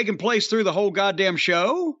 Wasn't it taking place through the whole goddamn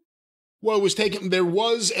show? Well, there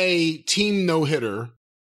was a team no-hitter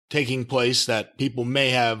taking place that people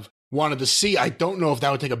may have wanted to see. I don't know if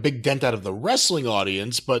that would take a big dent out of the wrestling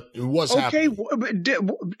audience, but it was happening. Okay,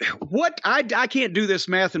 what? I can't do this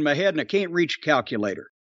math in my head, and I can't reach a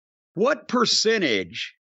calculator. What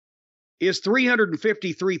percentage is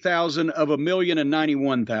 353,000 of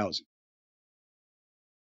 1,091,000?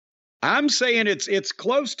 I'm saying it's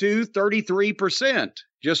close to 33%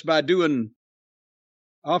 just by doing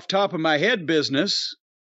off top of my head business.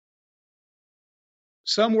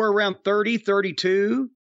 Somewhere around 30, 32.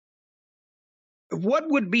 What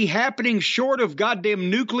would be happening short of goddamn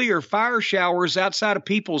nuclear fire showers outside of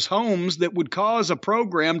people's homes that would cause a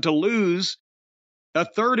program to lose a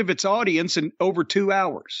third of its audience in over 2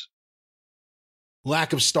 hours?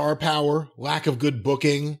 Lack of star power, lack of good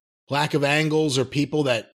booking, lack of angles or people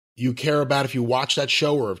that you care about if you watch that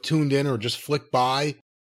show or have tuned in or just flicked by.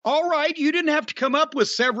 All right, you didn't have to come up with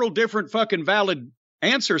several different fucking valid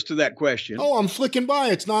answers to that question. Oh, I'm flicking by.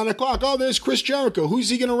 It's 9 o'clock. Oh, there's Chris Jericho. Who's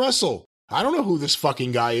he going to wrestle? I don't know who this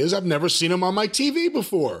fucking guy is. I've never seen him on my TV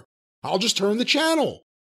before. I'll just turn the channel.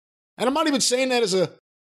 And I'm not even saying that as a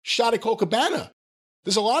shot at Colt Cabana.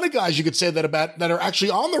 There's a lot of guys you could say that about that are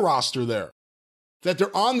actually on the roster there. That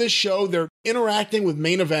they're on this show, they're interacting with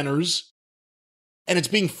main eventers, and it's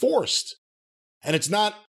being forced. And it's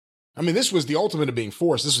not, I mean, this was the ultimate of being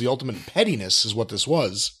forced. This was the ultimate in pettiness is what this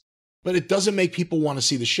was. But it doesn't make people want to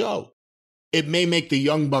see the show. It may make the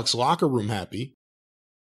Young Bucks locker room happy,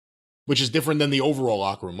 which is different than the overall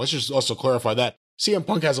locker room. Let's just also clarify that. CM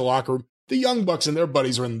Punk has a locker room. The Young Bucks and their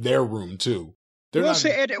buddies are in their room, too.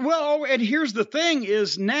 And here's the thing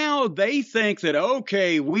is now they think that,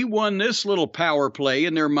 okay, we won this little power play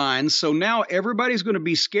in their minds, so now everybody's going to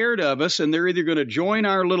be scared of us, and they're either going to join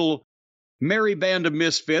our little merry band of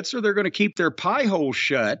misfits or they're going to keep their pie hole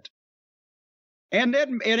shut. And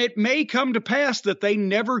it may come to pass that they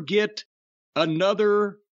never get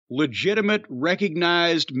another legitimate,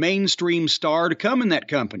 recognized mainstream star to come in that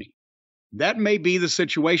company. That may be the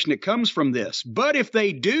situation that comes from this. But if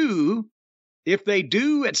they do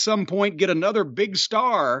at some point get another big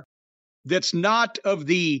star that's not of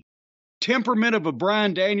the temperament of a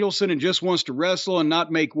Bryan Danielson and just wants to wrestle and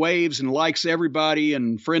not make waves and likes everybody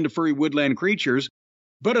and friend of furry woodland creatures,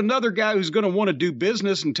 but another guy who's going to want to do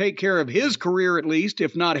business and take care of his career at least,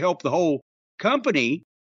 if not help the whole company,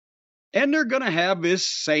 and they're going to have this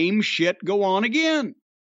same shit go on again.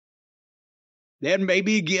 Then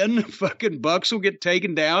maybe again, fucking Bucks will get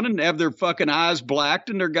taken down and have their fucking eyes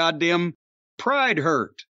blacked and their goddamn pride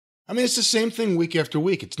hurt. I mean, it's the same thing week after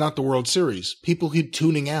week. It's not the World Series. People keep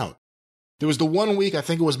tuning out. There was the one week, I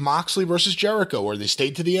think it was Moxley versus Jericho, where they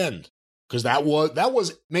stayed to the end. Because that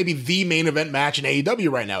was maybe the main event match in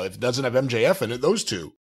AEW right now, if it doesn't have MJF in it, those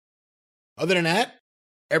two. Other than that,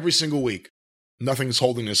 every single week, nothing's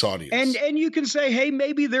holding this audience. And you can say, hey,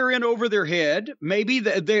 maybe they're in over their head. Maybe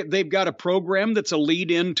they've got a program that's a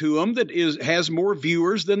lead-in to them that has more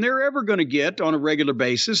viewers than they're ever going to get on a regular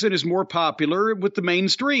basis and is more popular with the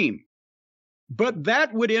mainstream. But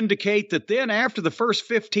that would indicate that then after the first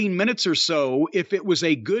 15 minutes or so, if it was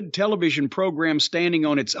a good television program standing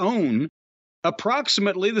on its own,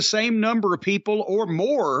 approximately the same number of people or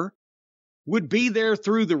more would be there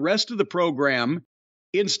through the rest of the program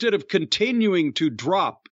instead of continuing to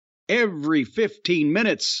drop every 15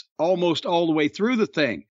 minutes almost all the way through the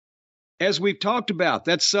thing. As we've talked about,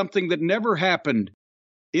 that's something that never happened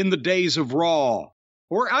in the days of Raw,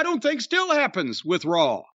 or I don't think still happens with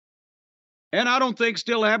Raw. And I don't think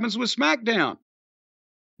still happens with SmackDown.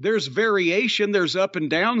 There's variation, there's up and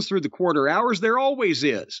downs through the quarter hours, there always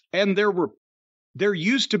is. And there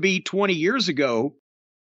used to be 20 years ago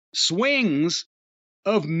swings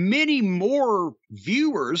of many more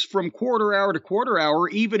viewers from quarter hour to quarter hour,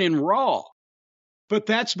 even in Raw. But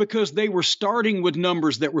that's because they were starting with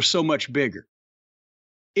numbers that were so much bigger.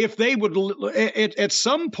 If they would, at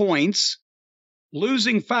some points,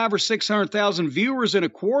 losing 500,000 or 600,000 viewers in a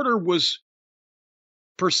quarter was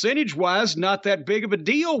percentage-wise not that big of a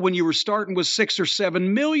deal when you were starting with 6 or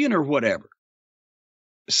 7 million or whatever.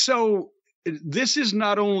 So this is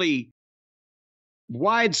not only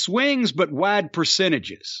wide swings, but wide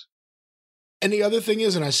percentages. And the other thing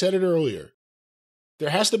is, and I said it earlier,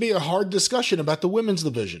 there has to be a hard discussion about the women's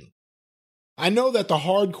division. I know that the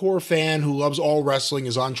hardcore fan who loves all wrestling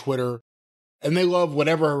is on Twitter, and they love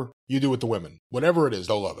whatever you do with the women. Whatever it is,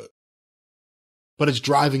 they'll love it. But it's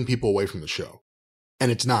driving people away from the show. And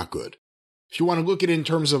it's not good. If you want to look at it in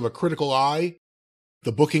terms of a critical eye,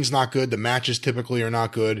 the booking's not good. The matches typically are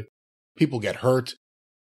not good. People get hurt.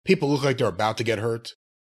 People look like they're about to get hurt.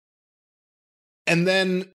 And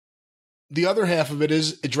then the other half of it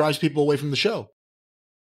is it drives people away from the show.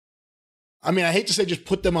 I mean, I hate to say just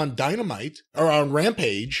put them on Dynamite or on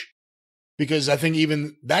Rampage, because I think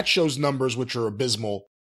even that show's numbers, which are abysmal,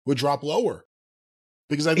 would drop lower.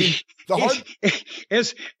 Because I think the hard...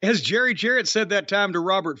 As Jerry Jarrett said that time to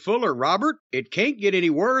Robert Fuller, Robert, it can't get any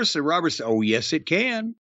worse. And Robert said, oh, yes, it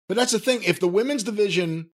can. But that's the thing. If the women's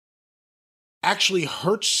division actually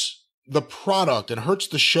hurts the product and hurts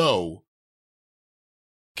the show,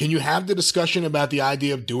 can you have the discussion about the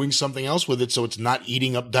idea of doing something else with it so it's not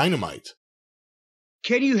eating up Dynamite?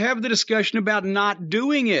 Can you have the discussion about not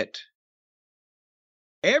doing it?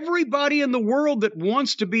 Everybody in the world that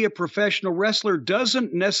wants to be a professional wrestler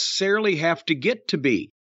doesn't necessarily have to get to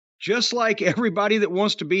be. Just like everybody that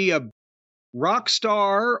wants to be a rock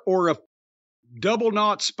star or a double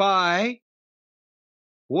knot spy,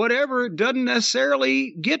 whatever, doesn't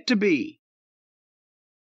necessarily get to be.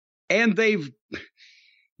 And they've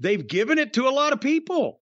given it to a lot of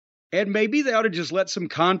people. And maybe they ought to just let some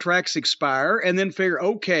contracts expire and then figure,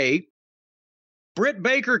 okay, Britt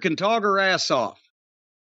Baker can talk her ass off.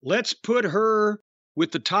 Let's put her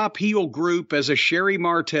with the top heel group as a Sherry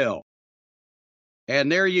Martel.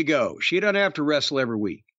 And there you go. She doesn't have to wrestle every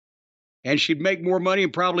week. And she'd make more money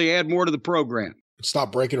and probably add more to the program.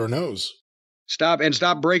 Stop breaking her nose. Stop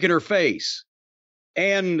breaking her face.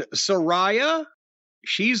 And Saraya,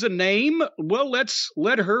 she's a name. Well, let's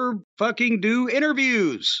let her fucking do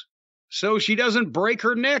interviews so she doesn't break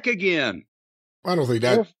her neck again. I don't think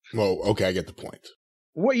that. Well, okay, I get the point.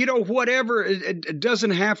 Well, whatever. It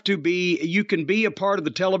doesn't have to be. You can be a part of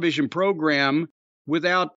the television program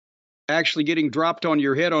without actually getting dropped on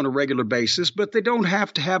your head on a regular basis, but they don't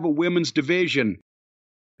have to have a women's division.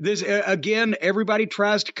 This again, everybody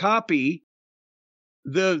tries to copy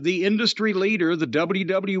the industry leader, the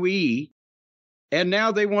WWE, and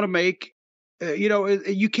now they want to make,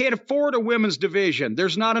 you can't afford a women's division.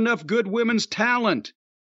 There's not enough good women's talent.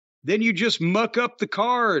 Then you just muck up the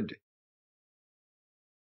card.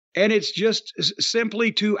 And it's just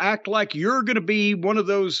simply to act like you're going to be one of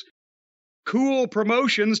those cool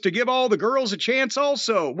promotions to give all the girls a chance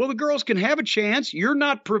also. Well, the girls can have a chance. You're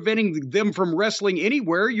not preventing them from wrestling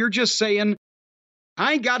anywhere. You're just saying,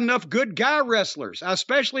 I ain't got enough good guy wrestlers. I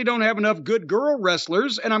especially don't have enough good girl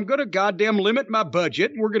wrestlers, and I'm going to goddamn limit my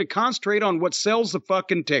budget, and we're going to concentrate on what sells the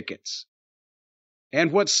fucking tickets.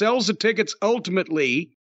 And what sells the tickets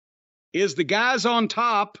ultimately is the guys on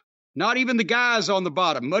top, not even the guys on the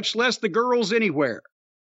bottom, much less the girls anywhere.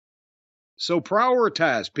 So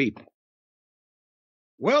prioritize, people.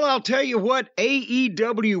 Well, I'll tell you what,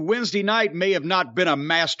 AEW Wednesday night may have not been a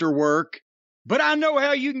masterwork, but I know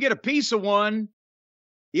how you can get a piece of one.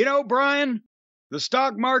 You know, Brian, the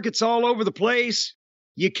stock market's all over the place.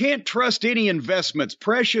 You can't trust any investments,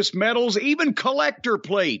 precious metals, even collector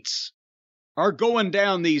plates are going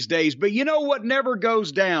down these days. But you know what never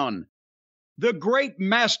goes down? The great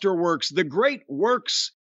masterworks, the great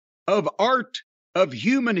works of art, of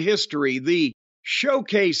human history, the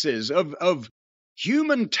showcases of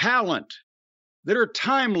human talent that are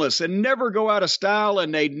timeless and never go out of style,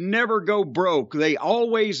 and they never go broke. They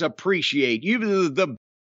always appreciate. Even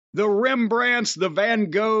the Rembrandts, the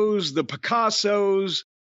Van Goghs, the Picassos,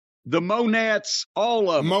 the Monets,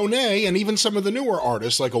 all of them. Monet, and even some of the newer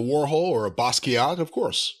artists like a Warhol or a Basquiat, of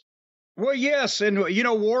course. Well, yes, and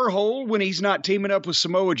Warhol, when he's not teaming up with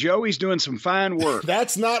Samoa Joe, he's doing some fine work.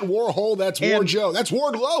 That's not Warhol, that's War Joe. That's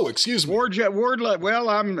Wardlow, excuse me. Wardlow. Well,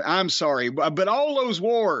 I'm sorry, but all those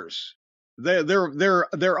wars,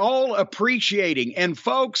 they're all appreciating. And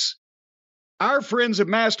folks, our friends at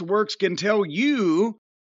Masterworks can tell you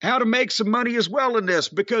how to make some money as well in this,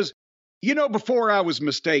 because before I was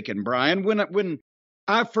mistaken, Brian, when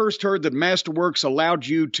I first heard that Masterworks allowed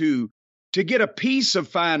you to get a piece of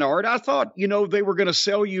fine art, I thought, they were going to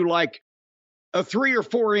sell you like a 3 or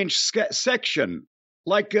 4 inch section,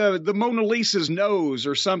 like the Mona Lisa's nose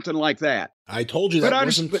or something like that. I told you that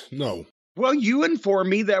wasn't. No. Well, you informed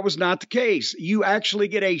me that was not the case. You actually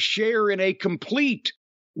get a share in a complete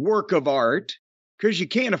work of art, because you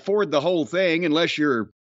can't afford the whole thing unless you're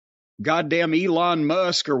goddamn Elon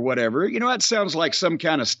Musk or whatever. That sounds like some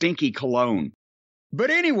kind of stinky cologne. But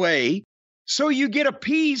anyway, so you get a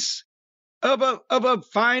piece of a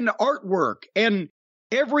fine artwork. And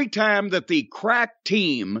every time that the crack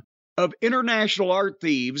team of international art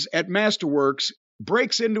thieves at Masterworks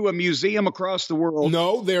breaks into a museum across the world,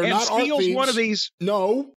 no, they're not art thieves. Steals one of these.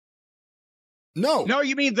 No,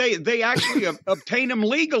 you mean they actually obtain them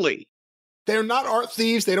legally? They're not art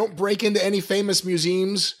thieves. They don't break into any famous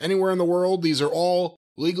museums anywhere in the world. These are all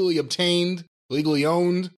legally obtained, legally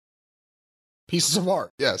owned pieces of art.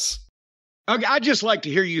 Yes. I just like to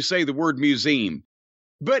hear you say the word museum.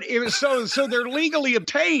 But so they're legally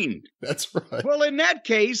obtained. That's right. Well, in that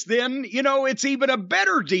case, then, it's even a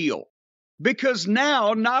better deal. Because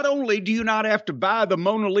now, not only do you not have to buy the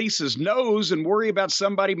Mona Lisa's nose and worry about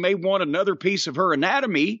somebody may want another piece of her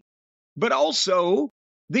anatomy, but also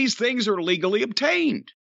these things are legally obtained.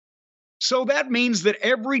 So that means that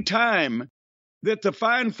every time that the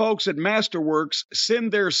fine folks at Masterworks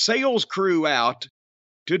send their sales crew out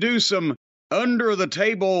to do some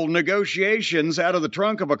under-the-table negotiations out of the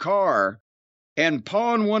trunk of a car and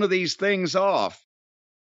pawn one of these things off,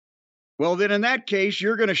 well, then in that case,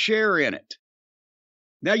 you're going to share in it.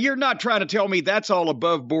 Now, you're not trying to tell me that's all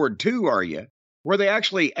above board too, are you? Where they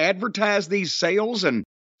actually advertise these sales and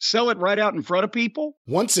sell it right out in front of people?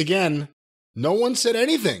 Once again, no one said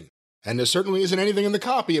anything. And there certainly isn't anything in the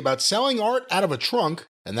copy about selling art out of a trunk,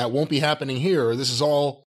 and that won't be happening here. This is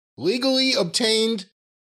all legally obtained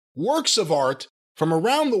works of art from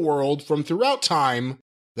around the world, from throughout time,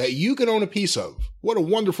 that you can own a piece of. What a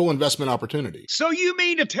wonderful investment opportunity. So you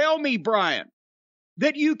mean to tell me, Brian,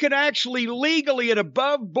 that you can actually legally and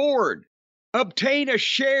above board obtain a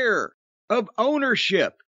share of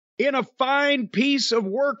ownership in a fine piece of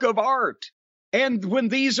work of art. And when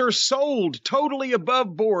these are sold totally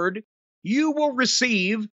above board, you will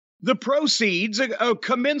receive the proceeds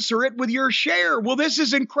commensurate with your share. Well, this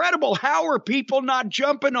is incredible. How are people not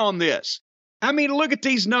jumping on this? I mean, look at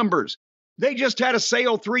these numbers. They just had a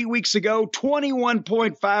sale 3 weeks ago,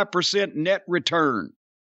 21.5% net return.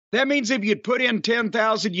 That means if you'd put in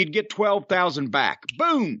 10,000, you'd get 12,000 back.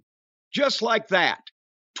 Boom. Just like that.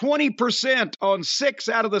 20% on 6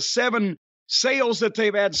 out of the 7 sales that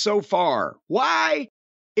they've had so far. Why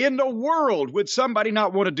in the world would somebody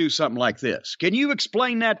not want to do something like this? Can you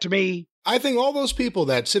explain that to me? I think all those people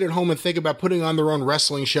that sit at home and think about putting on their own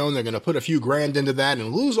wrestling show and they're going to put a few grand into that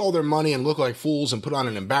and lose all their money and look like fools and put on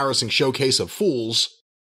an embarrassing showcase of fools,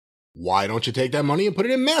 why don't you take that money and put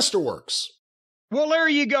it in Masterworks? Well, there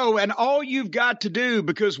you go. And all you've got to do,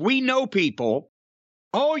 because we know people,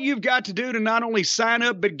 all you've got to do to not only sign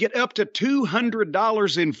up but get up to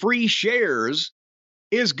 $200 in free shares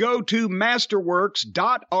is go to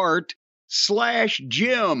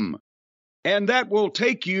masterworks.art/Jim. And that will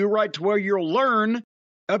take you right to where you'll learn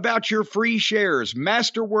about your free shares.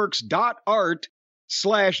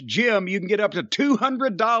 Masterworks.art/Jim. You can get up to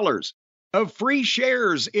 $200 of free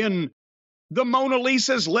shares in the Mona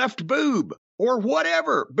Lisa's left boob or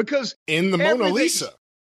whatever, because in the Mona Lisa.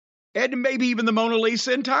 And maybe even the Mona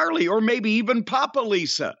Lisa entirely, or maybe even Papa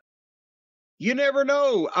Lisa. You never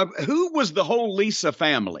know. Who was the whole Lisa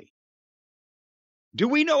family? Do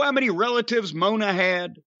we know how many relatives Mona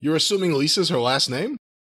had? You're assuming Lisa's her last name?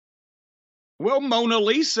 Well, Mona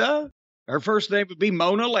Lisa. Her first name would be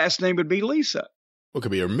Mona, last name would be Lisa. What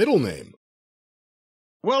could be her middle name?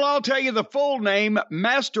 Well, I'll tell you the full name,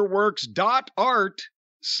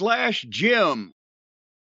 masterworks.art/Jim.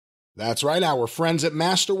 That's right, our friends at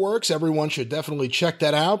Masterworks. Everyone should definitely check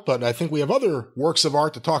that out, but I think we have other works of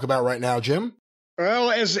art to talk about right now, Jim. Well,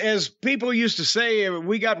 as people used to say,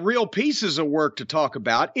 we got real pieces of work to talk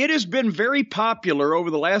about. It has been very popular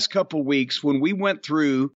over the last couple weeks when we went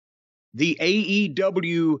through the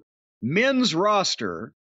AEW men's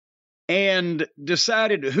roster and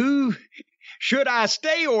decided who should I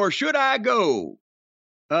stay or should I go,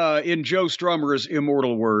 in Joe Strummer's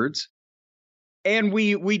immortal words. And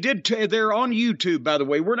we did, they're on YouTube, by the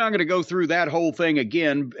way. We're not going to go through that whole thing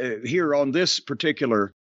again here on this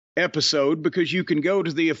particular episode, because you can go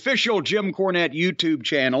to the official Jim Cornette YouTube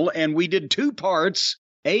channel, and we did 2 parts,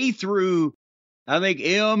 A through, I think,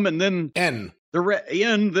 M, and then N.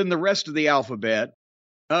 N, then the rest of the alphabet.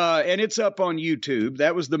 And it's up on YouTube.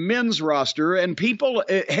 That was the men's roster, and people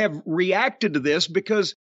have reacted to this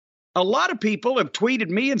because a lot of people have tweeted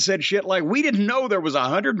me and said shit like, we didn't know there was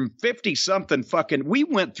 150-something fucking, we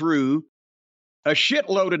went through a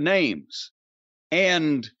shitload of names.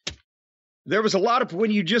 And there was a lot of, when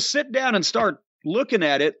you just sit down and start looking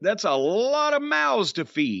at it, that's a lot of mouths to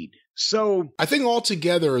feed. So I think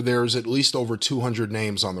altogether there's at least over 200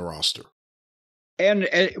 names on the roster. And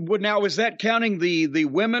now, is that counting the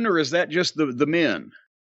women, or is that just the men?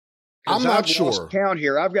 I'm not sure. Count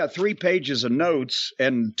here. I've got 3 pages of notes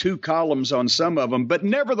and 2 columns on some of them. But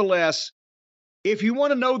nevertheless, if you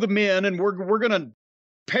want to know the men, and we're going to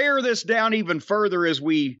pare this down even further as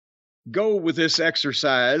we go with this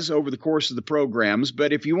exercise over the course of the programs.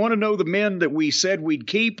 But if you want to know the men that we said we'd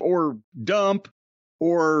keep or dump,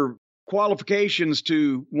 or qualifications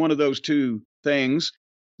to one of those 2 things,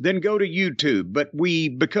 then go to YouTube. But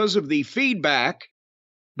because of the feedback,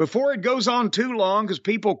 before it goes on too long, because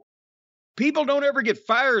people don't ever get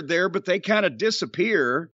fired there, but they kind of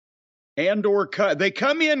disappear and or cut. They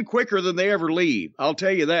come in quicker than they ever leave. I'll tell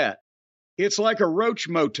you that. It's like a roach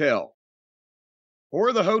motel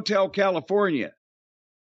or the Hotel California.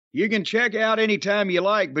 You can check out anytime you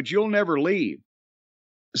like, but you'll never leave.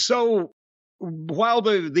 So while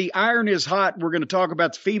the iron is hot, we're going to talk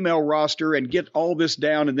about the female roster and get all this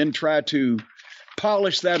down and then try to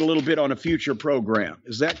polish that a little bit on a future program.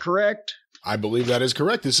 Is that correct? I believe that is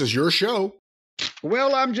correct. This is your show.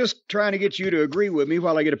 Well, I'm just trying to get you to agree with me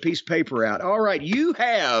while I get a piece of paper out. All right, you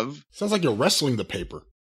have... Sounds like you're wrestling the paper.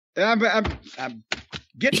 I'm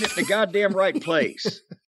getting it in the goddamn right place.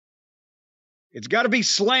 It's got to be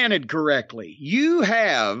slanted correctly. You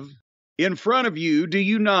have in front of you, do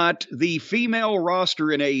you not, the female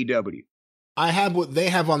roster in AEW? I have what they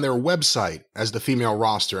have on their website as the female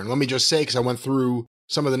roster. And let me just say, because I went through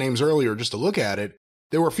some of the names earlier just to look at it,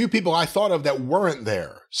 there were a few people I thought of that weren't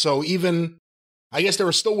there. So even, I guess there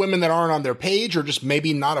are still women that aren't on their page, or just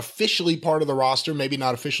maybe not officially part of the roster, maybe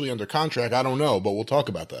not officially under contract. I don't know, but we'll talk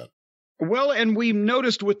about that. Well, and we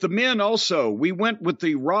noticed with the men also, we went with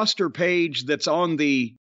the roster page that's on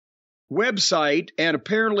the website, and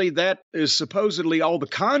apparently that is supposedly all the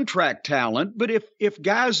contract talent. But if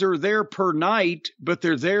guys are there per night, but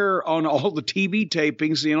they're there on all the TV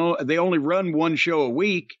tapings, they only run one show a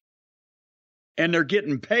week, and they're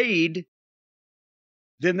getting paid,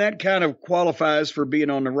 then that kind of qualifies for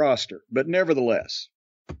being on the roster. But nevertheless,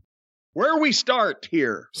 where we start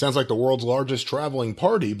here? Sounds like the world's largest traveling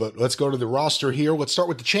party, but let's go to the roster here. Let's start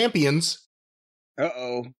with the champions.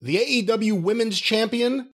 Uh-oh. The AEW Women's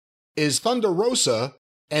Champion is Thunder Rosa,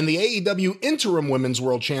 and the AEW Interim Women's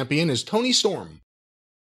World Champion is Toni Storm.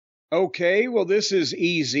 Okay, well, this is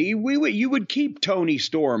easy. You would keep Toni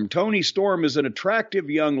Storm. Toni Storm is an attractive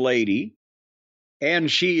young lady,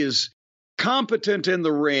 and she is competent in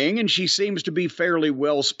the ring, and she seems to be fairly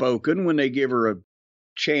well-spoken when they give her a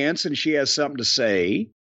chance and she has something to say.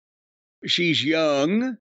 She's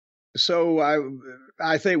young, so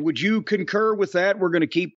I think, would you concur with that? We're going to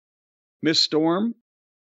keep Miss Storm?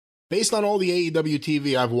 Based on all the AEW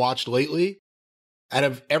TV I've watched lately, out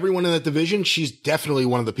of everyone in that division, she's definitely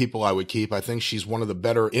one of the people I would keep. I think she's one of the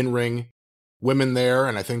better in-ring women there,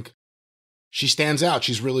 and I think she stands out.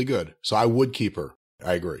 She's really good, so I would keep her.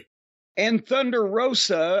 I agree. And Thunder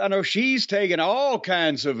Rosa, I know she's taken all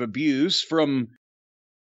kinds of abuse from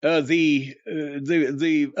the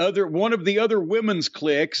other one of the other women's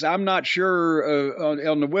cliques. I'm not sure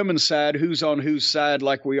on the women's side who's on whose side,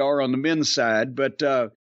 like we are on the men's side, but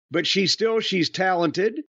she's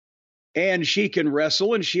talented and she can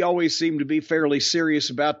wrestle, and she always seemed to be fairly serious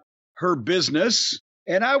about her business.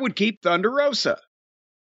 And I would keep Thunder Rosa.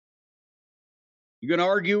 You gonna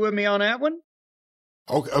argue with me on that one?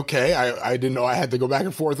 Okay, I didn't know I had to go back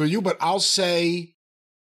and forth with you, but I'll say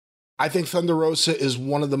I think Thunder Rosa is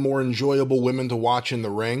one of the more enjoyable women to watch in the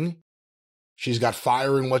ring. She's got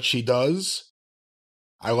fire in what she does.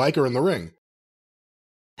 I like her in the ring.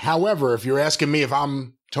 However, if you're asking me if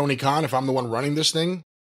I'm Tony Khan, if I'm the one running this thing,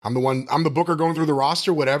 I'm the booker going through the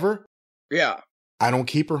roster, whatever. Yeah. I don't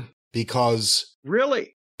keep her because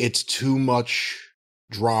really, it's too much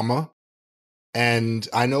drama. And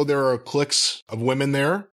I know there are cliques of women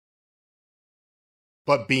there.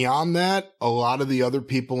 But beyond that, a lot of the other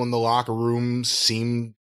people in the locker room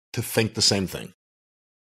seem to think the same thing.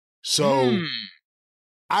 So,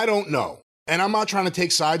 I don't know. And I'm not trying to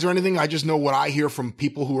take sides or anything. I just know what I hear from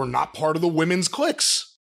people who are not part of the women's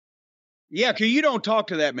cliques. Yeah, because you don't talk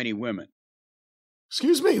to that many women.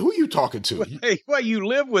 Excuse me, who are you talking to? Well, you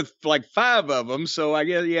live with like 5 of them, so I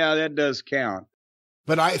guess, yeah, that does count.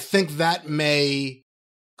 But I think that may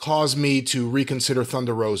cause me to reconsider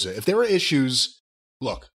Thunder Rosa. If there are issues...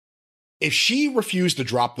 Look, if she refused to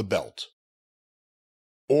drop the belt,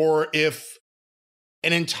 or if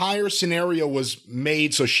an entire scenario was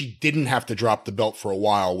made so she didn't have to drop the belt for a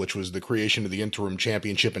while, which was the creation of the interim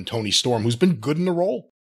championship and Toni Storm, who's been good in the role.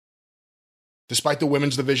 Despite the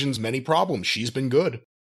women's division's many problems, she's been good.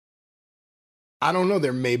 I don't know,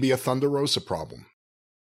 there may be a Thunder Rosa problem.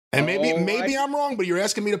 And maybe I'm wrong, but you're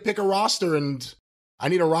asking me to pick a roster, and I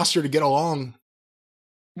need a roster to get along.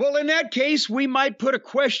 Well, in that case, we might put a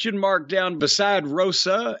question mark down beside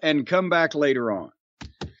Rosa and come back later on.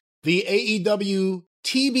 The AEW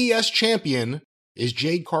TBS champion is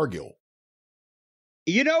Jade Cargill.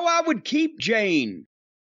 You know, I would keep Jane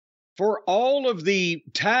for all of the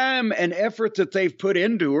time and effort that they've put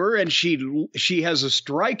into her, and she has a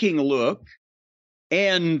striking look.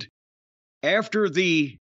 And after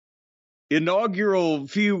the inaugural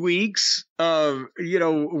few weeks of,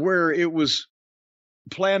 where it was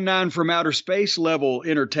Plan 9 from Outer Space level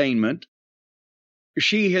entertainment,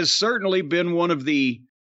 she has certainly been one of the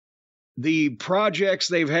projects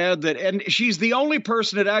they've had and she's the only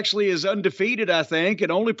person that actually is undefeated, I think,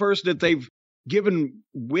 and only person that they've given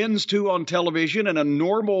wins to on television and a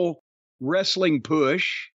normal wrestling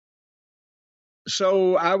push.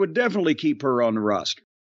 So I would definitely keep her on the roster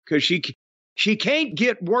because she can't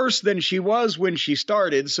get worse than she was when she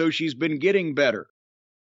started, so she's been getting better.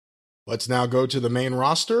 Let's now go to the main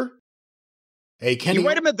roster. Hey, Kenny.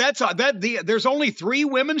 Wait a minute. There's only 3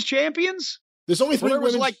 women's champions? There's only 3 there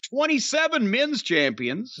was women's... like 27 men's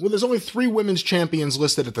champions. Well, there's only 3 women's champions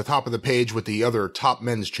listed at the top of the page with the other top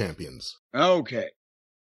men's champions. Okay.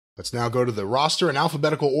 Let's now go to the roster in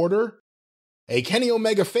alphabetical order. A Kenny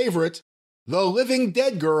Omega favorite, the Living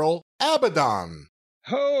Dead Girl, Abaddon.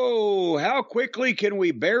 Oh, how quickly can we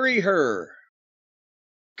bury her?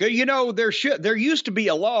 There used to be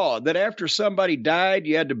a law that after somebody died,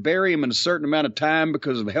 you had to bury him in a certain amount of time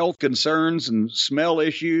because of health concerns and smell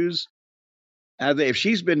issues. If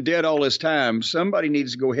she's been dead all this time, somebody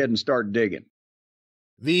needs to go ahead and start digging.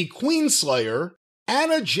 the Queen Slayer,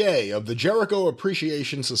 Anna Jay of the Jericho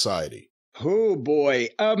Appreciation Society. Oh boy.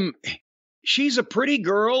 She's a pretty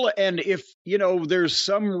girl, and if, there's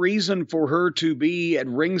some reason for her to be at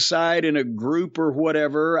ringside in a group or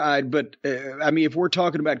whatever, if we're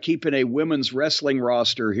talking about keeping a women's wrestling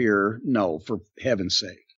roster here, no, for heaven's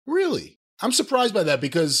sake. Really? I'm surprised by that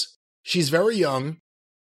because she's very young,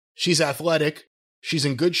 she's athletic, she's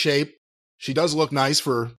in good shape, she does look nice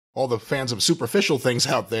for all the fans of superficial things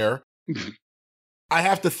out there. I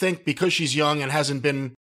have to think because she's young and hasn't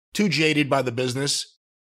been too jaded by the business,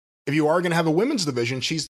 if you are going to have a women's division,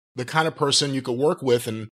 she's the kind of person you could work with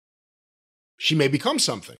and she may become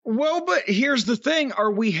something. Well, but here's the thing.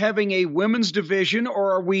 Are we having a women's division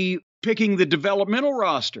or are we picking the developmental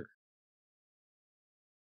roster?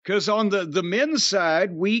 Because on the men's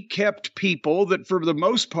side, we kept people that for the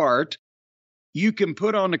most part, you can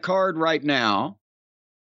put on the card right now.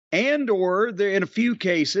 And or in a few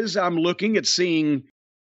cases, I'm looking at seeing,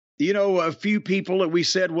 a few people that we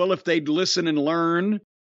said, well, if they'd listen and learn,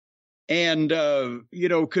 and,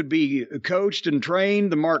 could be coached and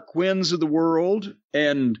trained, the Mark Quinns of the world,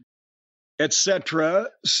 and et cetera.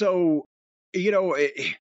 So,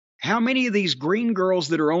 how many of these green girls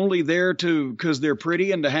that are only there because they're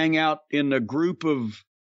pretty and to hang out in a group of,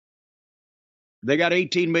 they got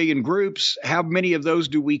 18 million groups, how many of those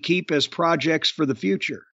do we keep as projects for the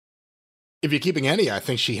future? If you're keeping any, I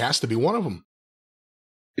think she has to be one of them.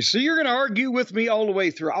 So you're going to argue with me all the way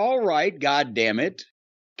through. All right, God damn it.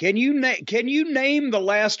 Can you name the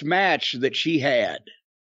last match that she had?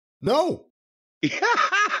 No.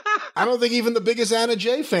 I don't think even the biggest Anna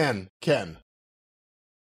Jay fan can.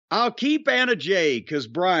 I'll keep Anna Jay because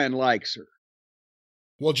Brian likes her.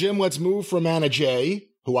 Well, Jim, let's move from Anna Jay,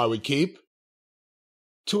 who I would keep,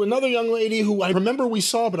 to another young lady who I remember we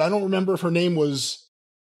saw, but I don't remember if her name was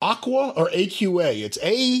Aqua or AQA. It's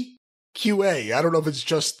AQA. I don't know if it's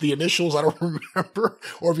just the initials. I don't remember,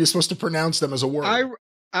 or if you're supposed to pronounce them as a word.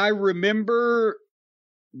 I remember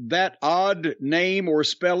that odd name or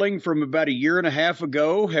spelling from about a year and a half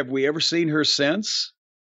ago. Have we ever seen her since?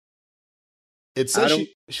 It says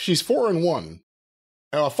she's 4-1,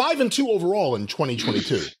 5-2 overall in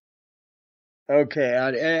 2022.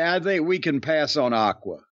 Okay, I think we can pass on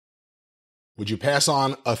Aqua. Would you pass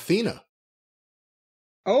on Athena?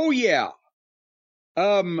 Oh yeah.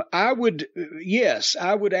 I would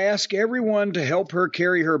ask everyone to help her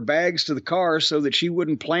carry her bags to the car so that she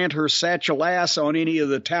wouldn't plant her satchel ass on any of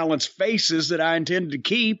the talent's faces that I intended to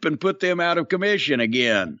keep and put them out of commission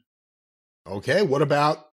again. Okay, what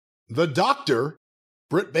about the Doctor,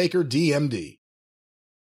 Britt Baker, DMD?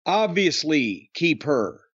 Obviously, keep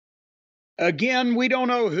her. Again, we don't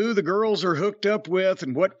know who the girls are hooked up with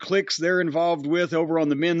and what cliques they're involved with over on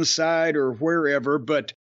the men's side or wherever,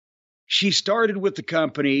 but she started with the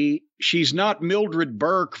company. She's not Mildred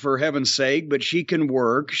Burke, for heaven's sake, but she can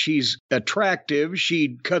work. She's attractive.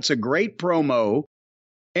 She cuts a great promo,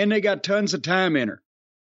 and they got tons of time in her.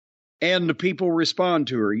 And the people respond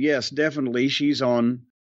to her. Yes, definitely, she's on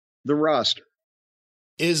the roster.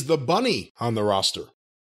 Is the Bunny on the roster?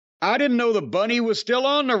 I didn't know the Bunny was still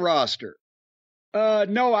on the roster.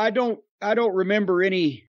 No, I don't remember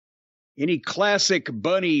any classic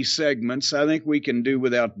Bunny segments. I think we can do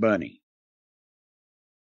without Bunny.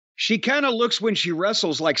 She kind of looks when she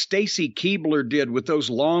wrestles like Stacy Keibler did with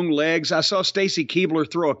those long legs. I saw Stacy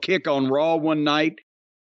Keibler throw a kick on Raw one night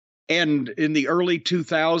and in the early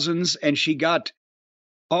 2000s, and she got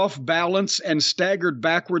off balance and staggered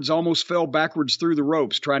backwards, almost fell backwards through the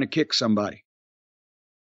ropes trying to kick somebody.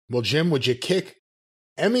 Well, Jim, would you kick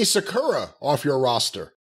Emi Sakura off your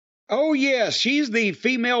roster? Oh, yes. She's the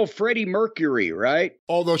female Freddie Mercury, right?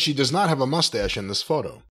 Although she does not have a mustache in this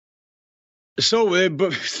photo. So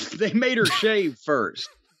but they made her shave first.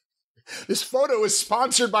 This photo is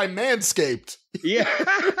sponsored by Manscaped. Yeah.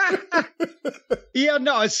 Yeah,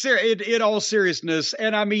 no, it's in all seriousness.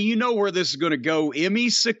 And I mean, you know where this is going to go.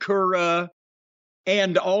 Emi Sakura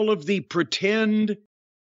and all of the pretend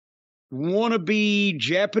wannabe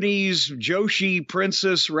Japanese Joshi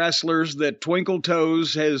princess wrestlers that Twinkle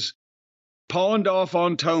Toes has pawned off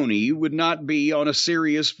on Tony would not be on a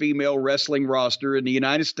serious female wrestling roster in the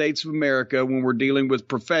United States of America when we're dealing with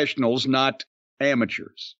professionals, not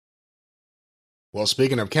amateurs. Well,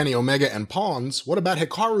 speaking of Kenny Omega and pawns, what about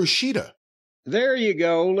Hikaru Shida? There you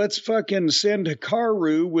go. Let's fucking send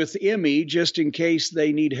Hikaru with Emmy just in case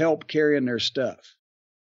they need help carrying their stuff.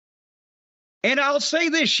 And I'll say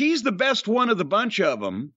this, she's the best one of the bunch of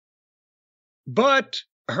them, but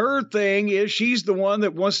her thing is she's the one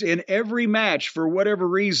that wants, in every match, for whatever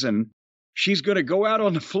reason, she's going to go out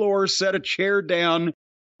on the floor, set a chair down,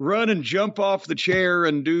 run and jump off the chair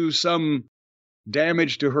and do some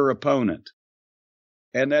damage to her opponent.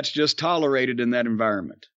 And that's just tolerated in that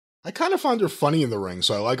environment. I kind of find her funny in the ring,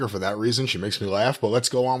 so I like her for that reason. She makes me laugh. But let's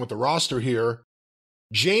go on with the roster here.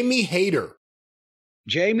 Jamie Hayter.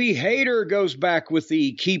 Jamie Hayter goes back with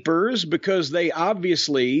the keepers because they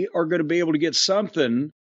obviously are going to be able to get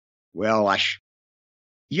something. Well,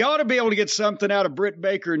 you ought to be able to get something out of Britt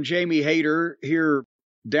Baker and Jamie Hayter here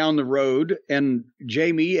down the road. And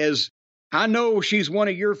Jamie, as I know she's one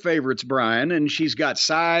of your favorites, Brian, and she's got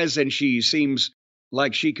size and she seems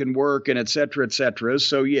like she can work and et cetera, et cetera.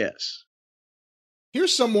 So, yes.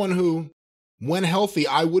 Here's someone who, when healthy,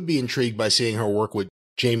 I would be intrigued by seeing her work with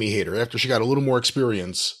Jamie Hayter after she got a little more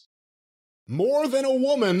experience. More than a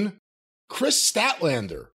woman, Chris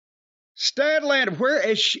Statlander. Statlander, where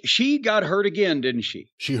is she got hurt again, didn't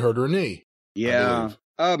she? She hurt her knee. Yeah.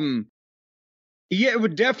 Yeah, it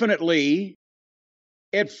would definitely.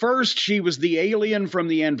 At first, she was the alien from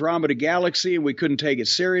the Andromeda Galaxy, and we couldn't take it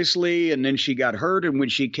seriously. And then she got hurt, and when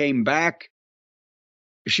she came back,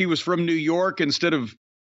 she was from New York instead of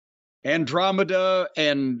Andromeda,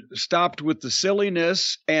 and stopped with the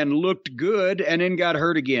silliness and looked good, and then got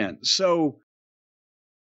hurt again. So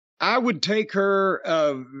I would take her,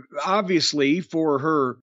 obviously, for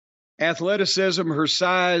her athleticism, her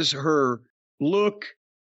size, her look,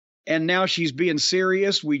 and now she's being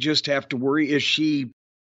serious. We just have to worry. Is she,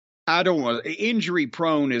 I don't know, injury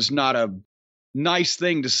prone is not a nice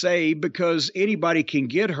thing to say because anybody can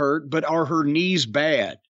get hurt, but are her knees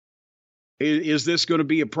bad? Is this going to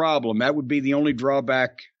be a problem? That would be the only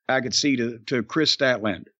drawback I could see to Chris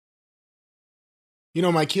Statlander. You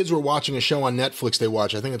know, my kids were watching a show on Netflix they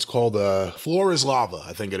watch. I think it's called Floor is Lava,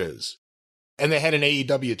 I think it is. And they had an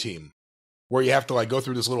AEW team where you have to go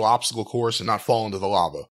through this little obstacle course and not fall into the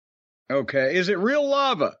lava. Okay. Is it real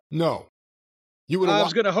lava? No. I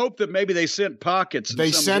was going to hope that maybe they sent pockets.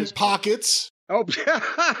 They sent pockets. Oh.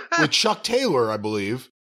 With Chuck Taylor, I believe.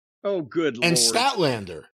 Oh, good Lord. And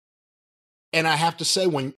Statlander. And I have to say,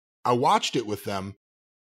 when I watched it with them,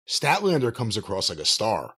 Statlander comes across like a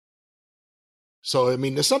star. So, I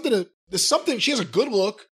mean, there's something, she has a good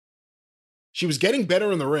look. She was getting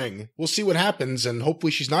better in the ring. We'll see what happens, and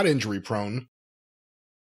hopefully she's not injury prone.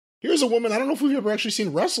 Here's a woman I don't know if we've ever actually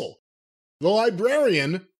seen wrestle. The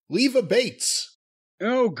Librarian, Leva Bates.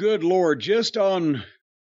 Oh, good Lord. Just on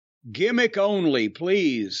gimmick only,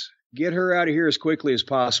 please. Get her out of here as quickly as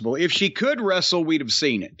possible. If she could wrestle, we'd have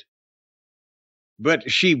seen it. But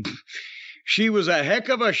she was a heck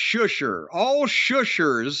of a shusher. All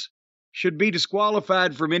shushers should be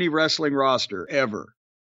disqualified from any wrestling roster, ever.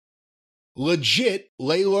 Legit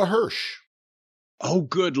Layla Hirsch. Oh,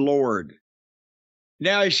 good Lord.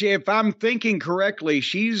 Now, if I'm thinking correctly,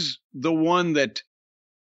 she's the one that...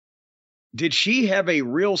 Did she have a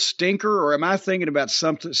real stinker, or am I thinking about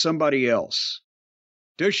somebody else?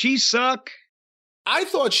 Does she suck? I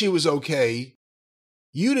thought she was okay.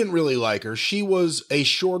 You didn't really like her. She was a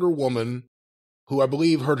shorter woman who I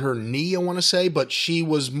believe hurt her knee, I want to say, but she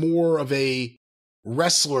was more of a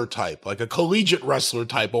wrestler type, like a collegiate wrestler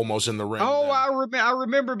type almost in the ring. Oh, I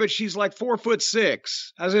remember, but she's like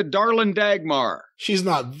 4'6". I said Darlin Dagmar. She's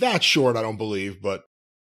not that short, I don't believe, but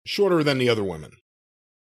shorter than the other women.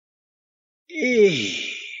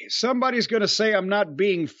 Somebody's going to say I'm not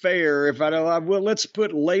being fair if I don't. Well, let's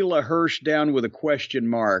put Layla Hirsch down with a question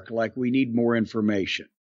mark, like we need more information.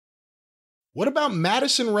 What about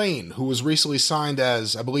Madison Rayne, who was recently signed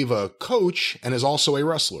as, I believe, a coach and is also a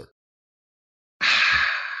wrestler?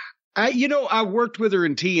 I worked with her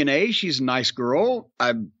in TNA. She's a nice girl.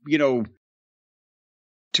 To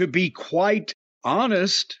be quite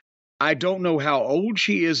honest, I don't know how old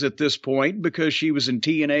she is at this point because she was in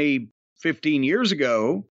TNA 15 years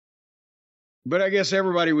ago. But I guess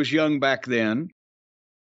everybody was young back then.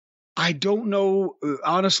 I don't know,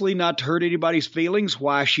 honestly, not to hurt anybody's feelings,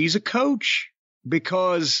 why she's a coach.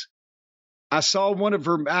 Because I saw one of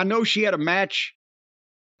her, I know she had a match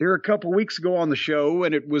here a couple weeks ago on the show,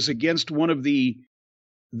 and it was against one of the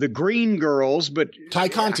green girls, but... Ty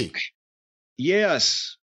Conti.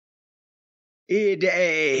 Yes.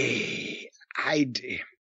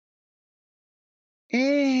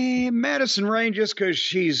 Madison Rayne, just because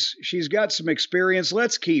she's got some experience,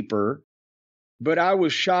 let's keep her. But I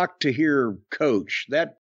was shocked to hear coach.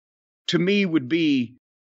 That, to me, would be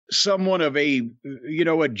someone of a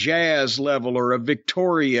Jazz level or a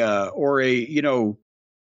Victoria or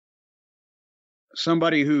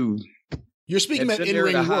somebody who... You're speaking about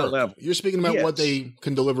in-ring work. Level. You're speaking about what they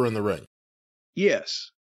can deliver in the ring. Yes.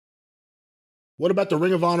 What about the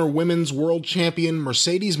Ring of Honor Women's World Champion,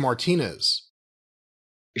 Mercedes Martinez?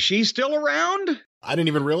 She's still around? I didn't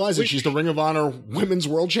even realize that she's the Ring of Honor Women's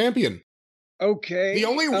World Champion. Okay. The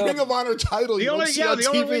only Ring of Honor title the only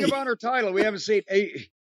Ring of Honor title we haven't seen.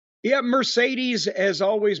 Yeah, Mercedes has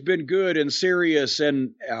always been good and serious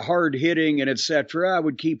and hard hitting and etc. I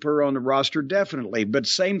would keep her on the roster definitely. But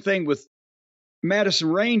same thing with Madison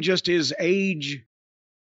Rayne. Just is age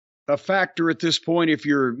a factor at this point if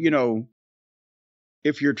you're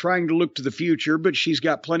trying to look to the future? But she's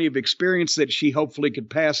got plenty of experience that she hopefully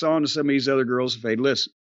could pass on to some of these other girls if they'd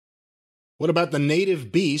listen. What about the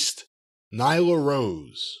native beast, Nyla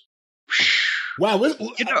Rose? Wow. Let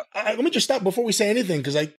me just stop before we say anything,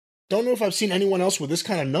 because I don't know if I've seen anyone else with this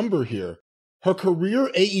kind of number here. Her career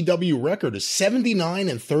AEW record is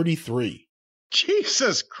 79-33.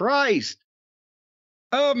 Jesus Christ.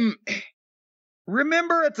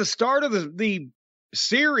 Remember at the start of the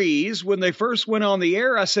series when they first went on the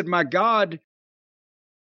air, I said, my God,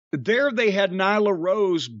 there they had Nyla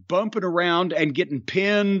Rose bumping around and getting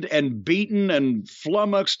pinned and beaten and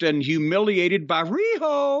flummoxed and humiliated by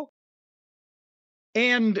Riho.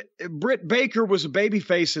 And Britt Baker was a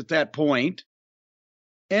babyface at that point.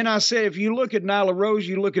 And I said, if you look at Nyla Rose,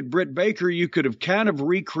 you look at Britt Baker, you could have kind of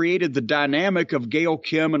recreated the dynamic of Gail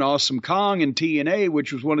Kim and Awesome Kong in TNA,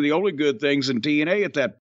 which was one of the only good things in TNA at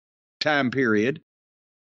that time period.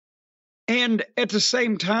 And at the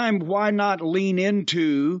same time, why not lean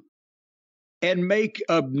into and make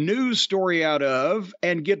a news story out of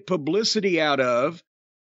and get publicity out of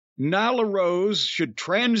Nyla Rose? Should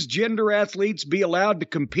transgender athletes be allowed to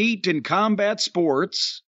compete in combat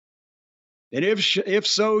sports? And if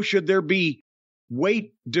so, should there be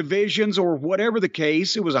weight divisions or whatever the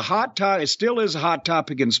case? It was a hot topic. It still is a hot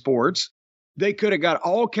topic in sports. They could have got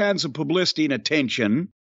all kinds of publicity and attention.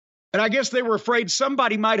 And I guess they were afraid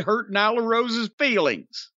somebody might hurt Nyla Rose's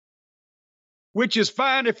feelings, which is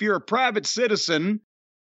fine if you're a private citizen.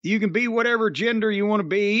 You can be whatever gender you want to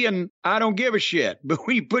be, and I don't give a shit. But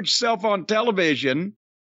when you put yourself on television,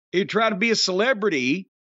 you try to be a celebrity,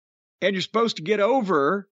 and you're supposed to get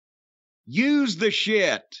over. Use the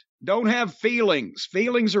shit. Don't have feelings.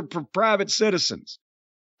 Feelings are for private citizens.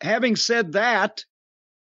 Having said that,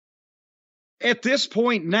 at this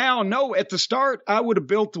point now, no, at the start, I would have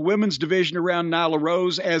built the women's division around Nyla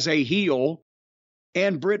Rose as a heel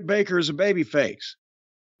and Britt Baker as a babyface.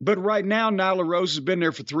 But right now, Nyla Rose has been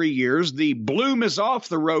there for 3 years. The bloom is off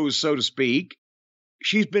the rose, so to speak.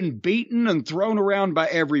 She's been beaten and thrown around by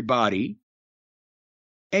everybody.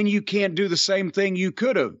 And you can't do the same thing you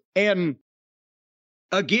could have. And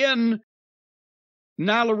again,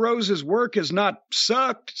 Nyla Rose's work has not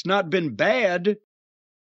sucked. It's not been bad.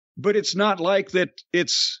 But it's not like that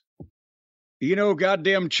it's,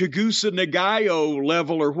 goddamn Chigusa Nagayo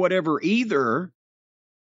level or whatever either.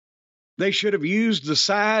 They should have used the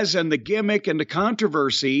size and the gimmick and the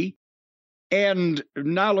controversy. And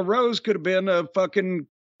Nyla Rose could have been a fucking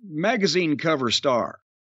magazine cover star.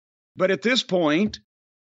 But at this point,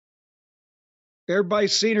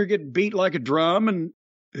 everybody's seen her get beat like a drum, and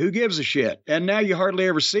who gives a shit? And now you hardly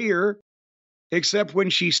ever see her, except when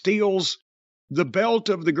she steals the belt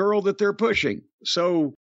of the girl that they're pushing.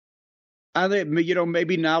 So I think,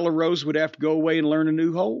 maybe Nyla Rose would have to go away and learn a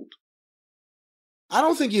new hold. I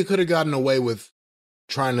don't think you could have gotten away with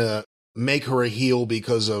trying to make her a heel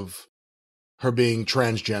because of her being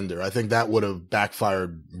transgender. I think that would have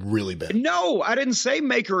backfired really bad. No, I didn't say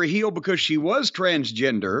make her a heel because she was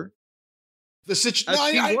transgender.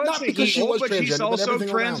 Not because she was transgender, but she's also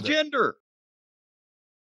transgender.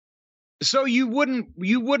 So you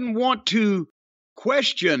wouldn't want to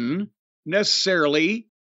question necessarily,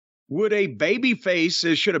 should a babyface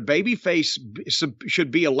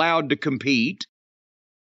should be allowed to compete?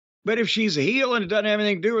 But if she's a heel and it doesn't have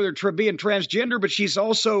anything to do with her being transgender, but she's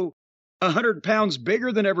also 100 pounds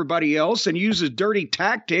bigger than everybody else and uses dirty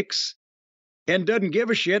tactics and doesn't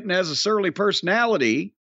give a shit and has a surly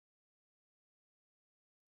personality,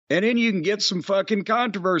 and then you can get some fucking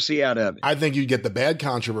controversy out of it. I think you'd get the bad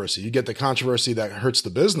controversy. You get the controversy that hurts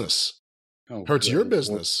the business. Hurts your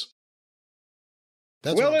business.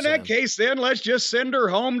 Well, in that case, then let's just send her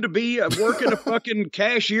home to be working a fucking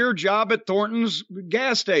cashier job at Thornton's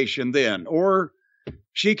gas station then. Or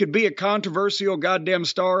she could be a controversial goddamn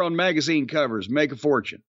star on magazine covers, make a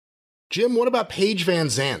fortune. Jim, what about Paige Van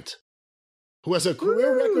Zandt, who has a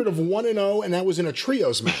career record of 1-0, and that was in a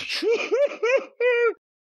trios match?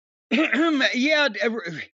 Yeah,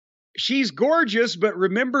 she's gorgeous, but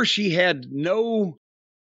remember she had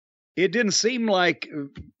it didn't seem like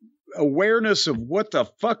awareness of what the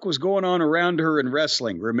fuck was going on around her in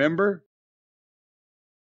wrestling, remember?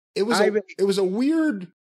 It was a weird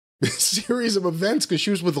series of events because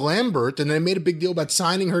she was with Lambert, and they made a big deal about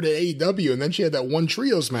signing her to AEW, and then she had that one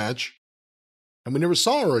trios match, and we never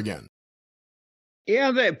saw her again.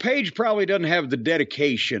 Yeah, that Paige probably doesn't have the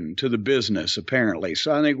dedication to the business, apparently.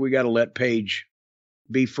 So I think we got to let Paige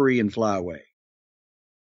be free and fly away.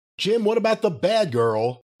 Jim, what about the bad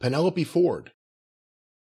girl, Penelope Ford?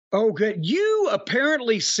 Oh, good. You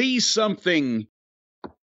apparently see something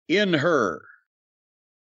in her.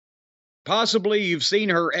 Possibly you've seen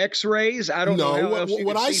her X-rays. I don't know how else you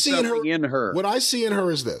what can I see see something in her. What I see in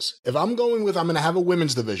her is this. If I'm going with, I'm going to have a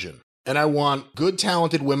women's division, and I want good,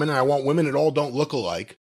 talented women, and I want women that all don't look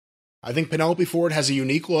alike. I think Penelope Ford has a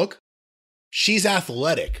unique look. She's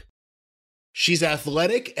athletic.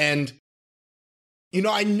 And, you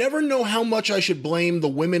know, I never know how much I should blame the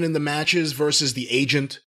women in the matches versus the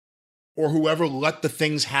agent or whoever let the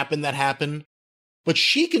things happen that happen. But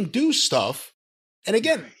she can do stuff. And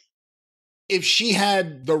again, if she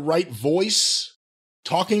had the right voice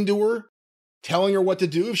talking to her, telling her what to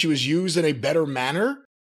do, if she was used in a better manner,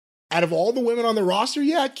 out of all the women on the roster,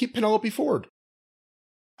 yeah, I'd keep Penelope Ford.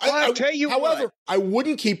 I'll tell you however, what. I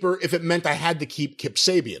wouldn't keep her if it meant I had to keep Kip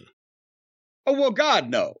Sabian. Oh, well, God,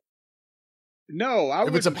 no. No,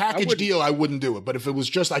 if it's a package deal, I wouldn't do it. But if it was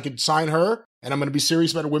just I could sign her and I'm going to be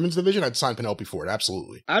serious about a women's division, I'd sign Penelope Ford.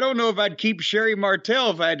 Absolutely. I don't know if I'd keep Sherry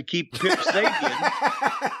Martel if I had to keep Kip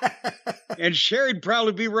Sabian. And Sherry'd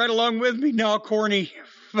probably be right along with me. No, corny,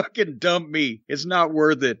 fucking dump me. It's not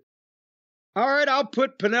worth it. All right, I'll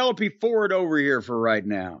put Penelope Ford over here for right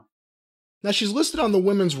now. Now, she's listed on the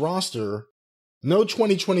women's roster. No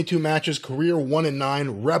 2022 matches, career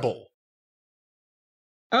 1-9, Rebel.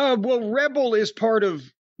 Well, Rebel is part of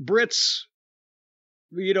Britt's,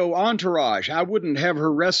 entourage. I wouldn't have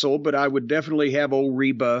her wrestle, but I would definitely have old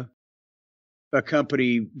Reba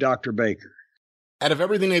accompany Dr. Baker. Out of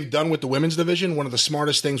everything they've done with the women's division, one of the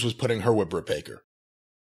smartest things was putting her with Britt Baker.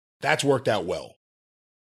 That's worked out well.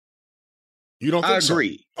 You don't think so? I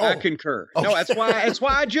agree. Oh. I concur. Okay. No, that's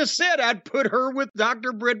why I just said I'd put her with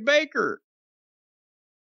Dr. Britt Baker.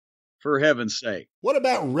 For heaven's sake. What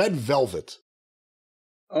about Red Velvet?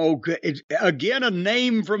 Oh, again, a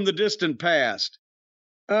name from the distant past.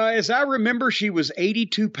 As I remember, she was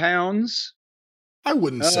 82 pounds. I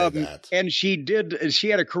wouldn't say that. And she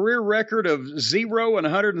had a career record of 0 and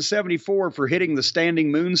 174 for hitting the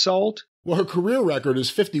standing moonsault. Well, her career record is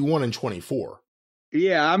 51-24.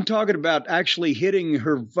 Yeah, I'm talking about actually hitting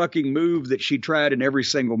her fucking move that she tried in every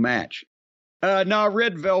single match. No,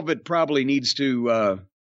 Red Velvet probably needs to, well,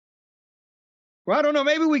 I don't know,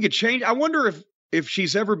 maybe we could change. I wonder if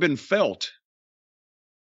she's ever been felt.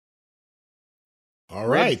 All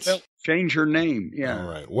right. Change her name. Yeah. All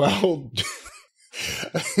right. Well,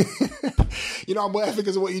 I'm laughing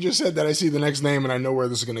because of what you just said that I see the next name and I know where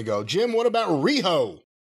this is going to go. Jim, what about Riho?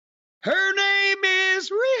 Her name is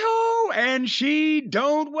Riho, and she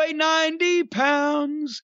don't weigh 90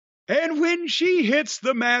 pounds. And when she hits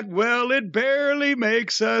the mat, well, it barely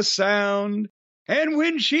makes a sound. And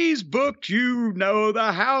when she's booked,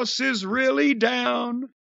 the house is really down.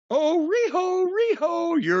 Oh,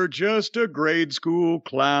 Riho, you're just a grade school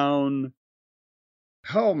clown.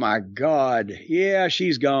 Oh, my God. Yeah,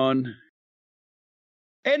 she's gone.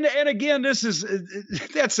 And again,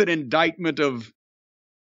 that's an indictment of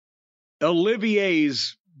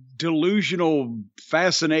Olivier's delusional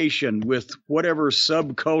fascination with whatever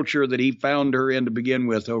subculture that he found her in to begin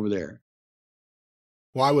with over there.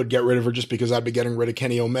 Well, I would get rid of her just because I'd be getting rid of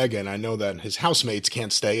Kenny Omega, and I know that his housemates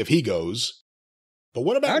can't stay if he goes. But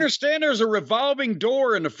what about... I understand there's a revolving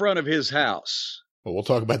door in the front of his house. Well, we'll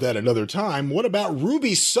talk about that another time. What about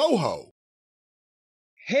Ruby Soho?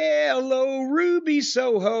 Hello, Ruby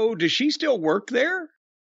Soho. Does she still work there?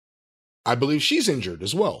 I believe she's injured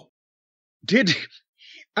as well.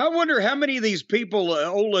 I wonder how many of these people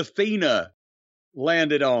old Athena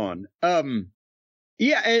landed on.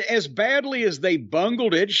 Yeah, as badly as they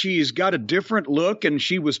bungled it, she's got a different look, and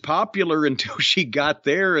she was popular until she got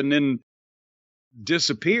there and then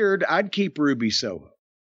disappeared. I'd keep Ruby Soho.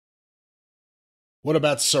 What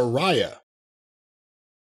about Saraya?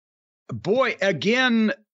 Boy,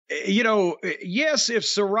 again, yes, if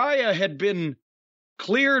Saraya had been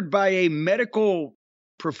cleared by a medical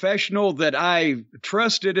professional that I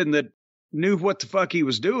trusted and that knew what the fuck he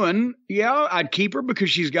was doing, yeah, I'd keep her because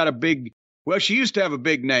she's got she used to have a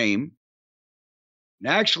big name.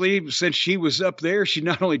 And actually, since she was up there, she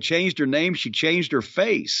not only changed her name, she changed her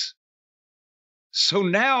face. So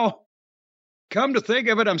now, come to think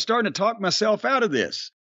of it, I'm starting to talk myself out of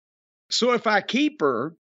this. So if I keep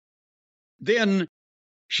her, then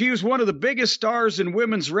she was one of the biggest stars in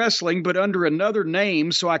women's wrestling, but under another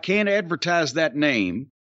name, so I can't advertise that name.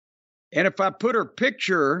 And if I put her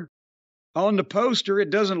picture on the poster, it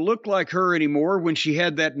doesn't look like her anymore when she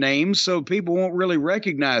had that name, so people won't really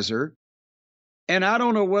recognize her. And I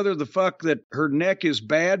don't know whether the fuck that her neck is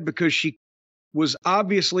bad because she was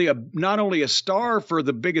obviously not only a star for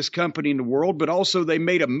the biggest company in the world, but also they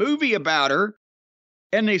made a movie about her,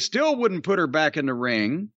 and they still wouldn't put her back in the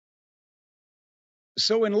ring.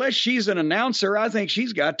 So unless she's an announcer, I think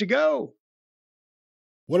she's got to go.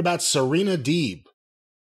 What about Serena Deeb?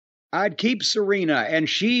 I'd keep Serena, and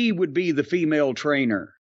she would be the female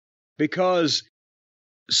trainer because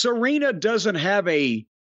Serena doesn't have a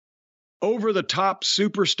over-the-top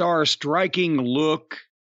superstar striking look,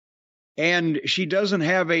 and she doesn't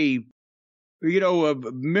have a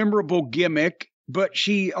memorable gimmick, but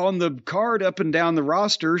she, on the card up and down the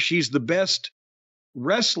roster, she's the best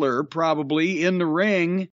wrestler probably in the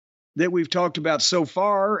ring that we've talked about so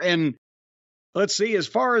far. And let's see, as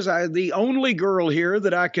far as the only girl here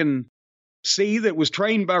that I can see that was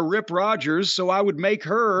trained by Rip Rogers, so I would make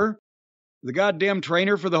her the goddamn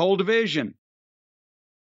trainer for the whole division.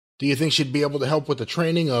 Do you think she'd be able to help with the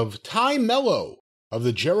training of Ty Mello of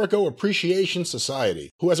the Jericho Appreciation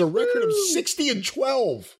Society, who has a record of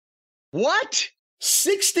 60-12? What?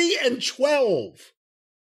 60-12.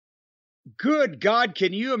 Good God,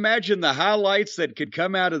 can you imagine the highlights that could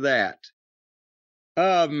come out of that?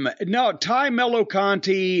 No, Ty Mello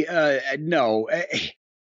Conti, no.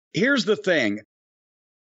 Here's the thing.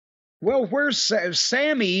 Well, where's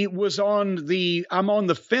Sammy was on the I'm on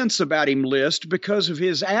the fence about him list because of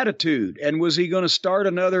his attitude. And was he going to start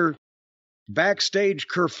another backstage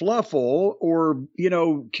kerfluffle or,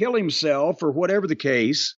 kill himself or whatever the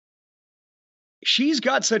case? She's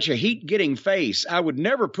got such a heat-getting face. I would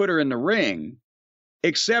never put her in the ring,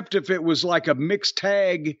 except if it was like a mixed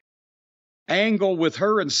tag angle with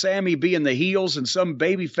her and Sammy being the heels and some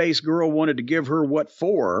babyface girl wanted to give her what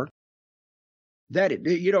for.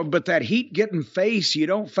 But that heat-getting face, you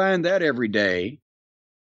don't find that every day.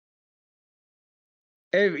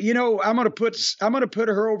 I'm going to put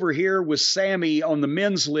her over here with Sammy on the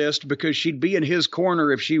men's list because she'd be in his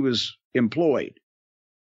corner if she was employed.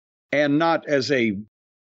 And not as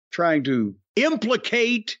trying to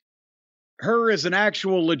implicate her as an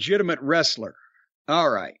actual legitimate wrestler. All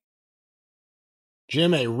right.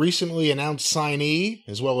 Jim, a recently announced signee,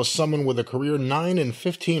 as well as someone with a career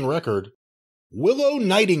 9-15 record, Willow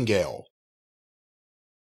Nightingale.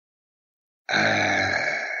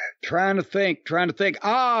 Trying to think.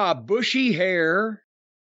 Bushy hair,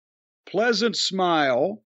 pleasant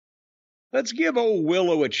smile. Let's give old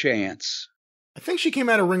Willow a chance. I think she came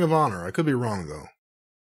out of Ring of Honor. I could be wrong, though.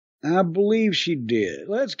 I believe she did.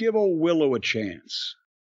 Let's give old Willow a chance.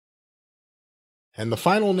 And the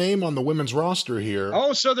final name on the women's roster here.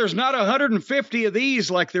 Oh, so there's not 150 of these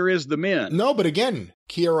like there is the men. No, but again,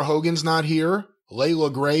 Kiera Hogan's not here.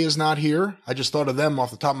 Layla Gray is not here. I just thought of them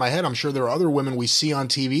off the top of my head. I'm sure there are other women we see on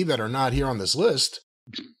TV that are not here on this list.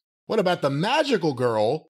 What about the magical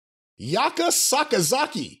girl, Yaka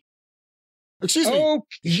Sakazaki? Excuse me,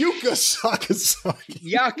 Yuka Sakazaki.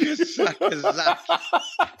 Yaka Sakazaki.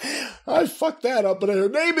 I fucked that up, but her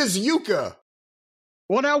name is Yuka.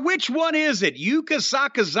 Well, now, which one is it? Yuka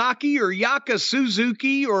Sakazaki or Yaka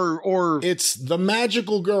Suzuki or... It's the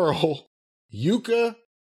magical girl, Yuka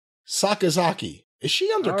Sakazaki. Is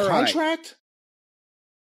she under contract?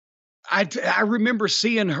 I remember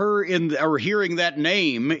seeing her or hearing that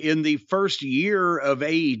name in the first year of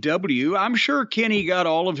AEW. I'm sure Kenny got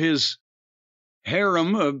all of his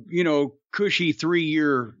harem of, cushy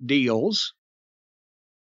 3-year deals.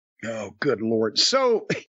 Oh, good Lord. So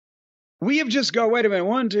we have just got, wait a minute,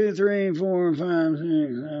 1, 2, 3, 4, 5, 6,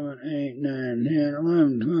 7, 8, 9, 10,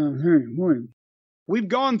 11, 12, 13, 14. We've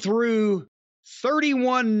gone through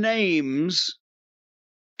 31 names,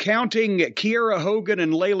 counting Kiera Hogan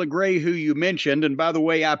and Layla Gray, who you mentioned. And by the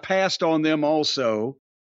way, I passed on them also.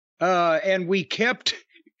 And we kept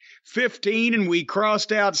 15 and we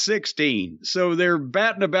crossed out 16. So they're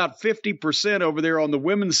batting about 50% over there on the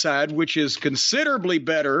women's side, which is considerably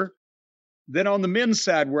better than on the men's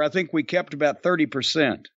side, where I think we kept about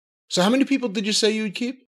 30%. So how many people did you say you would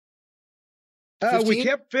keep? We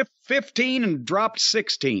kept 15 and dropped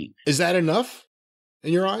 16. Is that enough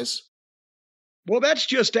in your eyes? Well, that's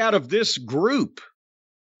just out of this group.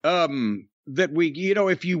 That we,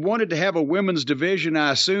 if you wanted to have a women's division,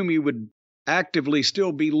 I assume you would actively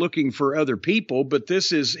still be looking for other people. But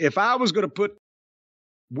this is, if I was going to put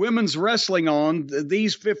women's wrestling on,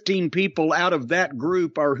 these 15 people out of that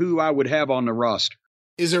group are who I would have on the roster.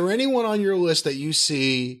 Is there anyone on your list that you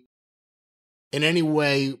see in any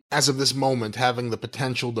way, as of this moment, having the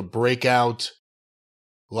potential to break out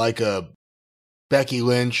like a Becky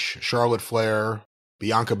Lynch, Charlotte Flair,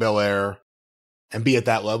 Bianca Belair, and be at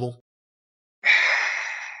that level?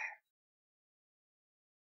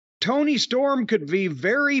 Toni Storm could be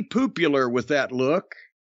very popular with that look.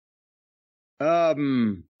 But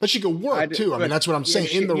she could work too. I mean, that's what I'm saying,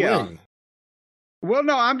 in the ring. Well,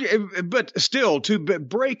 no, but still to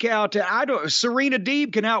break out. Serena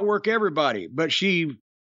Deeb can outwork everybody, but she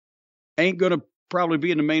ain't going to probably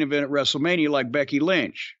be in the main event at WrestleMania like Becky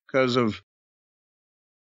Lynch because of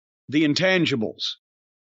the intangibles.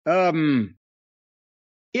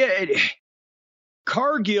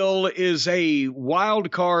 Cargill is a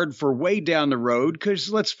wild card for way down the road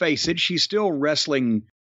because let's face it, she's still wrestling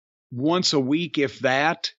once a week, if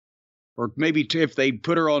that, or maybe if they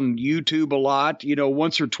put her on YouTube a lot,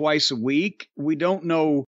 once or twice a week. We don't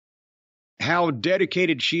know how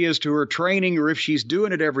dedicated she is to her training or if she's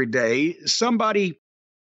doing it every day. Somebody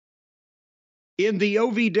in the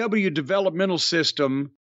OVW developmental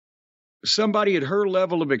system, somebody at her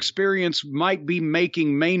level of experience might be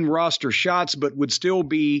making main roster shots, but would still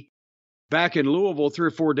be back in Louisville 3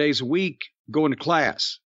 or 4 days a week going to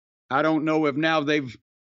class. I don't know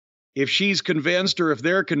if she's convinced or if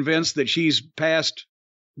they're convinced that she's past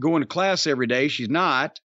going to class every day. She's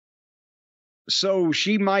not. So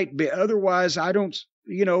she might be. Otherwise, I don't,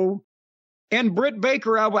 And Britt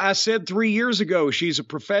Baker, I said 3 years ago, she's a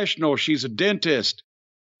professional. She's a dentist.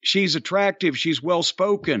 She's attractive. She's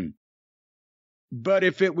well-spoken. But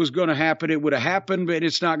if it was going to happen, it would have happened. But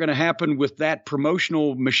it's not going to happen with that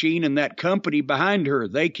promotional machine and that company behind her.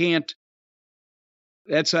 They can't.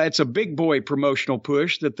 It's a big boy promotional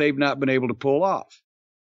push that they've not been able to pull off.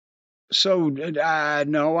 So,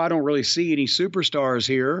 no, I don't really see any superstars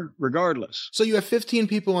here, regardless. So you have 15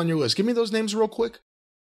 people on your list. Give me those names real quick.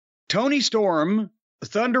 Toni Storm,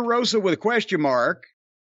 Thunder Rosa with a question mark,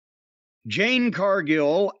 Jane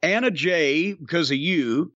Cargill, Anna Jay, because of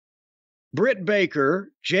you, Britt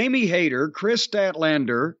Baker, Jamie Hayter, Chris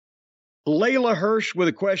Statlander, Layla Hirsch with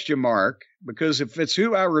a question mark, because if it's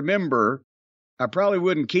who I remember, I probably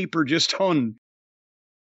wouldn't keep her just on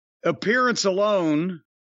appearance alone.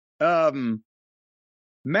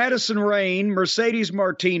 Madison Rain, Mercedes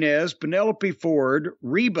Martinez, Penelope Ford,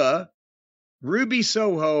 Reba, Ruby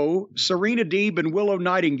Soho, Serena Deeb, and Willow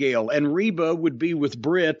Nightingale. And Reba would be with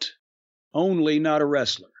Britt only, not a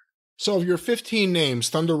wrestler. So of your 15 names,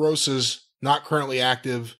 Thunder Rosa's not currently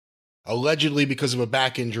active, allegedly because of a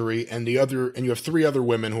back injury, and you have 3 other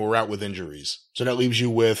women who are out with injuries. So that leaves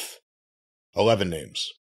you with 11 names.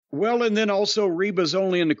 Well, and then also Reba's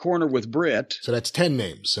only in the corner with Britt. So that's 10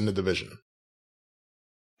 names in the division.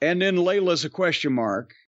 And then Layla's a question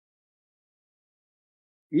mark.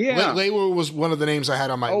 Yeah. Layla was one of the names I had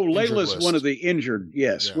on my Layla's list. one of the injured,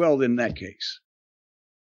 yes. Yeah. Well, in that case.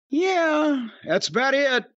 Yeah, that's about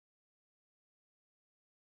it.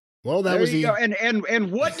 Well, that there was you go.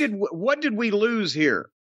 And what did we lose here?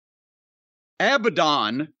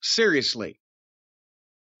 Abaddon, seriously.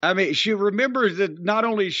 I mean, she remembers that not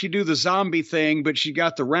only did she do the zombie thing, but she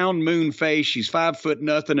got the round moon face. She's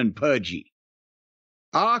 5'0" and pudgy.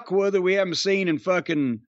 Aqua, that we haven't seen in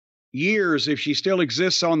fucking years, if she still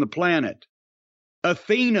exists on the planet.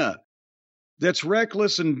 Athena, that's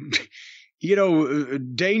reckless and,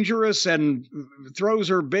 dangerous and throws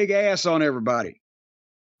her big ass on everybody.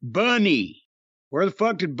 Bunny, where the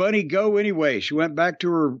fuck did Bunny go anyway? She went back to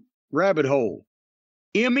her rabbit hole.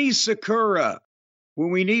 Emi Sakura. When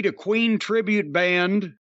we need a Queen tribute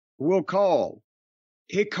band, we'll call.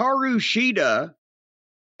 Hikaru Shida.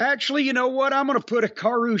 Actually, you know what? I'm going to put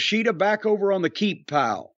Hikaru Shida back over on the keep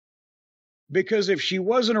pile. Because if she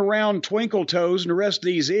wasn't around Twinkle Toes and the rest of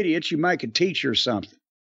these idiots, you might could teach her something.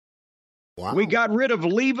 Wow. We got rid of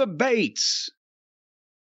Leva Bates.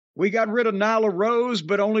 We got rid of Nyla Rose,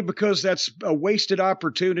 but only because that's a wasted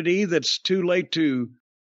opportunity that's too late to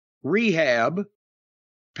rehab.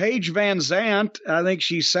 Paige Van Zant, I think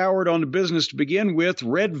she soured on the business to begin with.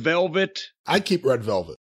 Red Velvet. I'd keep Red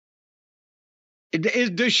Velvet.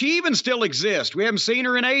 Does she even still exist? We haven't seen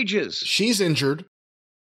her in ages. She's injured.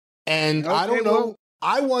 And okay, I don't know. Well,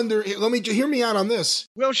 I wonder, hear me out on this.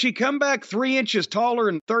 Will she come back 3 inches taller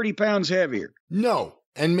and 30 pounds heavier? No.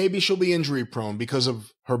 And maybe she'll be injury prone because of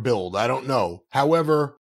her build. I don't know.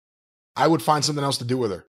 However, I would find something else to do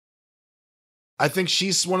with her. I think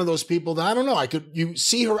she's one of those people that, I don't know, I could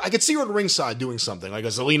see her at ringside doing something like a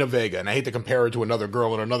Zelina Vega, and I hate to compare her to another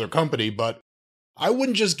girl in another company, but I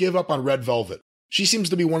wouldn't just give up on Red Velvet. She seems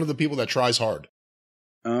to be one of the people that tries hard.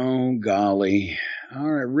 Oh, golly. All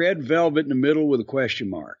right, Red Velvet in the middle with a question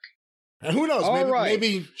mark. And who knows,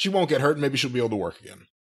 maybe she won't get hurt, and maybe she'll be able to work again.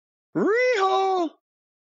 Riho!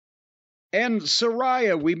 And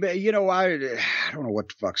Soraya, I don't know what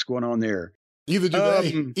the fuck's going on there. Either do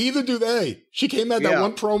they. Either do they. She came out that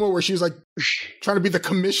one promo where she was like trying to be the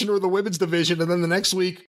commissioner of the women's division, and then the next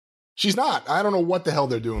week, she's not. I don't know what the hell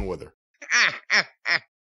they're doing with her.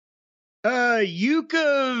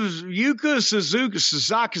 Yuka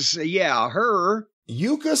Sasaki, yeah, her.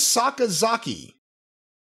 Yuka Sakazaki.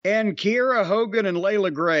 And Kiera Hogan and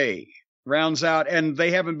Layla Gray rounds out, and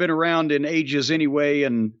they haven't been around in ages anyway.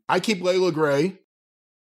 And I keep Layla Gray,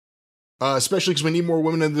 especially because we need more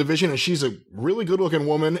women in the division, and she's a really good-looking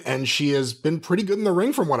woman, and she has been pretty good in the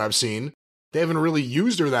ring from what I've seen. They haven't really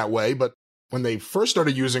used her that way, but when they first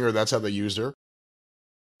started using her, that's how they used her.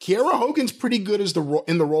 Kiera Hogan's pretty good as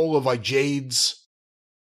in the role of like Jade's,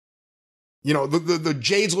 the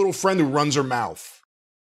Jade's little friend who runs her mouth.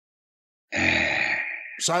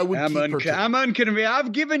 So I would I'm unconvinced.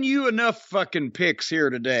 I've given you enough fucking picks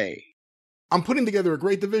here today. I'm putting together a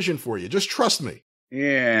great division for you. Just trust me.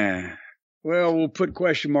 Yeah. Well, we'll put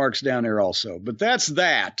question marks down there also. But that's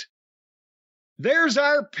that. There's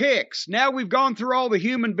our picks. Now we've gone through all the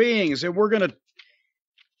human beings, and we're going to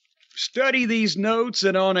study these notes.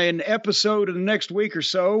 And on an episode in the next week or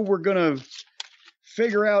so, we're going to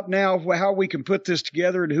figure out now how we can put this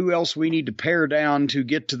together and who else we need to pare down to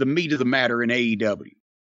get to the meat of the matter in AEW.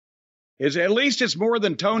 At least it's more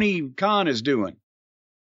than Tony Khan is doing.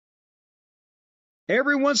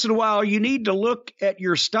 Every once in a while, you need to look at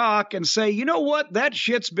your stock and say, you know what? That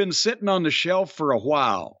shit's been sitting on the shelf for a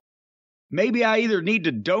while. Maybe I either need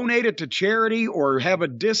to donate it to charity or have a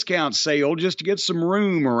discount sale just to get some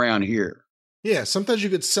room around here. Yeah, sometimes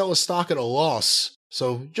you could sell a stock at a loss.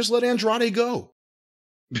 So just let Andrade go.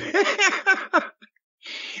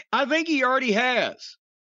 I think he already has.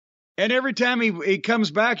 And every time he comes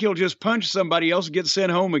back, he'll just punch somebody else and get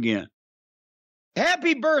sent home again.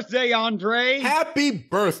 Happy birthday, Andre. Happy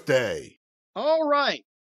birthday. All right.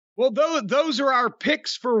 Well, those are our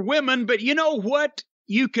picks for women, but you know what?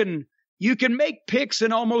 You can make picks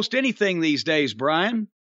in almost anything these days, Brian.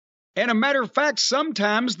 And a matter of fact,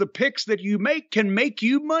 sometimes the picks that you make can make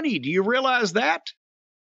you money. Do you realize that?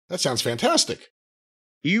 That sounds fantastic.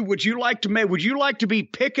 Would you like to be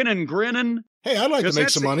picking and grinning? Hey, I'd like to make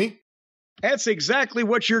some money. That's exactly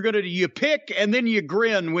what you're going to do. You pick and then you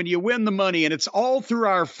grin when you win the money, and it's all through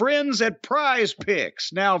our friends at Prize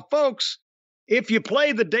Picks. Now, folks, if you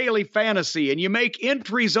play the daily fantasy and you make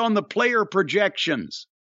entries on the player projections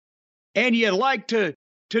and you like to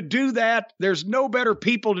do that, there's no better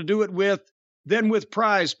people to do it with than with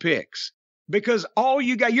Prize Picks, because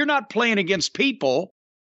you're not playing against people.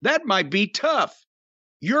 That might be tough.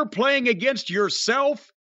 You're playing against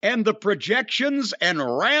yourself and the projections and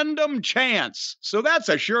random chance. So that's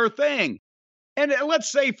a sure thing. And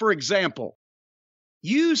let's say, for example,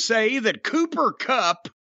 you say that Cooper Kupp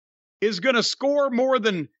is going to score more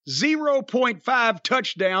than 0.5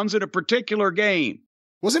 touchdowns in a particular game.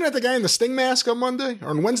 Wasn't that the guy in the Sting mask on Monday or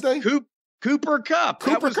on Wednesday? Cooper Kupp.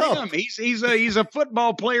 Cooper Kupp. Him. He's a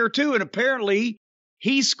football player too, and apparently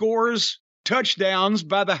he scores touchdowns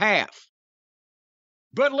by the half.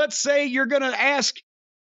 But let's say you're going to ask,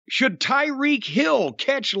 should Tyreek Hill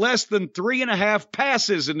catch less than 3.5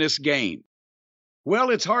 passes in this game? Well,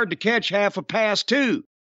 it's hard to catch half a pass, too.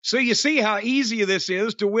 So you see how easy this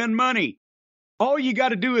is to win money. All you got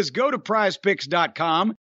to do is go to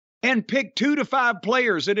prizepicks.com and pick 2 to 5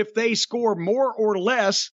 players. And if they score more or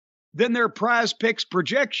less than their Prize Picks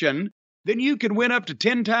projection, then you can win up to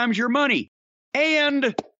 10 times your money.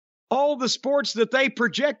 And all the sports that they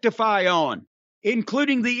projectify on,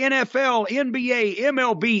 including the NFL, NBA,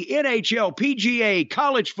 MLB, NHL, PGA,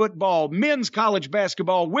 college football, men's college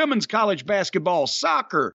basketball, women's college basketball,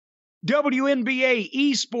 soccer, WNBA,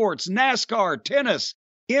 esports, NASCAR, tennis,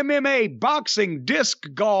 MMA, boxing, disc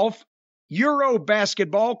golf, Euro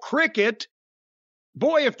basketball, cricket.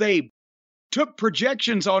 Boy, if they took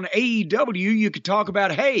projections on AEW, you could talk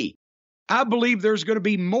about, hey, I believe there's going to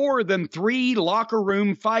be more than 3 locker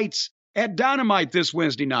room fights at Dynamite this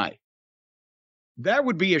Wednesday night. That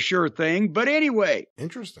would be a sure thing. But anyway,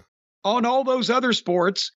 interesting. On all those other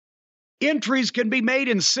sports, entries can be made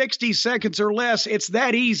in 60 seconds or less. It's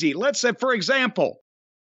that easy. Let's say, for example,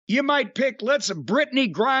 you might pick,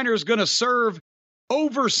 Brittany Griner's going to serve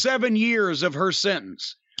over 7 years of her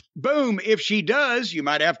sentence. Boom. If she does, you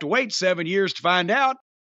might have to wait 7 years to find out,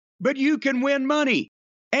 but you can win money.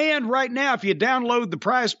 And right now, if you download the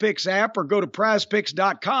Prize Picks app or go to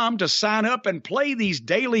prizepicks.com to sign up and play these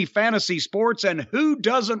daily fantasy sports, and who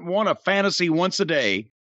doesn't want a fantasy once a day,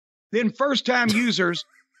 then first-time users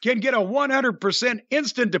can get a 100%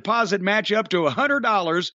 instant deposit match up to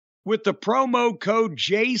 $100 with the promo code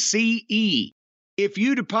JCE. If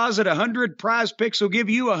you deposit 100, Prize Picks will give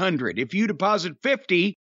you 100. If you deposit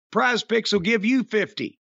 50, Prize Picks will give you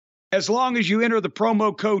 50. As long as you enter the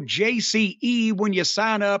promo code JCE when you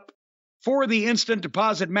sign up for the instant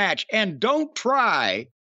deposit match. And don't try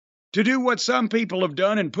to do what some people have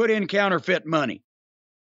done and put in counterfeit money.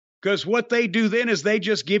 Because what they do then is they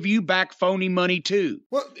just give you back phony money too.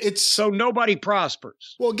 Well, so nobody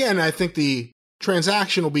prospers. Well, again, I think the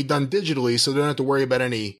transaction will be done digitally, so they don't have to worry about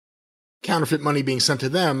any counterfeit money being sent to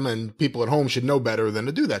them, and people at home should know better than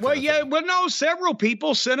to do that. Well, yeah, well, no, several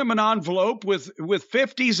people sent them an envelope with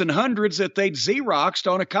 50s and 100s that they'd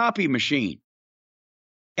Xeroxed on a copy machine.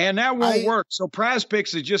 And that won't work. So Prize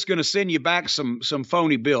Picks is just going to send you back some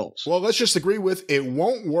phony bills. Well, let's just agree with it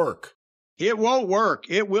won't work. It won't work.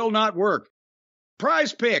 It will not work.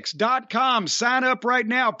 PrizePicks.com. Sign up right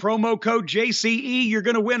now. Promo code JCE. You're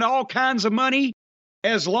going to win all kinds of money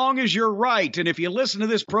as long as you're right. And if you listen to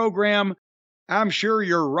this program, I'm sure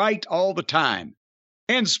you're right all the time.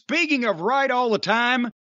 And speaking of right all the time,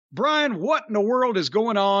 Brian, what in the world is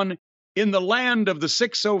going on in the land of the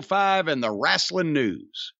 605 and the wrestling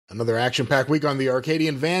news? Another action-packed week on the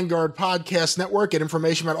Arcadian Vanguard Podcast Network. Get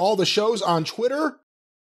information about all the shows on Twitter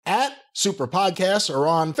at Super Podcasts or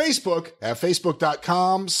on Facebook at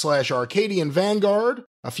facebook.com/Arcadian Vanguard.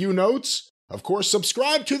 A few notes. Of course,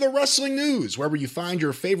 subscribe to the Wrestling News. Wherever you find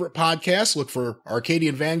your favorite podcast, look for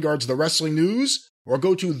Arcadian Vanguard's The Wrestling News or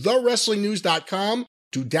go to thewrestlingnews.com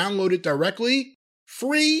to download it directly.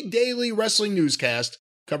 Free daily wrestling newscast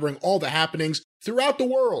covering all the happenings throughout the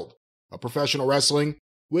world of professional wrestling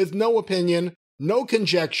with no opinion, no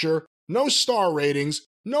conjecture, no star ratings,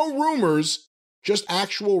 no rumors, just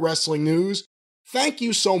actual wrestling news. Thank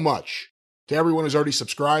you so much to everyone who's already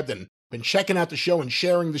subscribed and been checking out the show and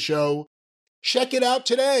sharing the show. Check it out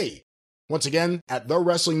today. Once again, at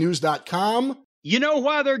thewrestlingnews.com. You know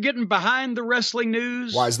why they're getting behind the wrestling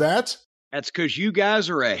news? Why's that? That's because you guys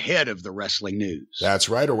are ahead of the wrestling news. That's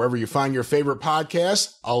right, or wherever you find your favorite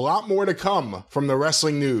podcast, a lot more to come from the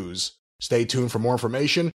wrestling news. Stay tuned for more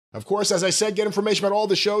information. Of course, as I said, get information about all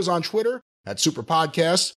the shows on Twitter at Super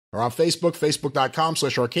Podcasts or on Facebook,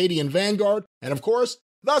 facebook.com/Arcadian Vanguard. And of course,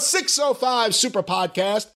 the 605 Super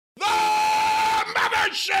Podcast, The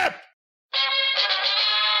Mothership!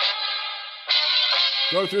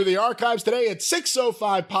 Go through the archives today at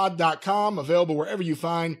 605pod.com, available wherever you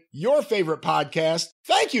find your favorite podcast.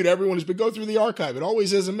 Thank you to everyone who's been going through the archive. It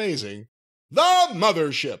always is amazing. The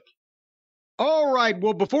Mothership. All right,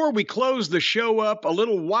 well, before we close the show up, a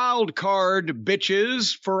little wild card,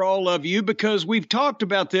 bitches, for all of you, because we've talked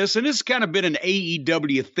about this, and it's kind of been an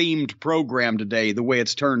AEW-themed program today, the way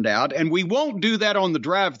it's turned out, and we won't do that on the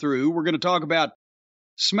drive-thru. We're going to talk about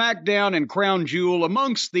SmackDown and Crown Jewel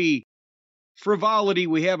amongst the frivolity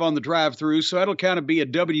we have on the drive-thru, so that'll kind of be a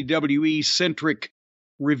WWE-centric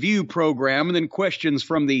review program, and then questions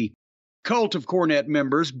from the Cult of Cornette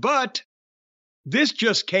members, but this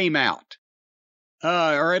just came out.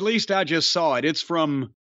 Or at least I just saw it. It's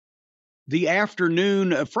from the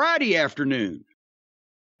afternoon, Friday afternoon.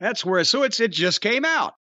 That's where, so it just came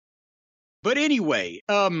out. But anyway,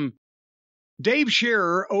 Dave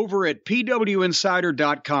Scherer over at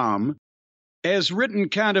PWInsider.com has written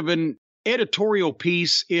kind of an editorial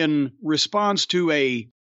piece in response to a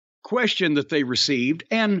question that they received.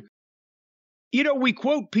 And, you know, we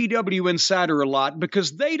quote PW Insider a lot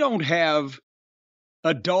because they don't have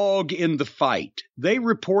a dog in the fight. They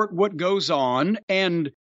report what goes on,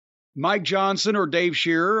 and Mike Johnson or Dave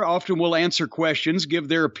Scherer often will answer questions, give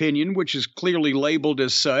their opinion, which is clearly labeled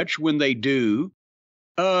as such when they do.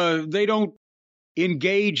 They don't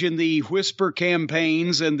engage in the whisper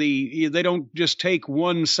campaigns and they don't just take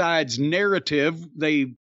one side's narrative.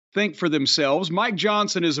 They think for themselves. Mike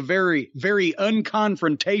Johnson is a very, very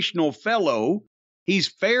unconfrontational fellow. He's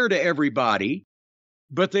fair to everybody,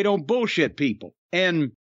 but they don't bullshit people.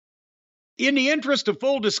 And in the interest of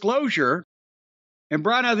full disclosure, and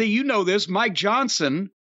Brian, I think you know this, Mike Johnson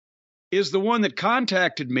is the one that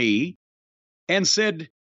contacted me and said,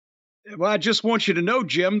 well, I just want you to know,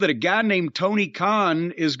 Jim, that a guy named Tony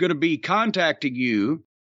Khan is going to be contacting you,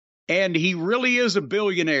 and he really is a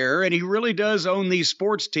billionaire, and he really does own these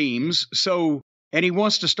sports teams, and he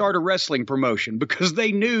wants to start a wrestling promotion, because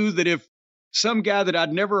they knew that if some guy that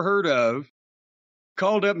I'd never heard of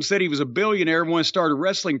called up and said he was a billionaire and wanted to start a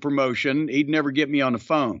wrestling promotion, he'd never get me on the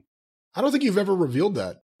phone. I don't think you've ever revealed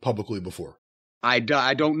that publicly before. I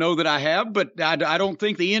don't know that I have, but I don't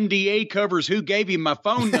think the NDA covers who gave him my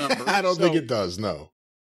phone number. I don't think it does, no.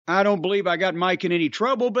 I don't believe I got Mike in any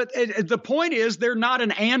trouble, but the point is they're not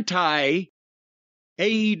an anti-AEW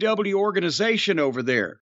organization over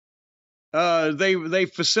there. They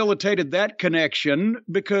facilitated that connection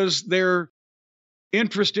because they're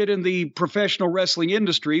interested in the professional wrestling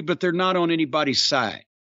industry, but they're not on anybody's side.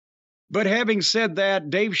 But having said that,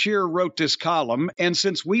 Dave Scherer wrote this column, and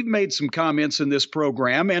since we've made some comments in this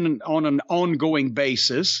program and on an ongoing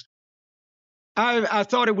basis, I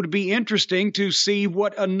thought it would be interesting to see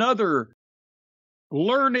what another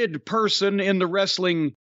learned person in the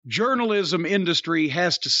wrestling journalism industry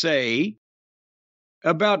has to say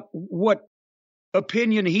about what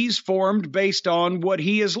opinion he's formed based on what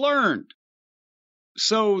he has learned.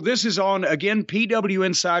 So this is on, again,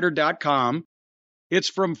 pwinsider.com. It's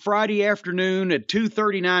from Friday afternoon at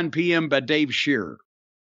 2:39 p.m. by Dave Scherer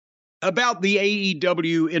about the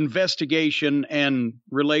AEW investigation and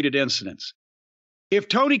related incidents. If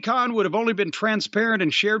Tony Khan would have only been transparent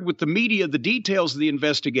and shared with the media the details of the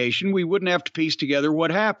investigation, we wouldn't have to piece together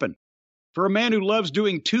what happened. For a man who loves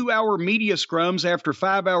doing 2-hour media scrums after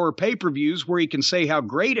 5-hour pay-per-views where he can say how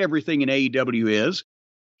great everything in AEW is,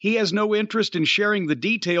 he has no interest in sharing the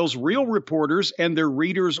details real reporters and their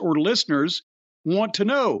readers or listeners want to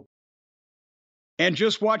know. And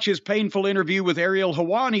just watch his painful interview with Ariel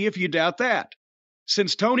Helwani if you doubt that.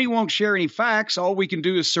 Since Tony won't share any facts, all we can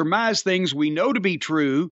do is surmise things we know to be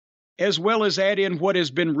true, as well as add in what has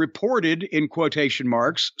been reported in quotation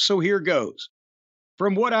marks. So here goes.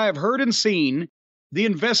 From what I have heard and seen, the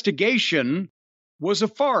investigation was a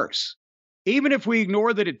farce. Even if we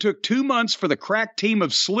ignore that it took 2 months for the crack team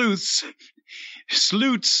of sleuths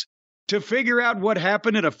to figure out what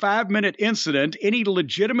happened in a 5-minute incident, any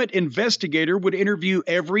legitimate investigator would interview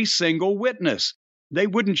every single witness. They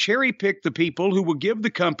wouldn't cherry-pick the people who will give the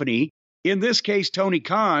company, in this case Tony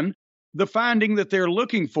Khan, the finding that they're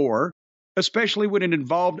looking for, especially when it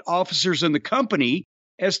involved officers in the company,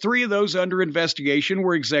 as 3 of those under investigation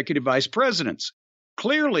were executive vice presidents.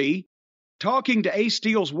 Clearly, talking to Ace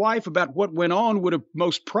Steel's wife about what went on would have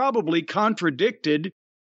most probably contradicted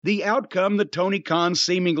the outcome that Tony Khan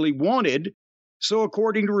seemingly wanted, so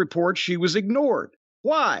according to reports, she was ignored.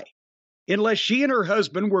 Why? Unless she and her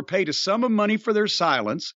husband were paid a sum of money for their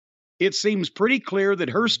silence, it seems pretty clear that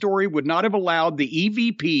her story would not have allowed the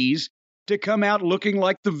EVPs to come out looking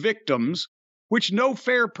like the victims, which no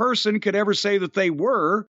fair person could ever say that they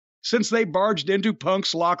were, since they barged into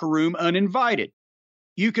Punk's locker room uninvited.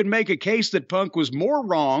 You can make a case that Punk was more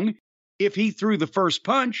wrong if he threw the first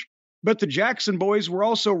punch, but the Jackson boys were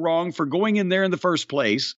also wrong for going in there in the first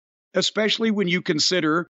place, especially when you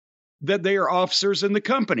consider that they are officers in the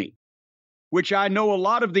company, which I know a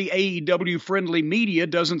lot of the AEW-friendly media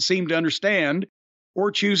doesn't seem to understand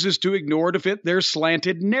or chooses to ignore to fit their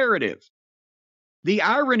slanted narrative. The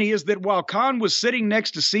irony is that while Khan was sitting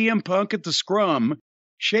next to CM Punk at the scrum,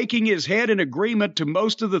 shaking his head in agreement to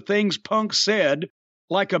most of the things Punk said,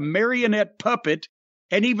 like a marionette puppet,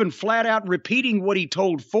 and even flat out repeating what he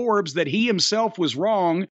told Forbes that he himself was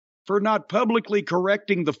wrong for not publicly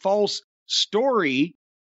correcting the false story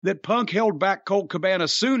that Punk held back Colt Cabana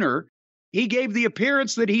sooner, he gave the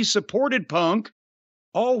appearance that he supported Punk,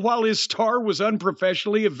 all while his star was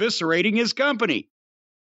unprofessionally eviscerating his company.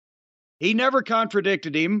 He never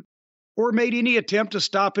contradicted him or made any attempt to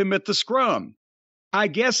stop him at the scrum. I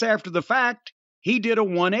guess after the fact, he did a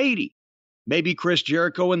 180. Maybe Chris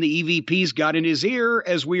Jericho and the EVPs got in his ear,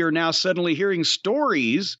 as we are now suddenly hearing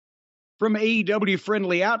stories from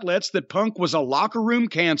AEW-friendly outlets that Punk was a locker room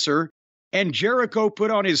cancer, and Jericho put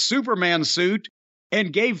on his Superman suit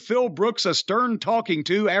and gave Phil Brooks a stern talking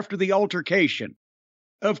to after the altercation.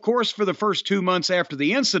 Of course, for the first 2 months after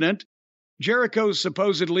the incident, Jericho's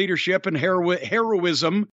supposed leadership and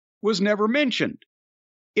heroism was never mentioned.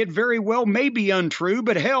 It very well may be untrue,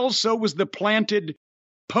 but hell, so was the planted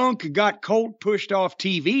Punk got Colt pushed off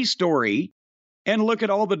TV story, and look at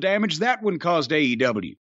all the damage that one caused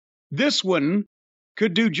AEW. This one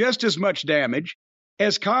could do just as much damage,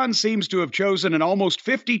 as Khan seems to have chosen an almost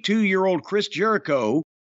 52-year-old Chris Jericho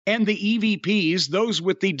and the EVPs, those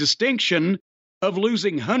with the distinction of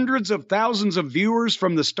losing hundreds of thousands of viewers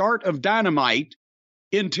from the start of Dynamite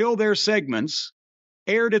until their segments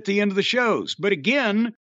aired at the end of the shows. But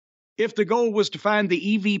again, if the goal was to find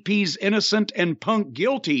the EVPs innocent and Punk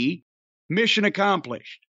guilty, mission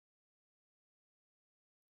accomplished.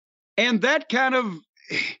 And that kind of,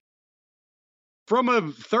 from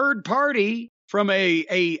a third party, from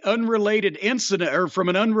a unrelated incident, or from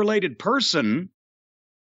an unrelated person,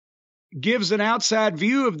 gives an outside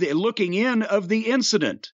view of the looking in of the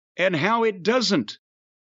incident and how it doesn't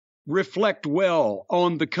reflect well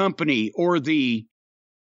on the company or the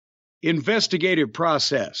investigative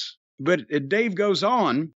process. But Dave goes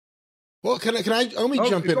on. Well, can I let me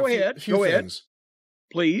jump in go a few ahead. things.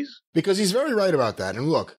 Please. Because he's very right about that. And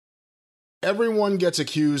look, everyone gets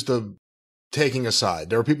accused of taking a side.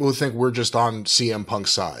 There are people who think we're just on CM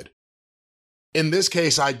Punk's side. In this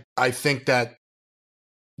case, I think that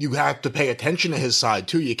you have to pay attention to his side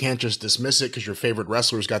too. You can't just dismiss it because your favorite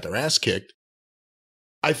wrestlers got their ass kicked.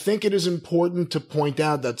 I think it is important to point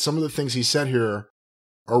out that some of the things he said here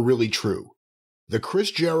are really true. The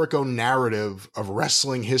Chris Jericho narrative of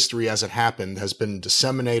wrestling history as it happened has been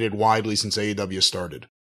disseminated widely since AEW started.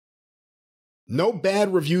 No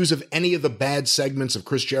bad reviews of any of the bad segments of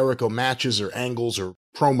Chris Jericho matches or angles or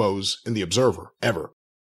promos in The Observer, ever.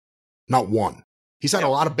 Not one. He's had a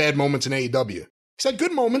lot of bad moments in AEW. He's had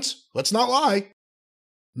good moments, let's not lie.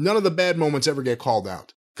 None of the bad moments ever get called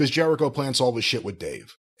out, because Jericho plants all this shit with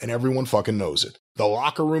Dave, and everyone fucking knows it. The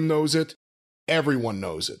locker room knows it. Everyone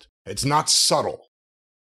knows it. It's not subtle.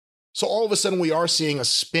 So all of a sudden we are seeing a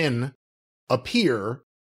spin appear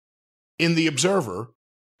in The Observer.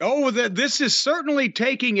 Oh, this is certainly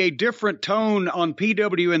taking a different tone on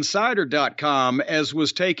PWInsider.com as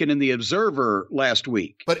was taken in The Observer last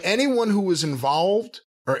week. But anyone who was involved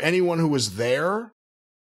or anyone who was there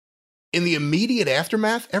in the immediate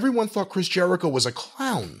aftermath, everyone thought Chris Jericho was a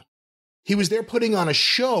clown. He was there putting on a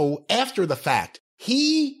show after the fact.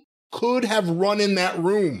 He could have run in that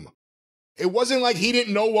room. It wasn't like he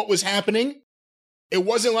didn't know what was happening. It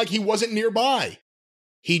wasn't like he wasn't nearby.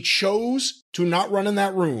 He chose to not run in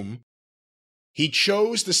that room. He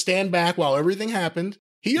chose to stand back while everything happened.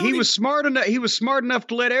 He was smart enough. He was smart enough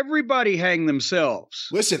to let everybody hang themselves.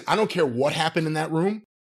 Listen, I don't care what happened in that room.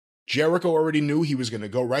 Jericho already knew he was going to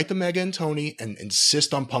go right to Mega and Tony and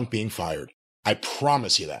insist on Punk being fired. I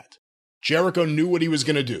promise you that. Jericho knew what he was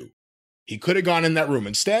going to do. He could have gone in that room.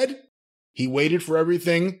 Instead, he waited for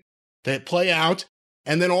everything to play out,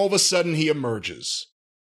 and then all of a sudden he emerges.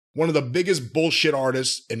 One of the biggest bullshit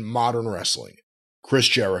artists in modern wrestling, Chris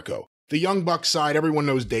Jericho. The Young Bucks side, everyone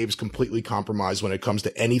knows Dave's completely compromised when it comes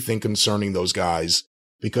to anything concerning those guys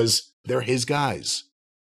because they're his guys.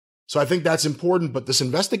 So I think that's important, but this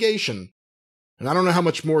investigation, and I don't know how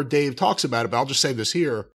much more Dave talks about it, but I'll just say this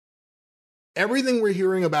here. Everything we're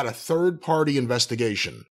hearing about a third-party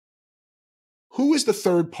investigation, who is the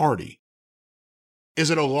third party? Is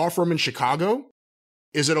it a law firm in Chicago?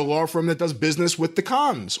 Is it a law firm that does business with the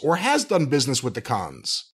Khans or has done business with the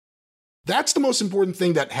Khans? That's the most important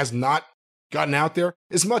thing that has not gotten out there,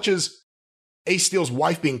 as much as Ace Steel's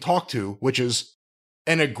wife being talked to, which is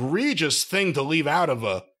an egregious thing to leave out of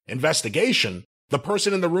a investigation. The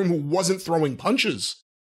person in the room who wasn't throwing punches.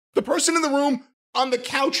 The person in the room on the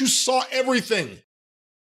couch who saw everything.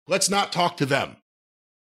 Let's not talk to them.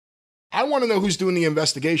 I want to know who's doing the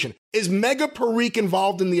investigation. Is Mega Parikh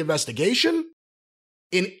involved in the investigation?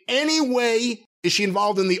 In any way, is she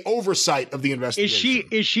involved in the oversight of the investigation?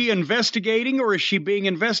 Is she investigating or is she being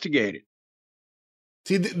investigated?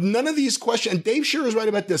 See, none of these questions, and Dave Scherer is right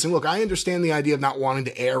about this. And look, I understand the idea of not wanting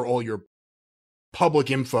to air all your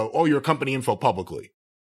public info, all your company info publicly.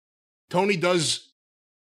 Tony does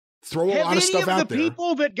throw a lot of stuff out there. Have any of the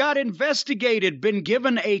people that got investigated been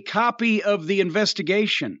given a copy of the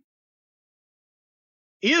investigation?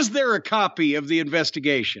 Is there a copy of the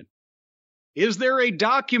investigation? Is there a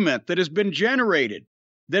document that has been generated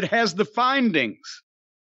that has the findings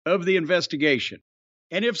of the investigation?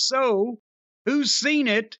 And if so, who's seen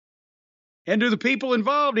it? And do the people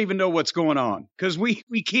involved even know what's going on? Because we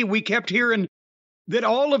kept hearing that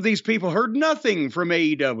all of these people heard nothing from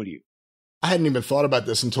AEW. I hadn't even thought about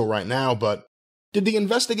this until right now, but did the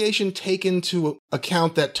investigation take into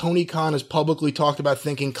account that Tony Khan has publicly talked about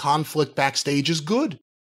thinking conflict backstage is good?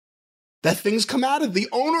 That things come out of the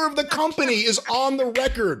owner of the company is on the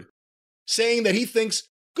record saying that he thinks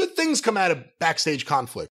good things come out of backstage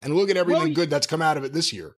conflict. And look at everything good that's come out of it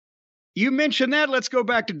this year. You mentioned that. Let's go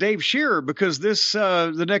back to Dave Scherer because this,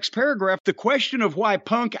 the next paragraph, the question of why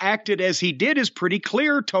Punk acted as he did is pretty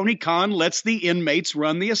clear. Tony Khan lets the inmates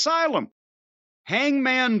run the asylum.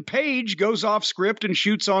 Hangman Page goes off script and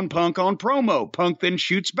shoots on Punk on promo. Punk then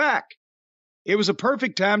shoots back. It was a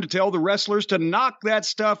perfect time to tell the wrestlers to knock that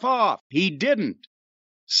stuff off. He didn't.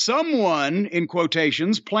 Someone, in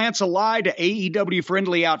quotations, plants a lie to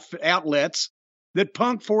AEW-friendly outlets that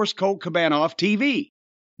Punk forced Colt Cabana off TV.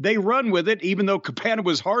 They run with it, even though Cabana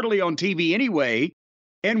was hardly on TV anyway,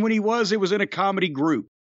 and when he was, it was in a comedy group.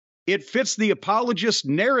 It fits the apologist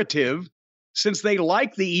narrative since they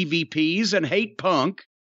like the EVPs and hate Punk,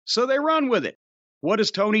 so they run with it. What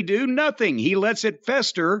does Tony do? Nothing. He lets it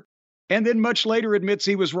fester and then much later admits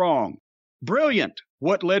he was wrong. Brilliant.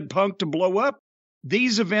 What led Punk to blow up?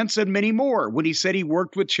 These events and many more. When he said he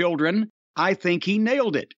worked with children, I think he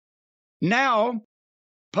nailed it. Now,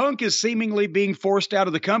 Punk is seemingly being forced out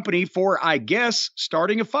of the company for, I guess,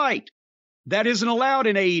 starting a fight. That isn't allowed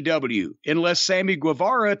in AEW unless Sammy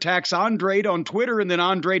Guevara attacks Andrade on Twitter and then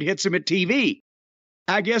Andrade hits him at TV.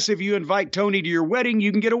 I guess if you invite Tony to your wedding,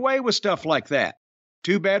 you can get away with stuff like that.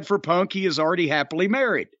 Too bad for Punk, he is already happily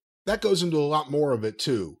married. That goes into a lot more of it,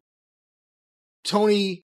 too.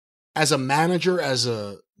 Tony, as a manager, as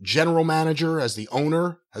a general manager, as the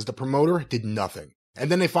owner, as the promoter, did nothing. And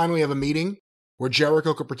then they finally have a meeting where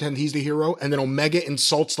Jericho could pretend he's the hero, and then Omega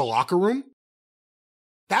insults the locker room.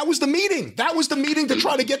 That was the meeting. That was the meeting to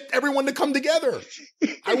try to get everyone to come together.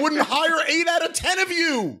 I wouldn't hire 8 out of 10 of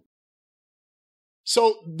you.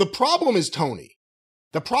 So the problem is Tony.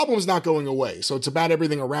 The problem is not going away. So it's about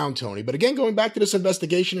everything around Tony. But again, going back to this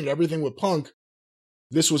investigation and everything with Punk,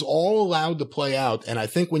 this was all allowed to play out. And I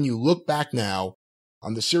think when you look back now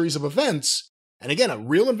on the series of events, and again, a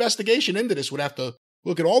real investigation into this would have to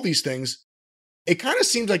look at all these things. It kind of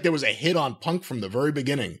seems like there was a hit on Punk from the very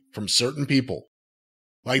beginning from certain people.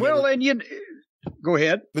 Like, well, and you go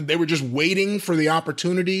ahead. They were just waiting for the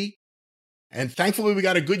opportunity. And thankfully, we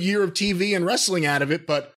got a good year of TV and wrestling out of it.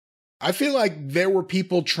 But I feel like there were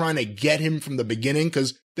people trying to get him from the beginning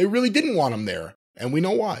because they really didn't want him there. And we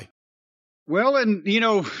know why. Well, and,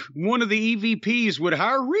 one of the EVPs would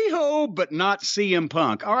hire Riho, but not CM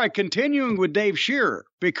Punk. All right, continuing with Dave Shearer,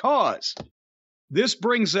 because this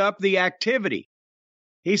brings up the activity.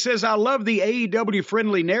 He says, I love the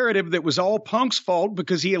AEW-friendly narrative that was all Punk's fault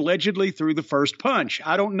because he allegedly threw the first punch.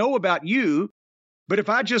 I don't know about you, but if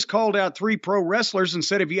I just called out 3 pro wrestlers and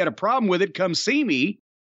said, if you had a problem with it, come see me,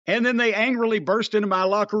 and then they angrily burst into my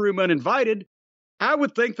locker room uninvited, I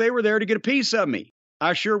would think they were there to get a piece of me.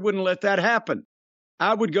 I sure wouldn't let that happen.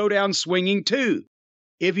 I would go down swinging too.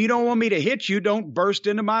 If you don't want me to hit you, don't burst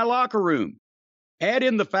into my locker room. Add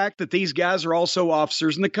in the fact that these guys are also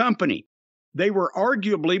officers in the company. They were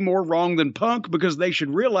arguably more wrong than Punk because they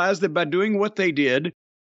should realize that by doing what they did,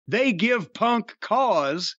 they give Punk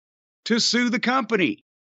cause to sue the company.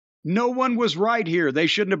 No one was right here. They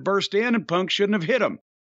shouldn't have burst in and Punk shouldn't have hit them.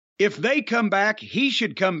 If they come back, he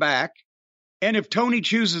should come back. And if Tony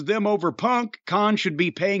chooses them over Punk, Khan should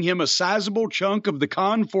be paying him a sizable chunk of the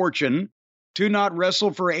Khan fortune to not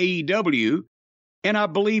wrestle for AEW. And I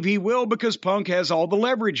believe he will because Punk has all the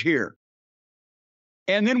leverage here.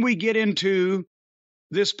 And then we get into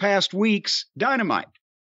this past week's Dynamite.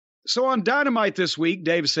 So on Dynamite this week,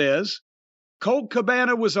 Dave says, Colt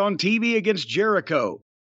Cabana was on TV against Jericho.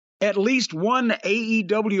 At least one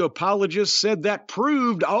AEW apologist said that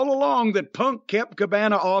proved all along that Punk kept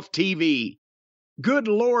Cabana off TV. Good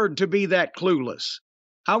Lord, to be that clueless.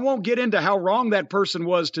 I won't get into how wrong that person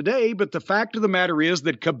was today, but the fact of the matter is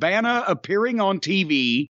that Cabana appearing on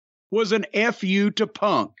TV was an FU to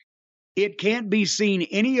Punk. It can't be seen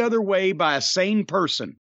any other way by a sane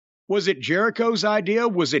person. Was it Jericho's idea?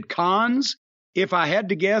 Was it Khan's? If I had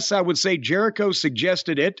to guess, I would say Jericho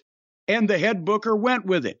suggested it, and the head booker went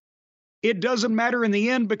with it. It doesn't matter in the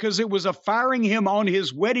end because it was a firing him on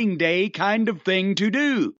his wedding day kind of thing to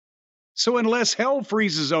do. So unless hell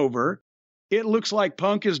freezes over, it looks like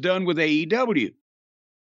Punk is done with AEW.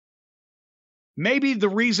 Maybe the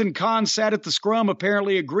reason Khan sat at the scrum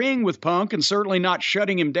apparently agreeing with Punk and certainly not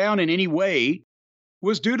shutting him down in any way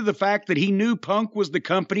was due to the fact that he knew Punk was the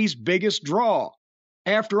company's biggest draw.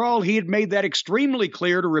 After all, he had made that extremely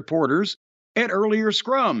clear to reporters at earlier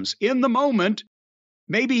scrums. In the moment,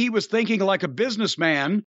 maybe he was thinking like a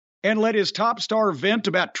businessman and let his top star vent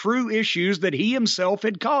about true issues that he himself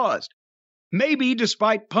had caused. Maybe,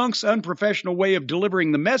 despite Punk's unprofessional way of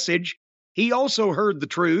delivering the message, he also heard the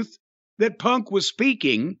truth that Punk was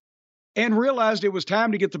speaking and realized it was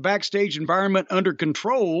time to get the backstage environment under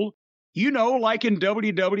control, like in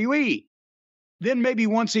WWE. Then maybe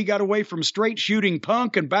once he got away from straight shooting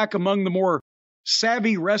Punk and back among the more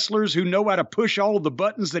savvy wrestlers who know how to push all of the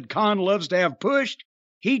buttons that Khan loves to have pushed,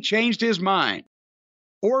 he changed his mind.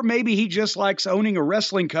 Or maybe he just likes owning a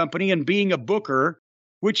wrestling company and being a booker,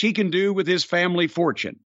 which he can do with his family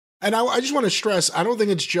fortune. And I just want to stress, I don't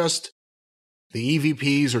think it's just the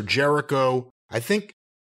EVPs or Jericho. I think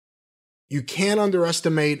you can't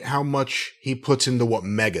underestimate how much he puts into what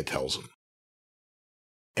Mega tells him.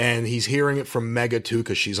 And he's hearing it from Mega, too,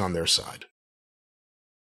 because she's on their side.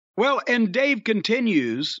 Well, and Dave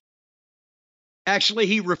continues. Actually,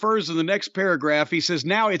 he refers in the next paragraph. He says,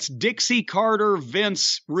 now it's Dixie Carter,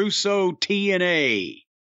 Vince, Russo, TNA,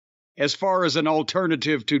 as far as an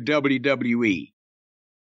alternative to WWE.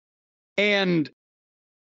 And,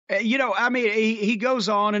 he goes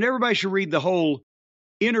on, and everybody should read the whole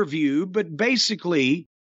interview, but basically,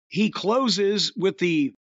 he closes with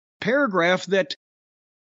the paragraph that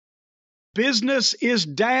business is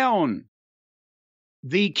down.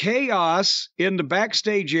 the chaos in the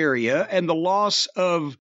backstage area and the loss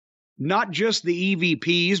of not just the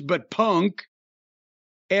EVPs, but Punk,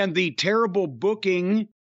 and the terrible booking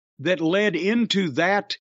that led into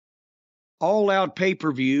that all-out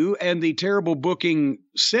pay-per-view and the terrible booking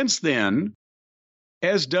since then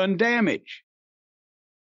has done damage.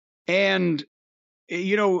 And,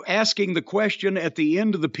 asking the question at the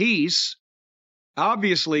end of the piece,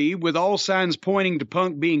 obviously, with all signs pointing to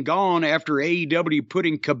Punk being gone after AEW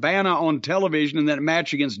putting Cabana on television in that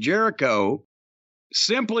match against Jericho,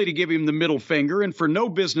 simply to give him the middle finger and for no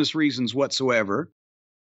business reasons whatsoever.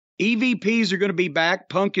 EVPs are going to be back.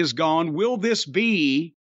 Punk is gone. Will this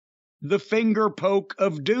be the finger poke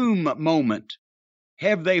of doom moment?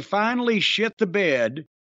 Have they finally shit the bed?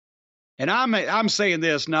 And I'm saying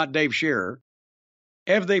this, not Dave Scherer.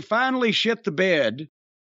 Have they finally shit the bed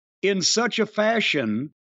in such a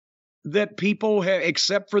fashion that people have,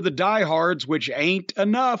 except for the diehards, which ain't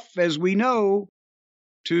enough, as we know,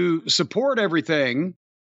 to support everything,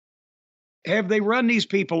 have they run these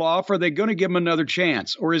people off? Are they going to give them another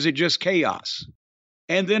chance? Or is it just chaos?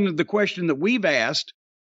 And then the question that we've asked,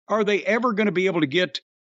 are they ever going to be able to get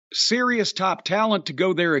serious top talent to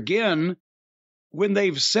go there again when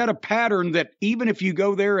they've set a pattern that even if you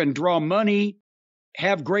go there and draw money,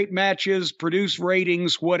 have great matches, produce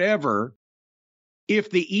ratings, whatever, if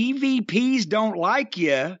the EVPs don't like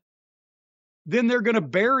you, then they're going to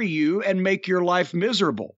bury you and make your life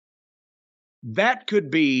miserable. That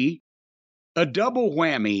could be a double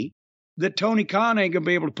whammy that Tony Khan ain't going to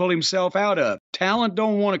be able to pull himself out of. Talent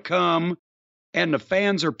don't want to come, and the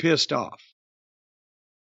fans are pissed off.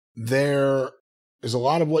 There is a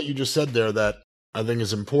lot of what you just said there that I think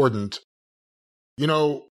is important.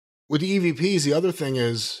 With the EVPs, the other thing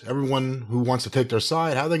is everyone who wants to take their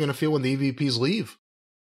side, how are they going to feel when the EVPs leave?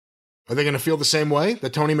 Are they going to feel the same way,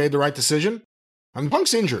 that Tony made the right decision?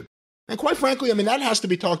 Punk's injured. And quite frankly, that has to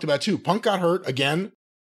be talked about too. Punk got hurt again.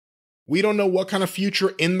 We don't know what kind of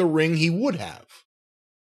future in the ring he would have.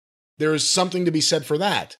 There is something to be said for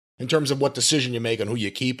that, in terms of what decision you make and who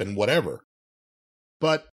you keep and whatever.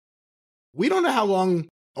 But we don't know how long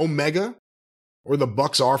Omega or the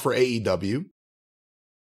Bucks are for AEW.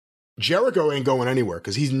 Jericho ain't going anywhere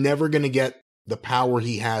because he's never going to get the power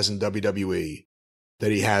he has in WWE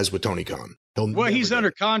that he has with Tony Khan. He's under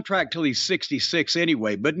contract till he's 66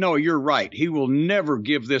 anyway, but no, you're right. He will never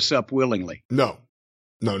give this up willingly. No.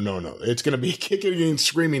 It's going to be kicking and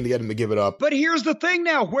screaming to get him to give it up. But here's the thing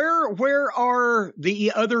now. Where are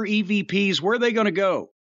the other EVPs? Where are they going to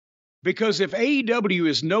go? Because if AEW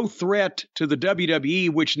is no threat to the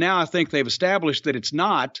WWE, which now I think they've established that it's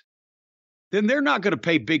not, then they're not going to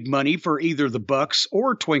pay big money for either the Bucks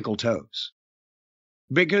or Twinkle Toes.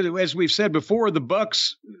 Because as we've said before, the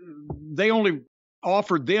Bucks, they only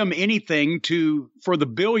offered them anything for the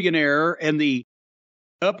billionaire and the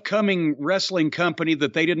upcoming wrestling company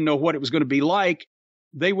that they didn't know what it was going to be like.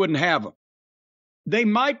 They wouldn't have them. They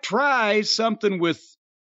might try something with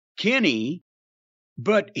Kenny,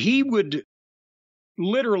 but he would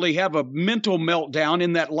literally have a mental meltdown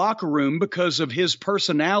in that locker room because of his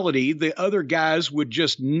personality. The other guys would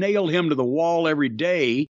just nail him to the wall every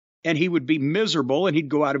day, and he would be miserable, and he'd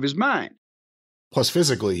go out of his mind. Plus,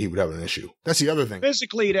 physically, he would have an issue. That's the other thing.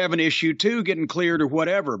 Physically, he'd have an issue, too, getting cleared or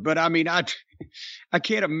whatever. But, I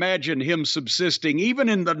can't imagine him subsisting, even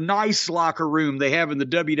in the nice locker room they have in the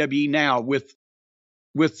WWE now with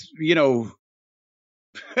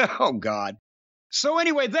oh, God. So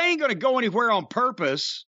anyway, they ain't going to go anywhere on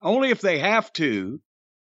purpose, only if they have to.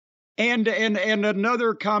 And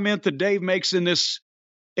another comment that Dave makes in this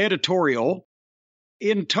editorial,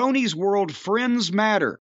 in Tony's world, friends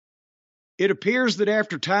matter. It appears that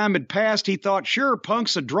after time had passed, he thought, sure,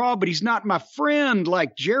 Punk's a draw, but he's not my friend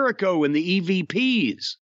like Jericho and the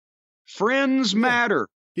EVPs. Friends matter.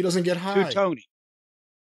 He doesn't get high. To Tony.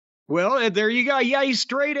 Well, there you go. Yeah, he's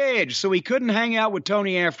straight edge, so he couldn't hang out with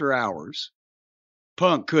Tony after hours.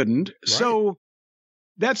 Punk couldn't. Right. So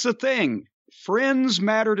that's the thing. Friends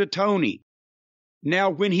matter to Tony. Now,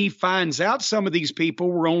 when he finds out some of these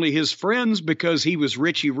people were only his friends because he was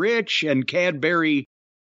Richie Rich and Cadbury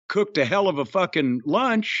cooked a hell of a fucking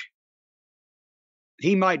lunch,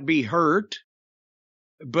 he might be hurt.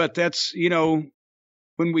 But that's, when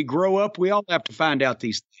we grow up, we all have to find out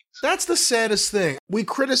these things. That's the saddest thing. We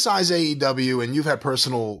criticize AEW, and you've had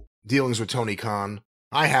personal dealings with Tony Khan.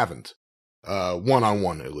 I haven't.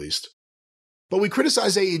 One-on-one, at least. But we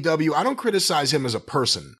criticize AEW. I don't criticize him as a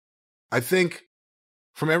person. I think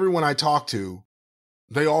from everyone I talk to,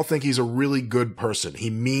 they all think he's a really good person. He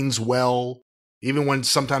means well, even when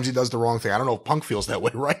sometimes he does the wrong thing. I don't know if Punk feels that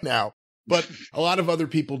way right now, but a lot of other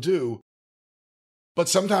people do. But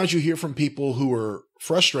sometimes you hear from people who are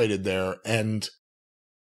frustrated there, and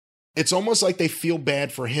it's almost like they feel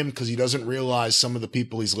bad for him because he doesn't realize some of the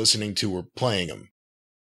people he's listening to are playing him.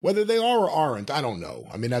 Whether they are or aren't, I don't know.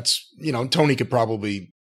 I mean, that's, Tony could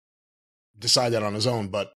probably decide that on his own,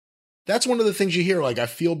 but that's one of the things you hear. Like, I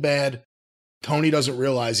feel bad. Tony doesn't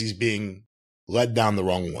realize he's being led down the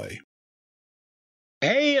wrong way.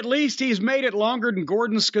 Hey, at least he's made it longer than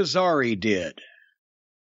Gordon Scazzari did.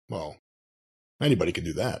 Well, anybody could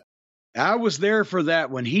do that. I was there for that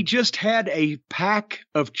one. He just had a pack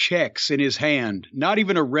of checks in his hand. Not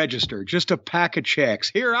even a register, just a pack of checks.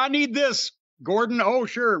 Here, I need this. Gordon, oh,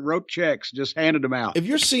 sure, wrote checks, just handed them out. If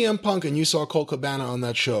you're CM Punk and you saw Colt Cabana on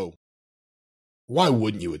that show, why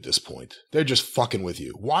wouldn't you at this point? They're just fucking with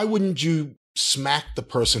you. Why wouldn't you smack the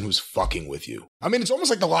person who's fucking with you? I mean, it's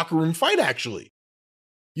almost like the locker room fight, actually.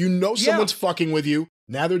 You know someone's fucking with you.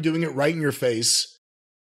 Now they're doing it right in your face.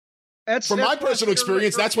 From my personal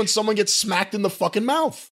experience, that's when someone gets smacked in the fucking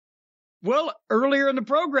mouth. Well, earlier in the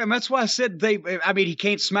program, that's why I said he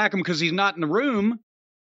can't smack him because he's not in the room.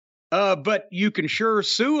 But you can sure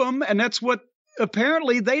sue him. And that's what,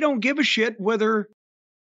 apparently, they don't give a shit whether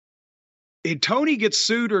Tony gets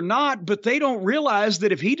sued or not. But they don't realize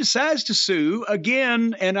that if he decides to sue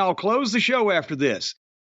again, and I'll close the show after this,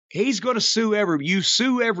 he's going to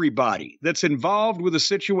sue everybody that's involved with a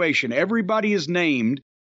situation. Everybody is named.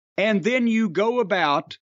 And then you go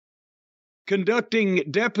about conducting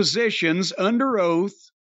depositions under oath.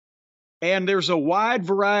 And there's a wide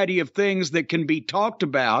variety of things that can be talked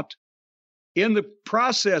about in the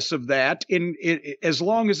process of that, as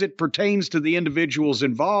long as it pertains to the individuals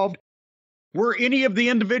involved. Were any of the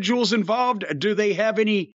individuals involved? Do they have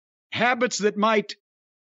any habits that might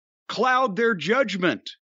cloud their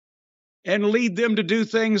judgment and lead them to do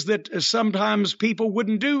things that sometimes people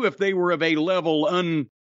wouldn't do if they were of a level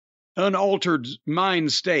unaltered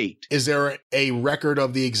mind state? Is there a record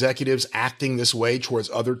of the executives acting this way towards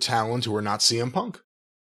other talent who are not CM Punk?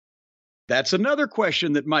 That's another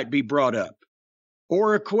question that might be brought up.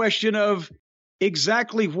 Or a question of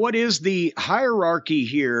exactly what is the hierarchy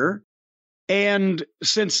here? And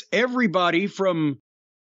since everybody from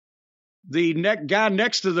the guy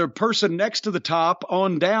next to the person next to the top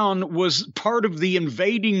on down was part of the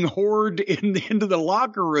invading horde into the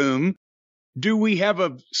locker room, do we have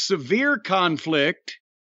a severe conflict?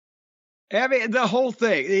 I mean, the whole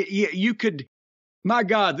thing, you could, my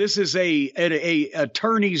God, this is a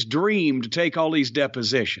attorney's dream to take all these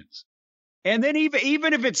depositions. And then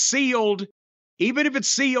even if it's sealed,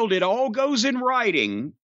 it all goes in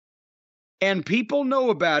writing and people know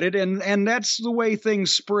about it. And that's the way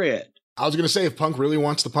things spread. I was going to say, if Punk really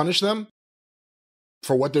wants to punish them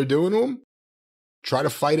for what they're doing to him, try to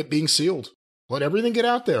fight it being sealed. Let everything get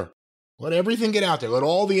out there. Let everything get out there. Let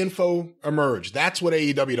all the info emerge. That's what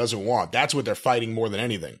AEW doesn't want. That's what they're fighting more than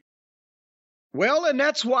anything. Well, and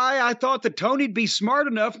that's why I thought that Tony'd be smart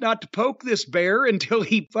enough not to poke this bear until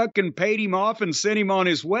he fucking paid him off and sent him on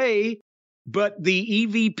his way. But the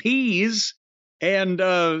EVPs and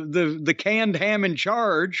the canned ham in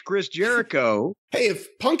charge, Chris Jericho. Hey, if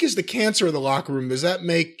Punk is the cancer of the locker room, does that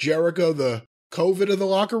make Jericho the COVID of the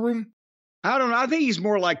locker room? I don't know. I think he's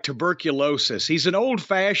more like tuberculosis. He's an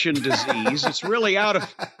old-fashioned disease. It's really out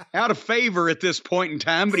of favor at this point in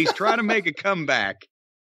time, but he's trying to make a comeback.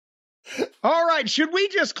 All right, should we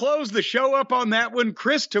just close the show up on that one?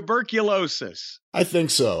 Chris Tuberculosis. I think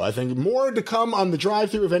so. I think more to come on the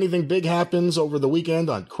drive-thru if anything big happens over the weekend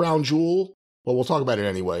on Crown Jewel. Well, we'll talk about it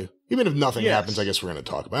anyway. Even if nothing happens, I guess we're going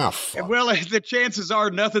to talk about it. Well, the chances are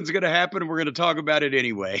nothing's going to happen, and we're going to talk about it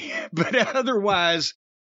anyway. But otherwise,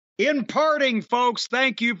 in parting, folks,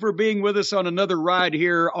 thank you for being with us on another ride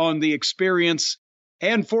here on The Experience.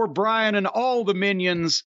 And for Brian and all the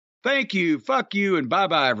minions, thank you, fuck you, and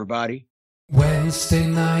bye-bye, everybody. Wednesday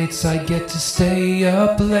nights I get to stay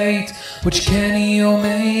up late, watch Kenny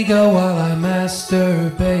Omega while I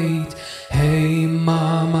masturbate. Hey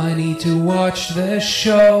mom, I need to watch this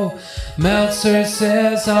show. Meltzer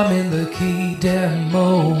says I'm in the key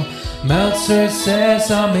demo. Meltzer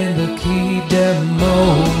says I'm in the key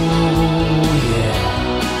demo. Yeah.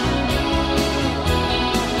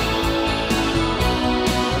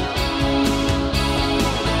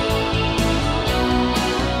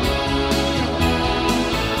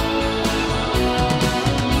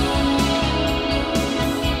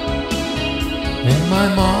 In my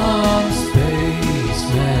mom's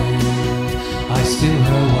basement, I steal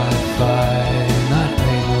her Wi-Fi and I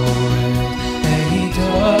pay no rent.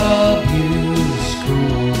 AEW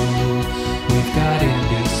school, we've got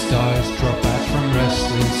indie stars drop back from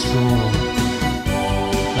wrestling school.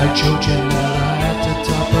 Like Joe Janela at the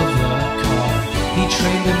top of the car, he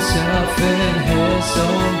trained himself in his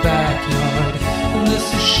own backyard. And this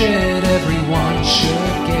is shit everyone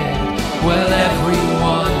should get. Well,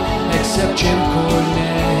 everyone except Jim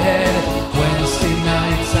Cornette. Wednesday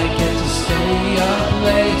nights I get to stay up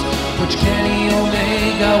late, watch Kenny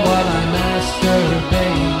Omega while I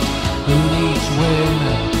masturbate. Who needs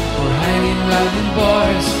women or hanging round in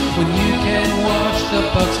bars when you can watch the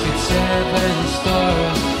Bucks get 7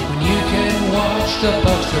 stars? When you can watch the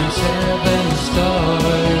Bucks turn 7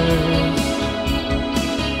 stars.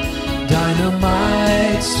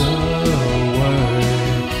 Dynamite's a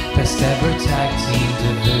word. Best ever tag team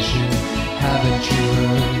division, haven't you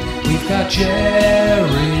heard? We've got Jericho,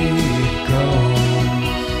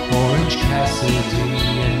 Orange Cassidy,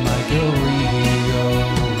 and Michael Rio.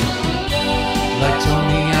 Like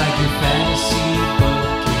Tony, I do fantasy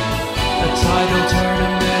booking, a title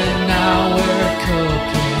tournament, now we're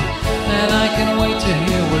cooking. And I can wait to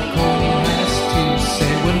hear what Cody has to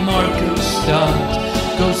say when Marcus Stunt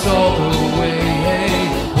goes all the way.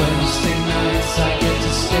 Wednesday nights I get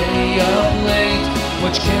to stay up late,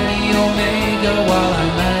 watch Kenny Omega while I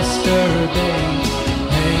masturbate.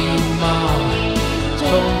 Hey mom,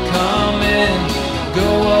 don't come in, go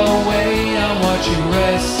away, I'm watching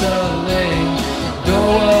wrestling. Go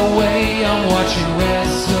away, I'm watching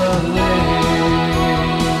wrestling.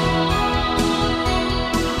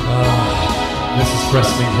 This is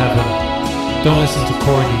wrestling heaven. Don't listen to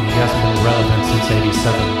Cordy, he hasn't been relevant since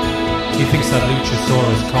 '87. He thinks that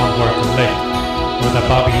Luchasaurus can't work a lick, or that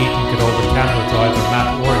Bobby Eaton could hold a candle to either Matt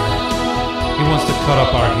or him. He wants to cut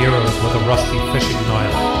up our heroes with a rusty fishing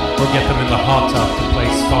knife, or get them in the hot tub to play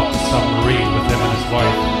Stop the Submarine with him and his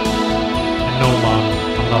wife. And no, Mom,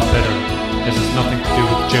 I'm not bitter. This has nothing to do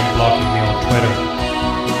with Jim blocking me on Twitter.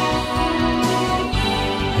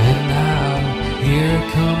 And now, here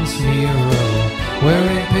comes Miro,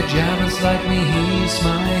 wearing pajamas like me, he's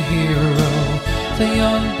my hero. The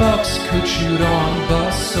Young Bucks could shoot on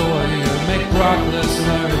Buzz Sawyer, make Brock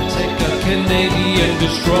Lesnar take a Canadian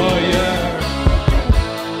destroyer.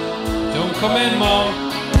 Don't come in, Mom.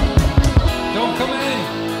 Don't come in.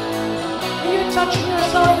 Are you touching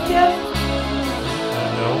yourself again?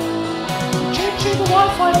 No. Changing the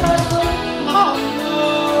Wi-Fi password? Oh no!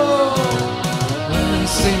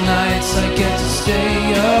 Wednesday nights I get to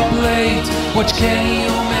stay up late, watch Kenny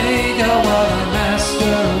Omega while I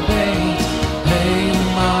masturbate. Hey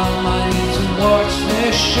mom, I need to watch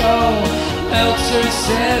this show. Meltzer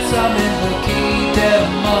says I'm in the key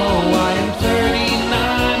demo. I am 39,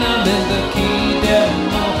 I'm in the key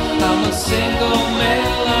demo. I'm a single